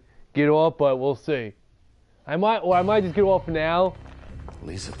 and then get off, but we'll see. I might just get off now.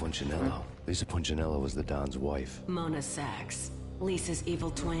 Lisa Punchinello. Lisa Punchinello was the Don's wife. Mona Sachs, Lisa's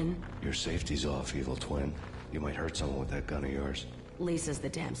evil twin. Your safety's off, evil twin. You might hurt someone with that gun of yours. Lisa's the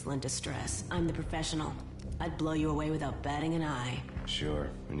damsel in distress. I'm the professional. I'd blow you away without batting an eye. Sure,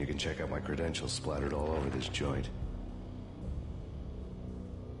 and you can check out my credentials splattered all over this joint.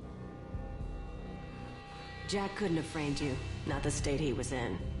 Jack couldn't have framed you, not the state he was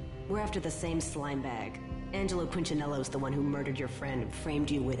in. We're after the same slime bag. Angelo Punchinello's the one who murdered your friend and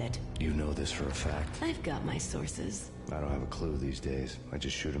framed you with it. You know this for a fact. I've got my sources. I don't have a clue these days. I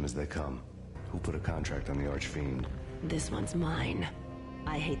just shoot them as they come. Who put a contract on the Archfiend? This one's mine.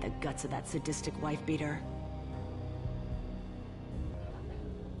 I hate the guts of that sadistic wife-beater.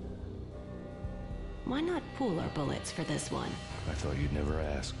 Why not pool our bullets for this one? I thought you'd never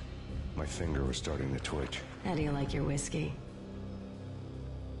ask. My finger was starting to twitch. How do you like your whiskey?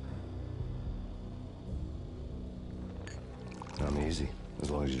 I'm easy, as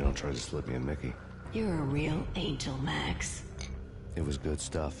long as you don't try to slip me a Mickey. You're a real angel, Max. It was good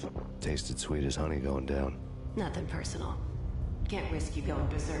stuff. Tasted sweet as honey going down. Nothing personal. Can't risk you going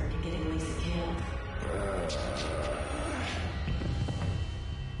berserk and getting Lisa killed.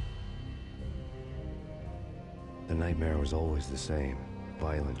 The nightmare was always the same.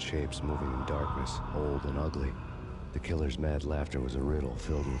 Violent shapes moving in darkness, old and ugly. The killer's mad laughter was a riddle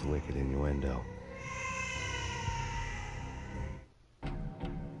filled with wicked innuendo.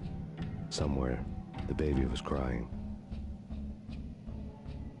 Somewhere, the baby was crying.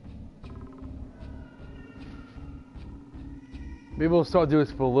 Maybe we'll start doing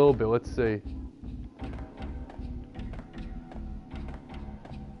this for a little bit. Let's see.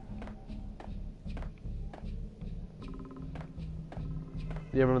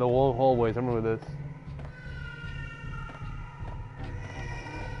 Yeah, remember the long hallways. I remember this.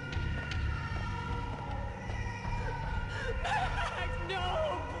 Max,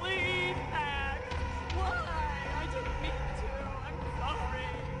 no, please, Max. Why? I didn't mean to. I'm sorry.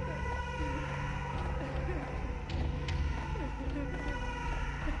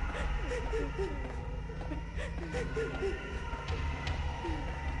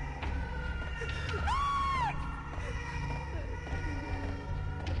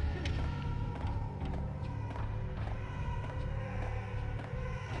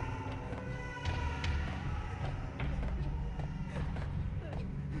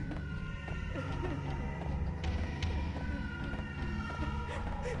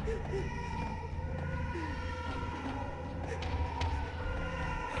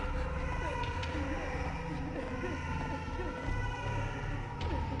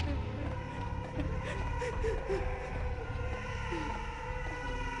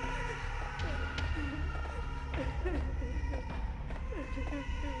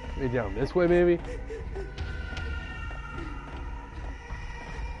 Maybe down this way, maybe?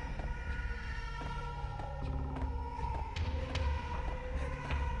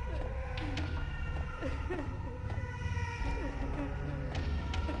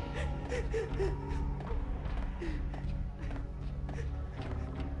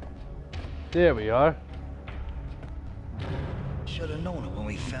 There we are. Should have known it when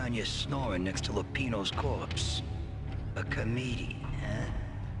we found you snoring next to Lupino's corpse. A comedian, huh?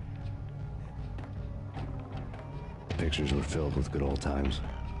 The pictures were filled with good old times.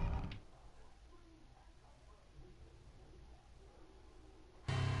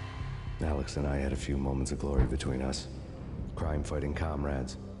 Alex and I had a few moments of glory between us. Crime-fighting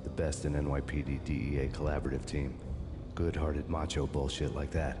comrades, the best in NYPD DEA collaborative team. Good-hearted macho bullshit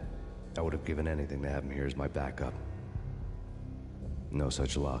like that. I would have given anything to have him here as my backup. No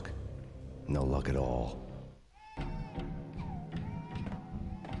such luck. No luck at all.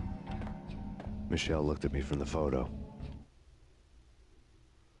 Michelle looked at me from the photo.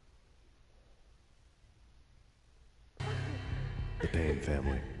 The Payne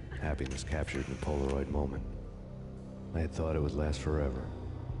family. Happiness captured in a Polaroid moment. I had thought it would last forever,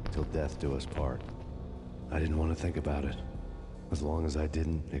 till death do us part. I didn't want to think about it. As long as I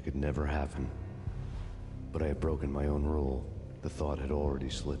didn't, it could never happen. But I had broken my own rule. The thought had already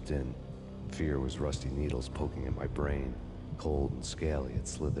slipped in. Fear was rusty needles poking at my brain. Cold and scaly, it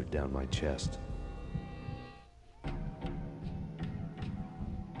slithered down my chest.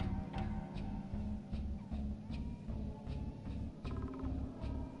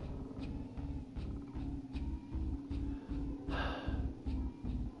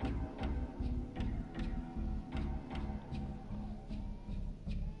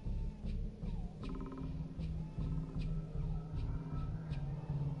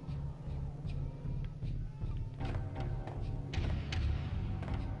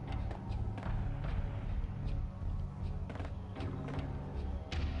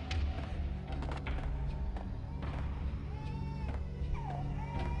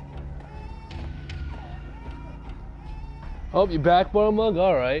 Oh, you back, Buttermug?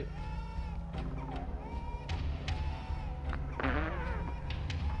 Alright.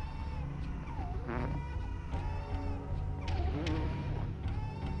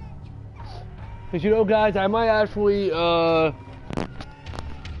 Cause you know, guys, I might actually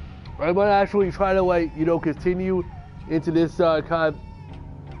try to like, you know, continue into this kind of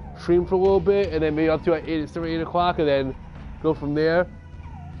stream for a little bit, and then maybe up to like 8 o'clock, and then go from there.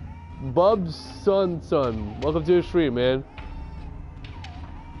 Bubs Sun, welcome to the stream, man.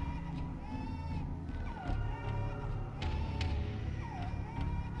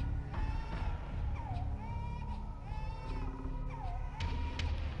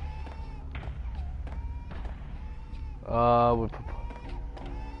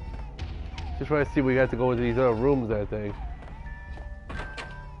 Just trying to see if we got to go into these other rooms, I think.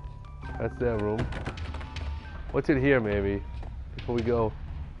 That's that room. What's in here, maybe? Before we go.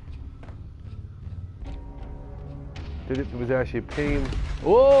 It was actually a pain.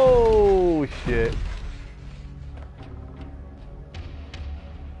 Oh, shit.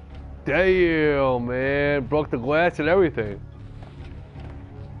 Damn, man. Broke the glass and everything.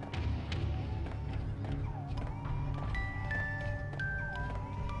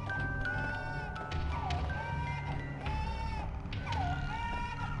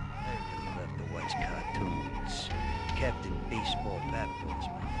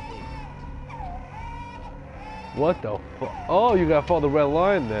 What the fuck? Oh, you gotta follow the red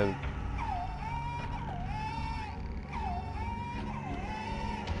line then.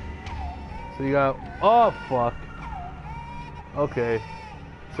 So you got... Oh, fuck. Okay.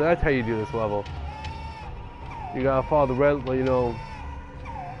 So that's how you do this level. You gotta follow the red, you know...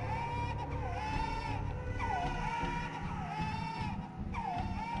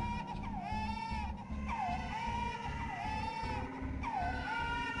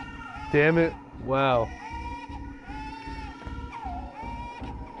 Damn it. Wow.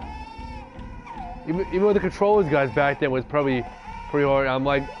 Even with the controllers guys back then was probably pretty hard. I'm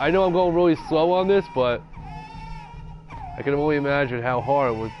like, I know I'm going really slow on this, but I can only imagine how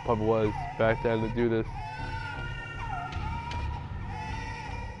hard it probably was back then to do this.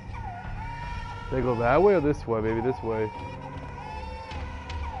 They go that way or this way? Maybe this way.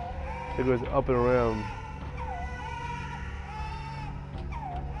 It goes up and around.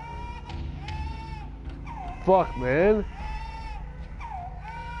 Fuck, man.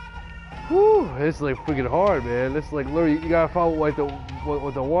 Whew, this is like freaking hard, man. This is like literally, you gotta follow like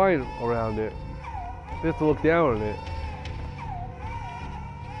with the line around it. You have to look down on it.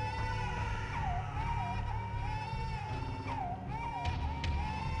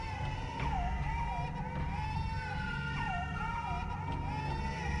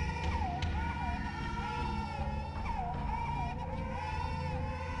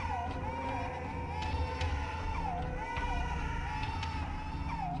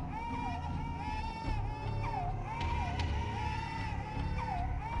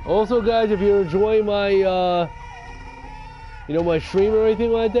 Also, guys, if you're enjoying my, you know, my stream or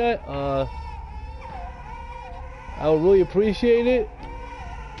anything like that, I would really appreciate it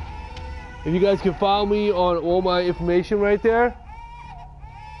if you guys can follow me on all my information right there.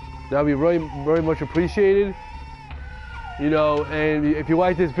 That'd be very, very much appreciated. You know, and if you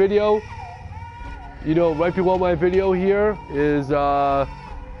like this video, you know, right below my video here is my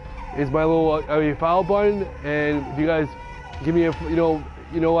little follow button, and if you guys give me a,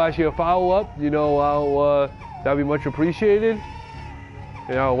 actually a follow-up, you know, that'd be much appreciated,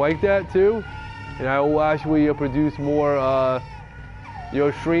 and I'll like that too, and I will actually produce more, you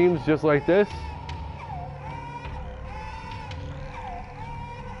know, streams just like this.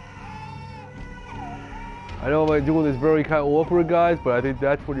 I know I'm doing this very kind of awkward, guys, but I think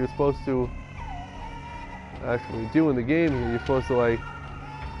that's what you're supposed to actually do in the game here. You're supposed to like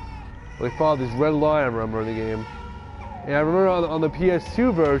follow this red line, I remember, in the game. And I remember on the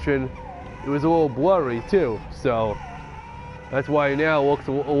PS2 version, it was a little blurry too, so that's why now it looks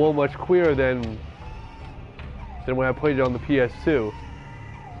a little much clearer than when I played it on the PS2.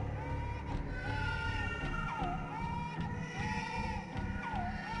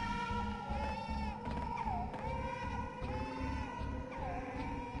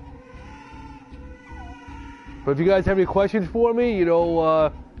 But if you guys have any questions for me, you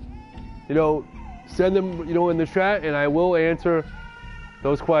know, send them, you know, in the chat, and I will answer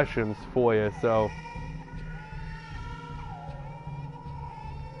those questions for you. So,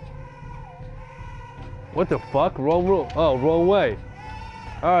 what the fuck? Wrong room. Oh, wrong way.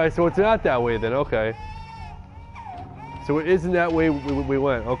 All right, so it's not that way then. Okay. So it isn't that way we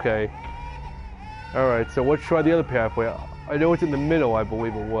went. Okay. All right. So let's try the other pathway. I know it's in the middle. I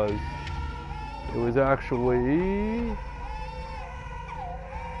believe it was. It was actually.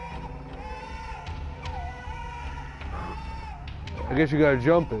 I guess you gotta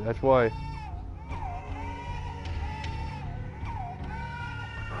jump it, that's why.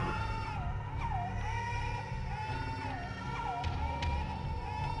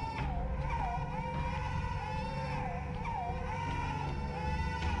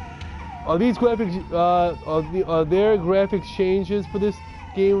 are these graphics, are there graphics changes for this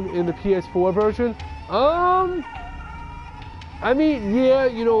game in the PS4 version? I mean, yeah,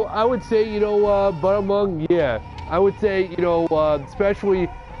 you know, I would say, you know, but among, yeah, I would say, you know, especially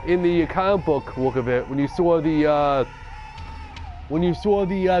in the comic book look of it, when you saw the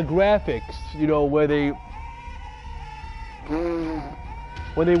graphics, you know, where they,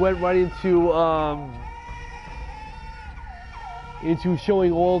 when they went right into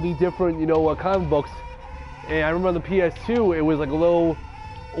showing all the different, you know, comic books, and I remember on the PS2, it was like a little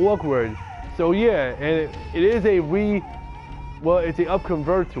awkward. So yeah, and it is a it's a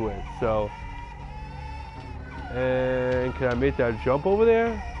upconvert to it, so. And can I make that jump over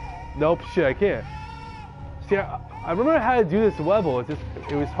there? Nope, shit, I can't. See, I remember how to do this level, it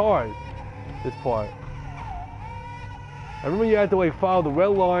was hard, this part. I remember you had to like follow the red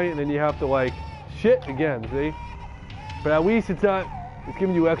line, and then you have to like, shit again, see? But at least it's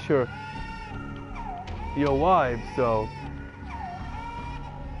giving you extra, you know, lives, so.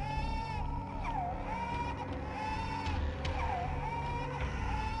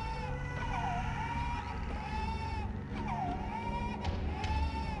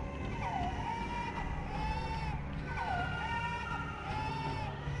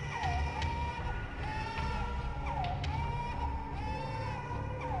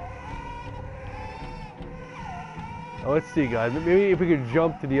 Let's see, guys. Maybe if we could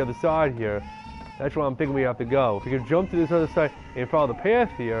jump to the other side here. That's where I'm thinking we have to go. If we could jump to this other side and follow the path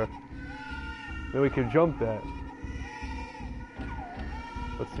here, maybe we could jump that.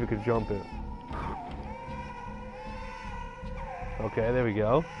 Let's see if we could jump it. Okay, there we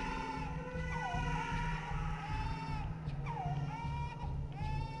go.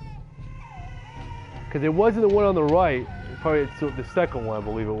 Because it wasn't the one on the right. Probably the second one, I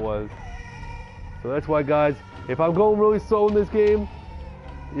believe it was. So that's why, guys, if I'm going really slow in this game,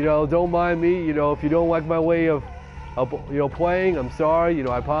 you know, don't mind me. You know, if you don't like my way of you know, playing, I'm sorry. You know,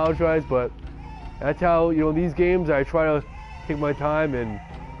 I apologize, but that's how, you know, these games I try to take my time and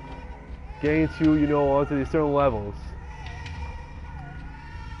get into, you know, onto these certain levels.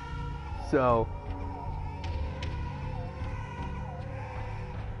 So.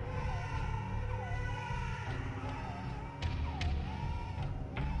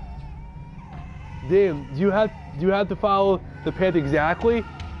 Damn, do you have to follow the path exactly?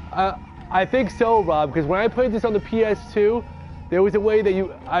 I think so, Rob, because when I played this on the PS2, there was a way that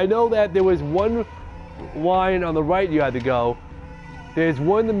I know that there was one line on the right you had to go. There's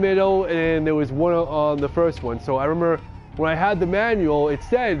one in the middle, and there was one on the first one. So I remember when I had the manual, it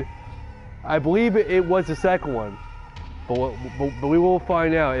said, I believe it was the second one. But we will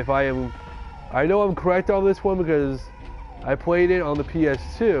find out if I know I'm correct on this one because I played it on the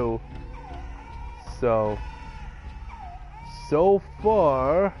PS2. So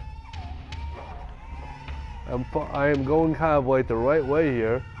far, I am going kind of like the right way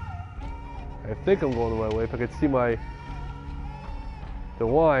here. I think I'm going the right way. If I could see the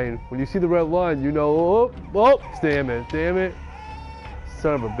line. When you see the red line, you know, oh, damn it.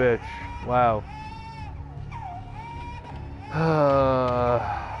 Son of a bitch. Wow.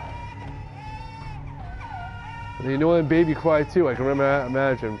 You know when baby cried too, I can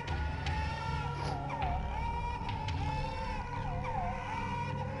imagine.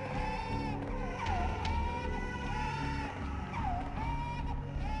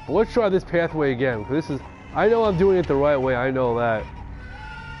 But let's try this pathway again, because I know I'm doing it the right way, I know that.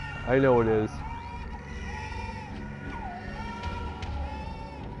 I know it is.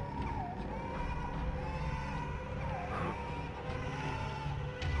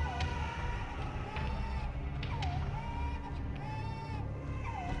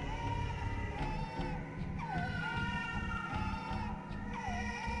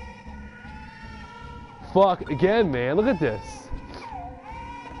 Fuck, again, man, look at this.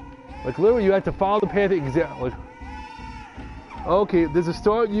 Like, literally, you have to follow the path exactly. Okay, does it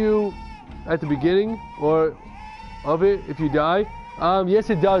start you at the beginning or of it if you die? Yes,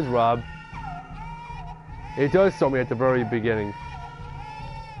 it does, Rob. It does start me at the very beginning.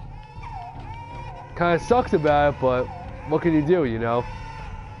 Kind of sucks about it, but what can you do, you know?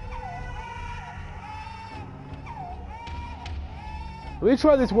 Let me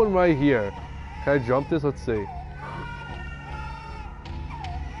try this one right here. Can I jump this? Let's see.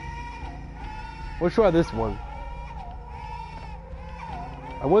 Let's try this one.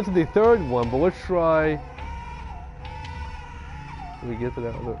 I went to the third one, but let's try. Can we get to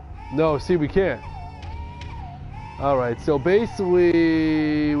that other? No, see, we can't. Alright, so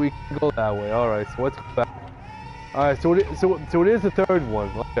basically, we can go that way. Alright, so let's go back. Alright, so it is the third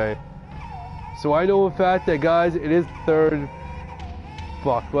one. Okay. So I know in fact that, guys, it is the third.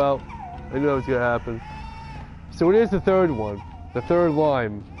 Fuck, well, I knew that was gonna happen. So it is the third one. The third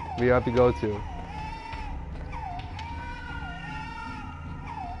line we have to go to.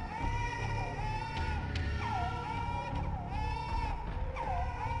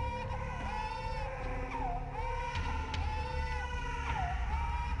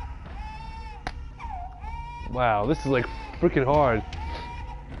 Wow, this is like freaking hard.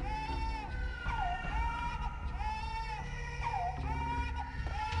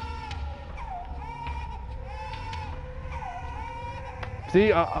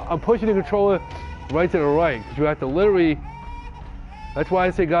 See, I'm pushing the controller right to the right, because you have to literally, that's why I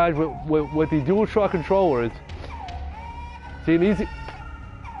say, guys, with the dual shock controllers, see, these,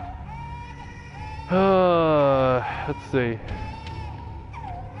 let's see,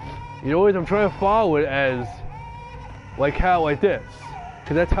 you know, I'm trying to follow it as, like this,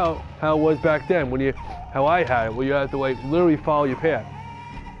 because that's how it was back then, when how I had it, where you had to, like, literally follow your path.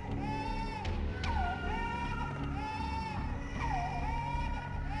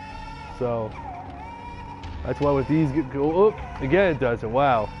 So that's why with these go up again, it doesn't.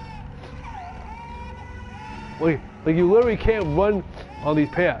 Wow. Like you literally can't run on these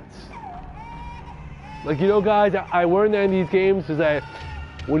paths. Like, you know, guys, I learned that in these games is that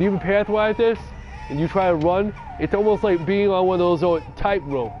when you have a path like this and you try to run, it's almost like being on one of those tight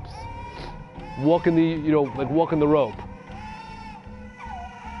ropes, walking the, you know, like walking the rope.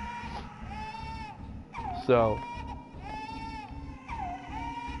 So.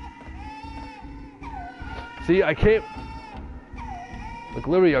 See, I can't, like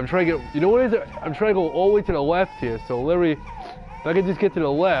literally, I'm trying to get, you know what is it? I'm trying to go all the way to the left here, so literally, if I could just get to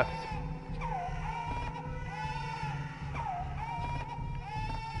the left.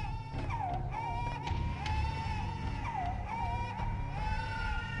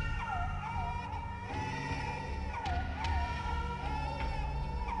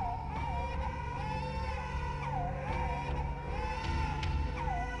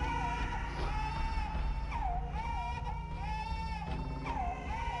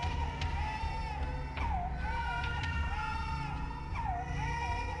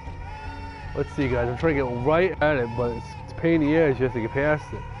 Let's see, guys, I'm trying to get right at it, but it's a pain in the ass just to get past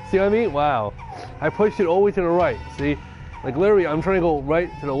it. See what I mean? Wow. I pushed it all the way to the right, see? Like, literally, I'm trying to go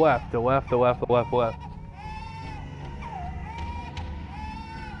right to the left, the left, the left, the left, the left.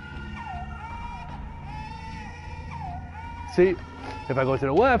 See? If I go to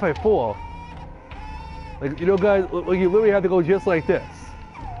the left, I fall. Like, you know, guys, like, you literally have to go just like this.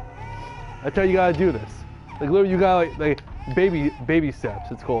 That's how you gotta do this. Like, literally, you gotta, like baby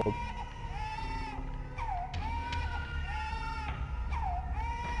steps, it's called.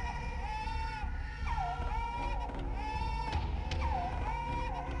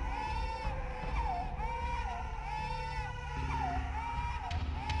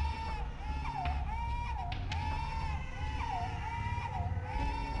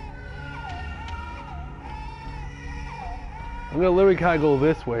 I'm gonna literally kind of go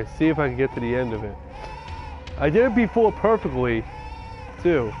this way, see if I can get to the end of it. I did it before perfectly,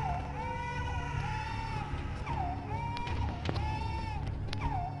 too.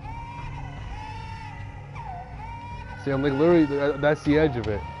 See, I'm like literally, that's the edge of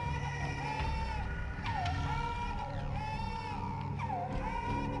it.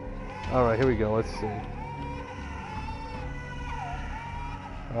 Alright, here we go, let's see.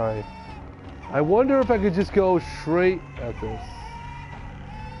 Alright. I wonder if I could just go straight at this.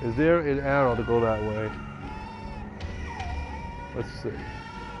 Is there an arrow to go that way? Let's see.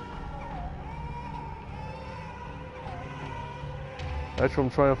 That's what I'm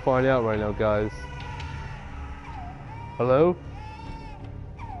trying to find out right now, guys. Hello?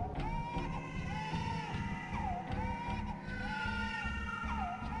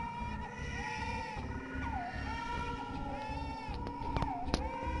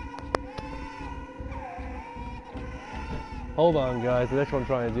 Hold on, guys, that's what I'm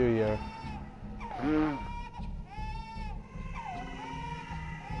trying to do here.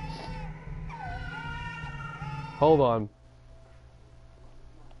 Hold on.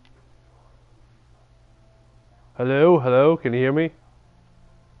 Hello? Hello? Can you hear me?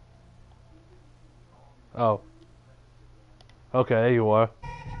 Oh. Okay, there you are.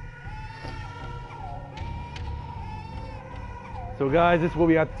 So guys, this is what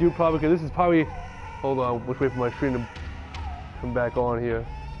we have to do probably, because this is probably... Hold on, let's wait for my screen to come back on here.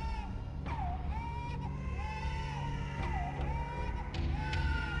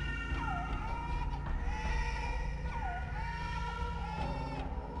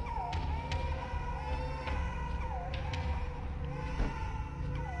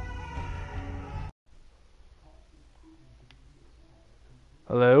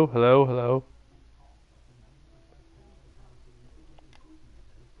 Hello, hello, hello.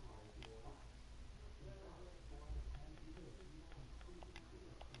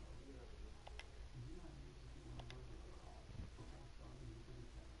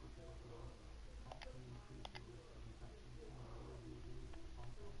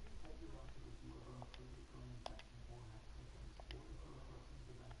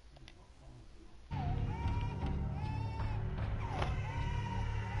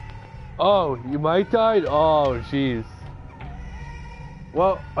 Oh, you might died? Oh, jeez.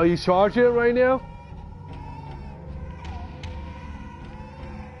 Well, are you charging it right now?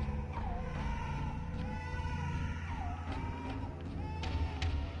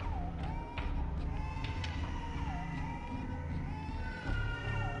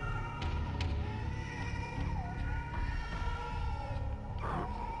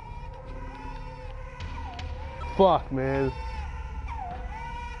 Fuck, man.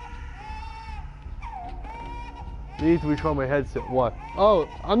 I need to retry my headset. What? Oh,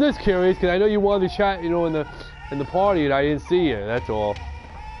 I'm just curious because I know you wanted to chat, you know, in the party, and I didn't see you. That's all.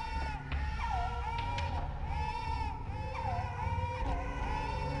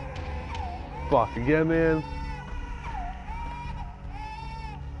 Fuck again, man.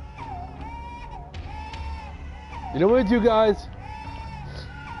 You know what I do, guys?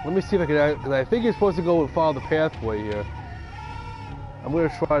 Let me see if I can, because I think you're supposed to go and follow the pathway here. I'm gonna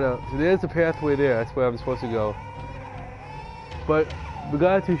try to. So there's the pathway there. That's where I'm supposed to go. But we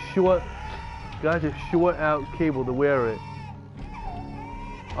got to short out cable to wear it.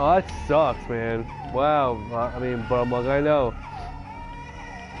 Oh, that sucks, man. Wow. I mean, but I'm like, I know.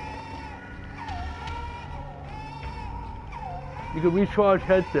 You can recharge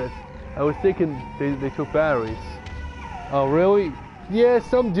headsets. I was thinking they took batteries. Oh, really? Yeah,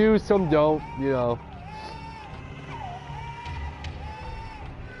 some do, some don't, you know.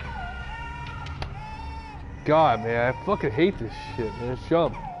 God, man, I fucking hate this shit, man. It's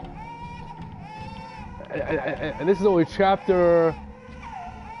jump. And this is only chapter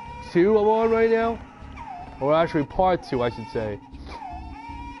 2 I'm on right now. Or actually part 2, I should say.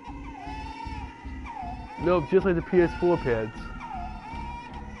 Nope, just like the PS4 pads.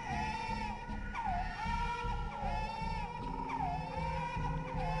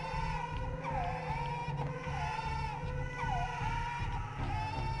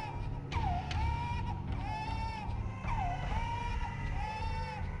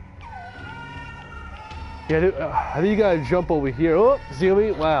 Yeah, I think you gotta jump over here. Oh, see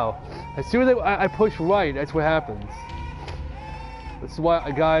me? Wow. As soon as I push right, that's what happens. This is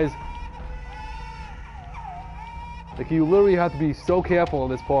why, guys, like, you literally have to be so careful on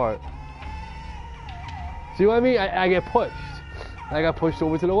this part. See what I mean? I get pushed. I got pushed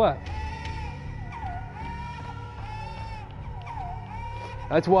over to the left.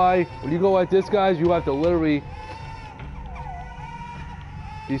 That's why, when you go like this, guys, you have to literally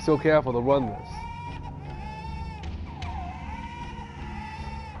be so careful to run this.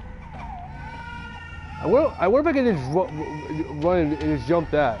 I wonder if I can just run and just jump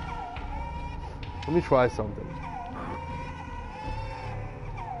that. Let me try something.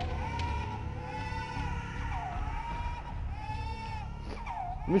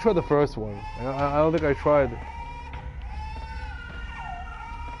 Let me try the first one. I don't think I tried.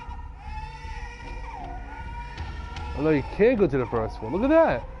 Oh no, you can't go to the first one. Look at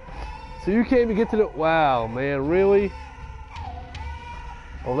that. So you can't even get to the... Wow, man, really?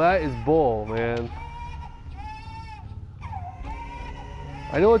 Oh, that is bull, man.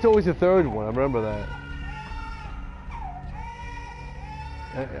 I know it's always the third one, I remember that.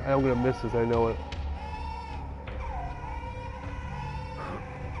 I'm gonna miss this, I know it.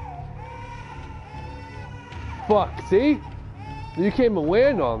 Fuck, see? You can't even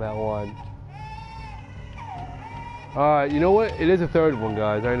land on that one. Alright, you know what? It is a third one,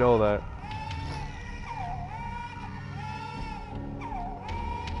 guys, I know that.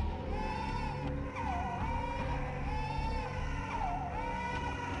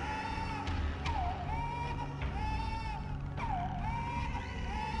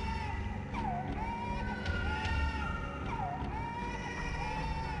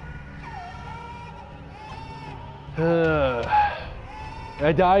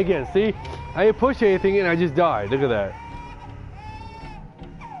 I die again, see? I didn't push anything and I just died. Look at that.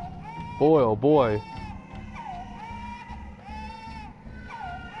 Boy, oh boy.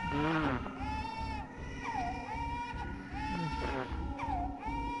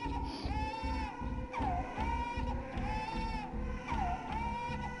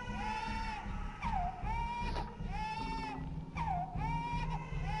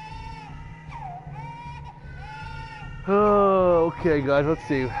 Oh Okay, guys, let's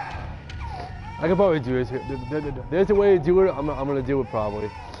see. I can probably do this. There's a way to do it. I'm gonna do it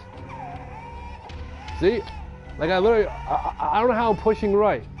probably. See? Like I literally, I don't know how I'm pushing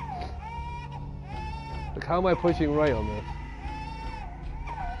right. Like how am I pushing right on this?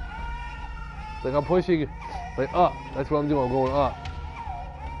 Like I'm pushing, like up. That's what I'm doing. I'm going up.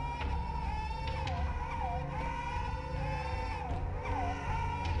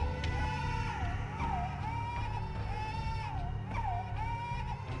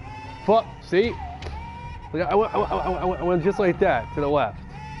 Fuck. See? Like I went just like that to the left.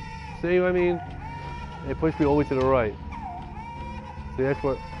 See what I mean? It pushed me all the way to the right. See, that's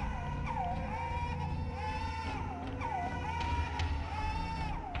what.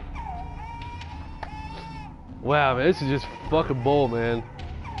 Wow, man, this is just fucking bull, man.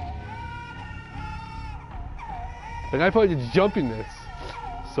 Like, I probably just jumping this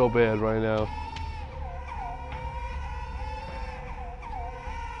so bad right now.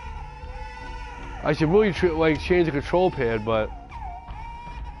 I should really like change the control pad, but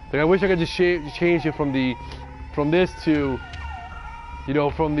like I wish I could just change it from this to, you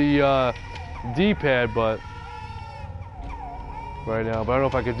know, from the D-pad, but right now. But I don't know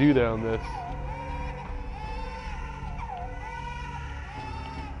if I could do that on this.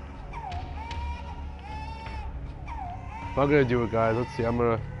 I'm gonna do it, guys. Let's see.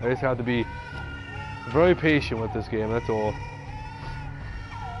 I just have to be very patient with this game. That's all.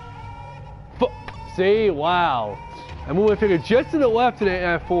 See? Wow. I moved my finger just to the left to the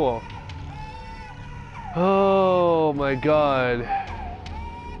F4. Oh my god.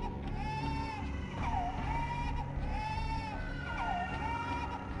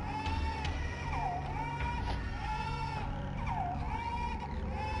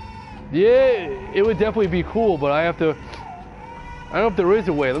 Yeah, it would definitely be cool, but I don't know if there is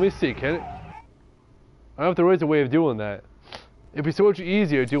a way. Let me see, can it? I don't know if there is a way of doing that. It'd be so much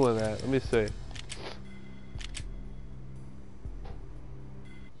easier doing that. Let me see.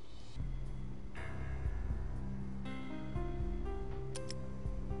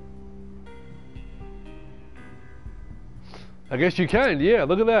 I guess you can, yeah,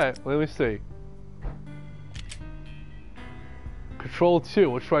 look at that. Let me see. Control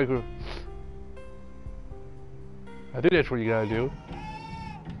 2, let's try. I think that's what you gotta do.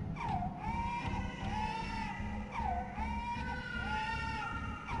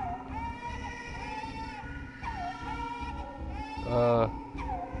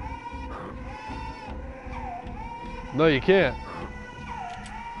 No, you can't.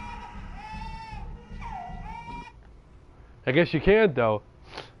 I guess you can though,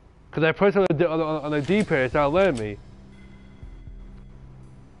 because I pressed on the D-pad, it's not letting me.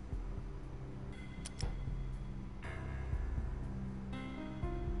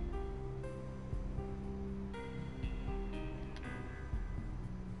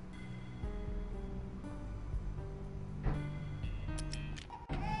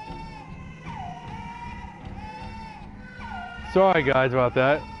 Sorry guys about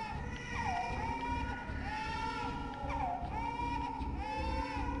that.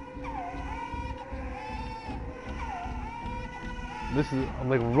 I'm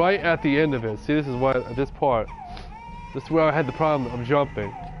like right at the end of it. See, this is why, this part. This is where I had the problem of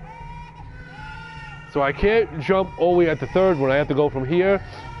jumping. So I can't jump all the way at the third one. I have to go from here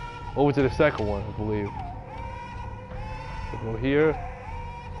over to the second one, I believe. So go here,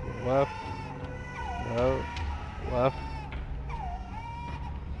 to the left, no, left.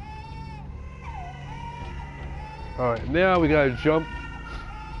 Alright, now we gotta jump.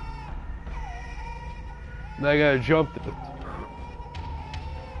 Now I gotta jump it.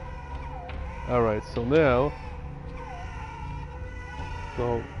 Alright, so now,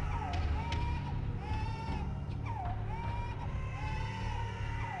 so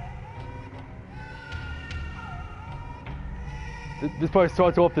this probably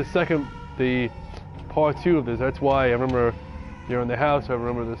starts off the part 2 of this. That's why I remember you're in the house. I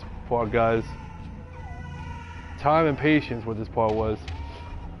remember this part, guys. Time and patience, what this part was.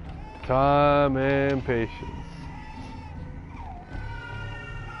 Time and patience.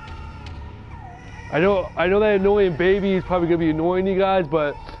 I know that annoying baby is probably gonna be annoying you guys,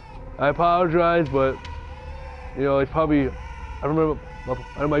 but I apologize. But you know, it's probably, I remember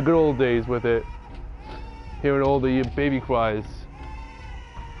my good old days with it, hearing all the baby cries.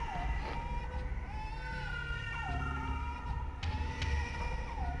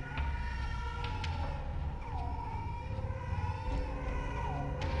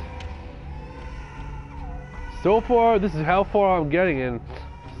 So far, this is how far I'm getting in.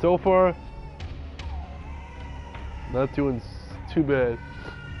 So far, not doing too bad.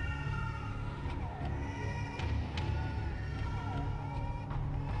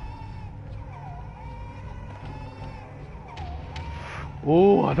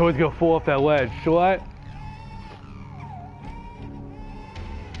 Ooh, I thought I was gonna fall off that ledge. What?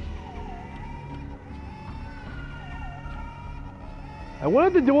 I wonder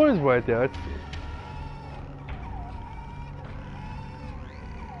if the door is right there. Let's see.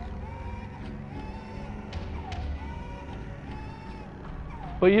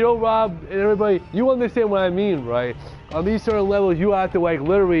 But you know, Rob, and everybody, you understand what I mean, right? On these certain levels, you have to like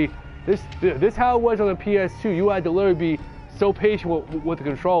literally, this how it was on the PS2. You had to literally be so patient with the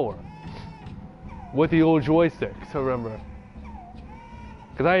controller, with the old joysticks. I remember,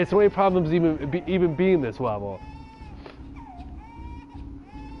 because I had so many problems even being this level.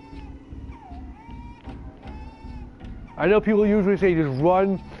 I know people usually say just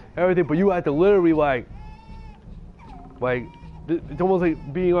run everything, but you have to literally like. It's almost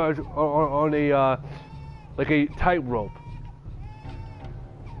like being on a like a tightrope.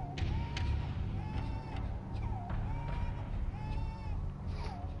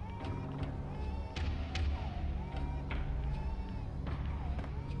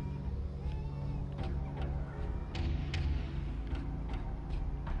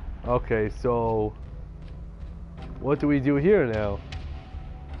 Okay, so what do we do here now?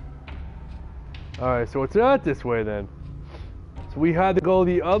 Alright, so it's not this way then. So we had to go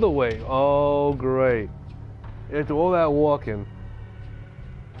the other way. Oh, great. After all that walking.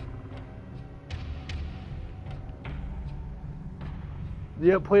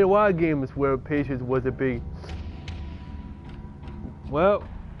 Yeah, played a lot of games where patience was a big... Well,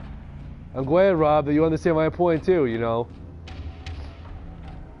 I'm glad, Rob, that you understand my point too, you know.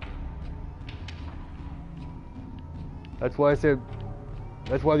 That's why I said,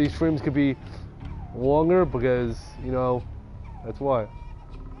 that's why these streams could be longer, because, you know, that's why.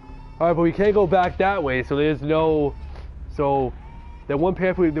 Alright, but we can't go back that way, so there's no... So, that one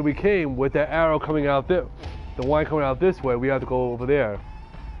pathway that we came with that arrow coming out there, the line coming out this way, we have to go over there.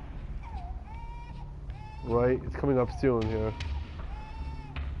 Right? It's coming up soon here.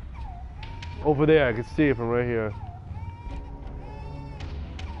 Over there, I can see it from right here.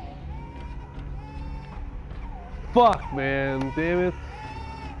 Fuck, man. Damn it.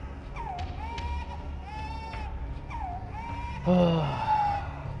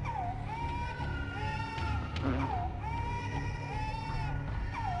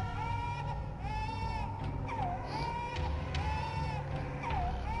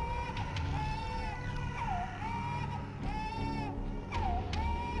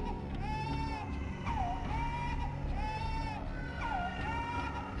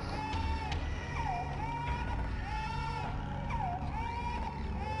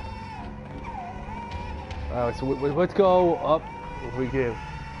 Alright, so let's go up if we can.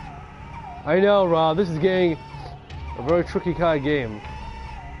 I know, Rob, this is getting a very tricky kind of game.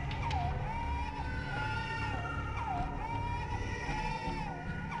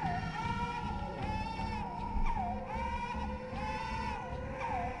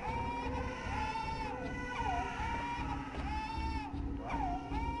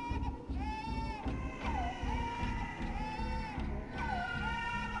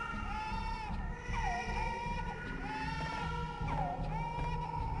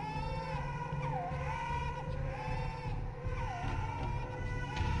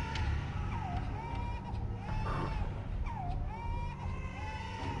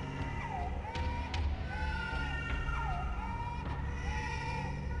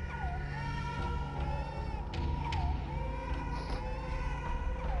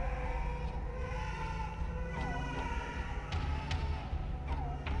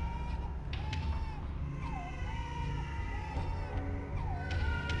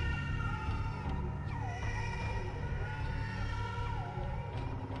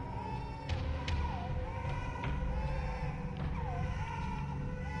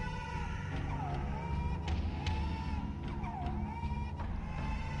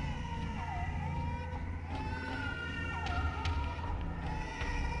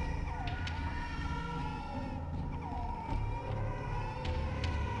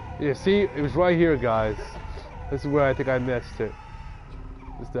 Yeah, see, it was right here, guys. This is where I think I missed it.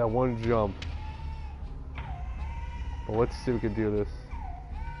 Just that one jump. But let's see if we can do this.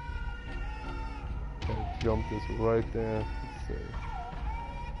 Jump this right there. Let's see.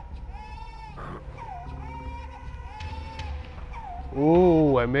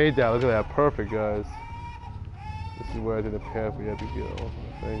 Ooh, I made that. Look at that. Perfect, guys. This is where I think the path we have to go,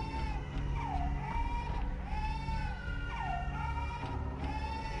 I think.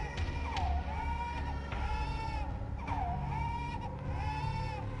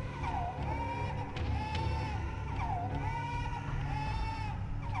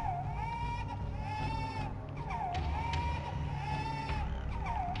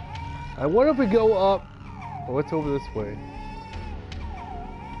 I wonder if we go up. Oh, what's over this way?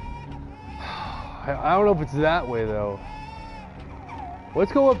 I don't know if it's that way though.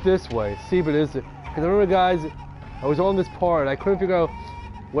 Let's go up this way. See if it is. Because I remember, guys, I was on this part. I couldn't figure out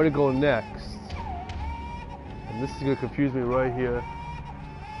where to go next. And this is gonna confuse me right here.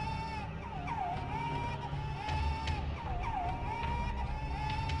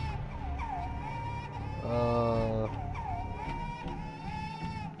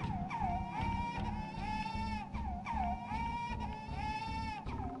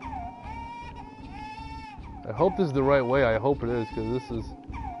 I hope this is the right way. I hope it is, because this is...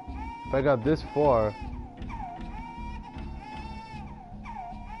 If I got this far...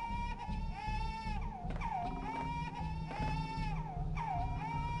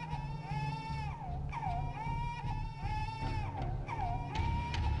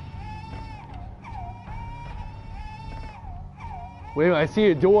 Wait a minute, I see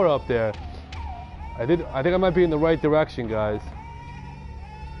a door up there. I think I might be in the right direction, guys.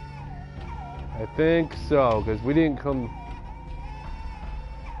 I think so, because we didn't come...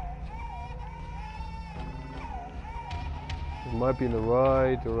 We might be in the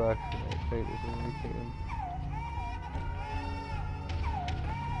right direction. I think this is where we came.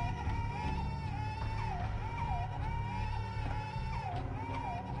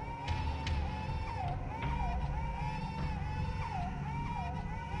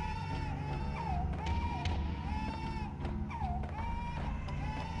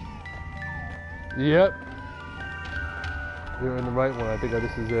 Yep. You're in the right one. I think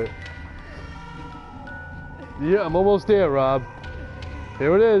this is it. Yeah, I'm almost there, Rob.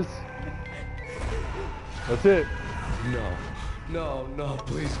 Here it is. That's it. No,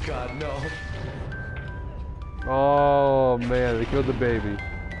 please, God, no. Oh, man, they killed the baby.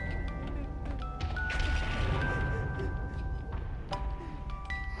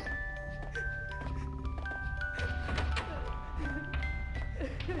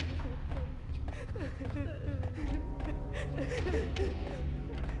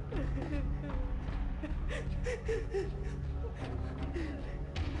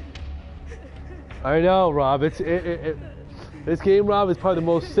 I know, Rob. This game, Rob, is probably the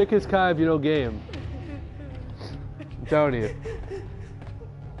most sickest kind of, game. I'm telling you.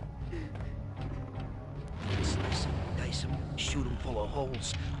 Slice 'em, dice 'em, shoot 'em full of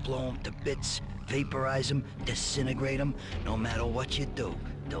holes, blow 'em to bits, vaporize 'em, disintegrate 'em. No matter what you do,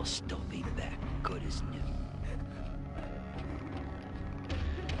 they'll still be back good as new.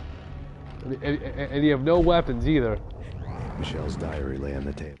 And you have no weapons either. Michelle's diary lay on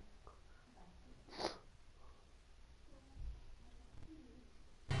the table.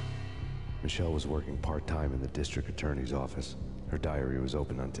 Michelle was working part-time in the district attorney's office. Her diary was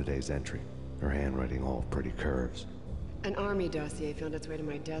open on today's entry, her handwriting all pretty curves. An army dossier found its way to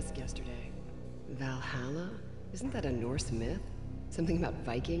my desk yesterday. Valhalla? Isn't that a Norse myth? Something about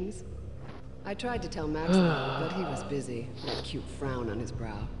Vikings? I tried to tell Max about it, but he was busy, that cute frown on his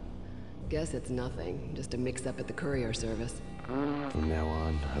brow. Guess it's nothing, just a mix-up at the courier service. From now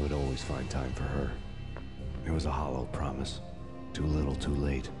on, I would always find time for her. It was a hollow promise. Too little, too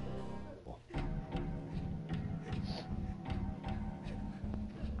late.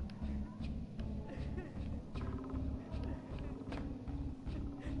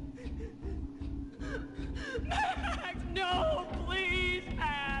 Max, no, please,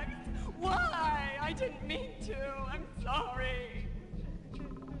 Max. Why? I didn't mean to. I'm sorry.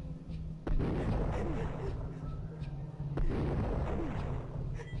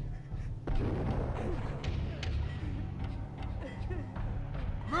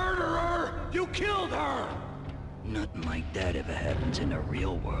 Murderer! You killed her! Nothing like that ever happens in the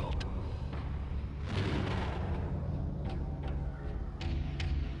real world.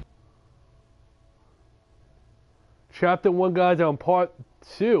 Chapter 1, guys, on part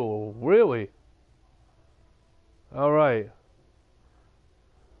 2. Really? Alright.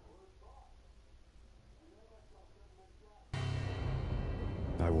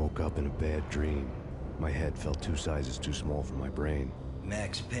 I woke up in a bad dream. My head felt 2 sizes too small for my brain.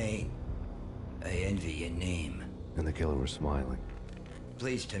 Max Payne, I envy your name. And the killer was smiling.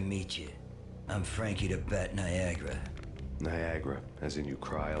 Pleased to meet you. I'm Frankie the Bat Niagara. Niagara, as in you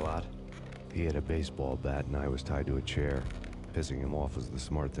cry a lot? He had a baseball bat and I was tied to a chair. Pissing him off was the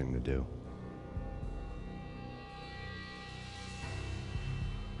smart thing to do.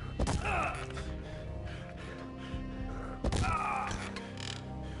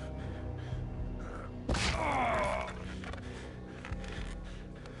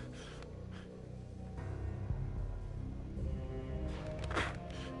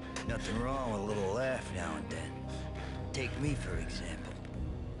 Nothing wrong with a little laugh now and then. Take me, for example.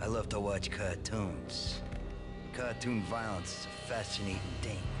 I love to watch cartoons. Cartoon violence is a fascinating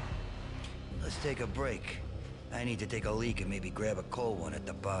thing. Let's take a break. I need to take a leak and maybe grab a cold one at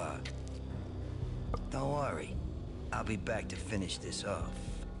the bar. Don't worry. I'll be back to finish this off.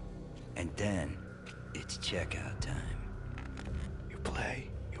 And then, it's checkout time. You play,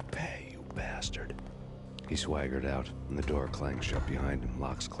 you pay, you bastard. He swaggered out, and the door clanged shut behind him,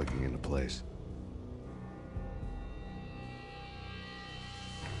 locks clicking into place.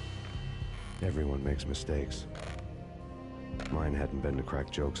 Everyone makes mistakes. Mine hadn't been to crack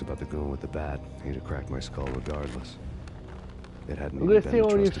jokes about the goon with the bat. He'd have cracked my skull regardless. It hadn't I'm even gonna been stay to on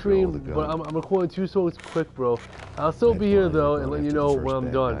your trust a girl with a stream, gun. but I'm recording 2 songs quick, bro. I'll still be here though, and let you know when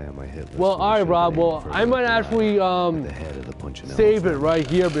I'm done. Well, alright, Rob. Well, I might actually save it right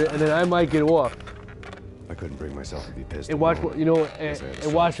here, and then I might get off. I couldn't bring myself to be pissed. And watch, you know,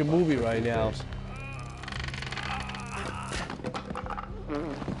 and watch a movie right now.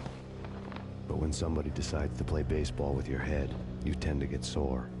 But when somebody decides to play baseball with your head, you tend to get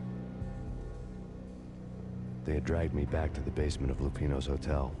sore. They had dragged me back to the basement of Lupino's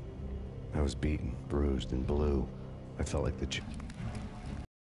hotel. I was beaten, bruised, and blue. I felt like the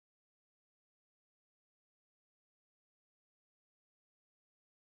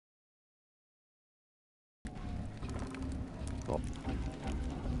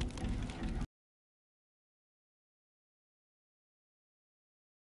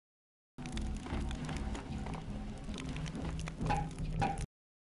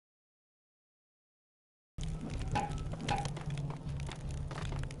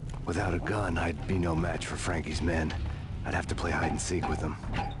Without a gun, I'd be no match for Frankie's men. I'd have to play hide and seek with them.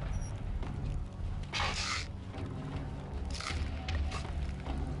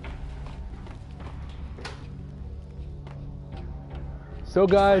 So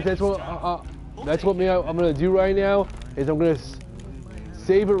guys, that's what I'm gonna do right now. Is I'm gonna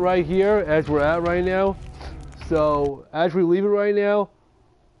save it right here as we're at right now. So as we leave it right now,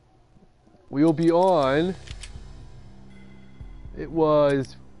 we will be on. It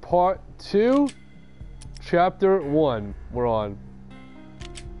was Part 2, Chapter 1. We're on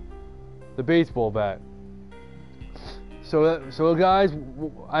the baseball bat. So guys,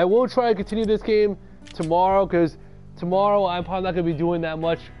 I will try to continue this game tomorrow, because tomorrow I'm probably not gonna be doing that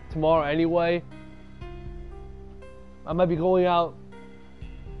much tomorrow anyway. I might be going out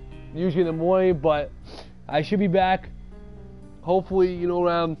usually in the morning, but I should be back hopefully, you know,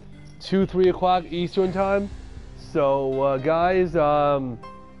 around 2-3 o'clock Eastern time. So guys,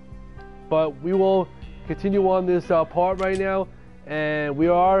 but we will continue on this part right now, and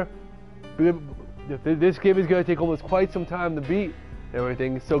this game is going to take almost quite some time to beat and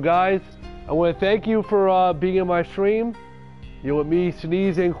everything. So guys, I want to thank you for being in my stream. You know, with me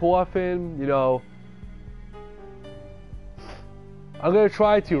sneezing, coughing, you know. I'm going to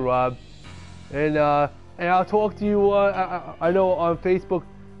try to, Rob. And I'll talk to you, I know, on Facebook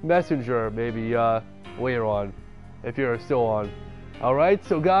Messenger, maybe later on, if you're still on. Alright,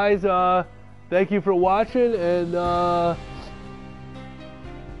 so guys, thank you for watching, and I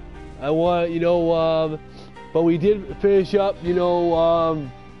want, you know, but we did finish up, you know,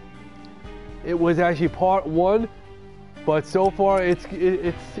 it was actually part 1, but so far it's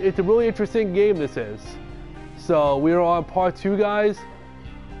a really interesting game, this is. So we're on part 2, guys,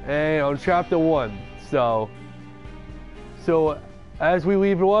 and on chapter 1. So as we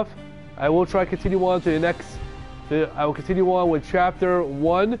leave it off, I will try to continue on to the next. I will continue on with chapter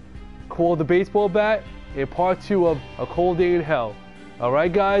 1, called The Baseball Bat, and part 2 of A Cold Day in Hell.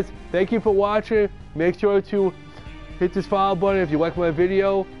 Alright guys, thank you for watching. Make sure to hit this follow button if you like my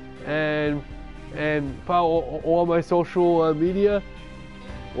video, and follow all my social media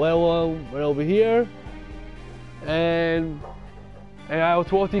right over here. And I will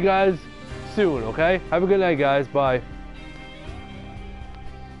talk to you guys soon, okay? Have a good night, guys. Bye.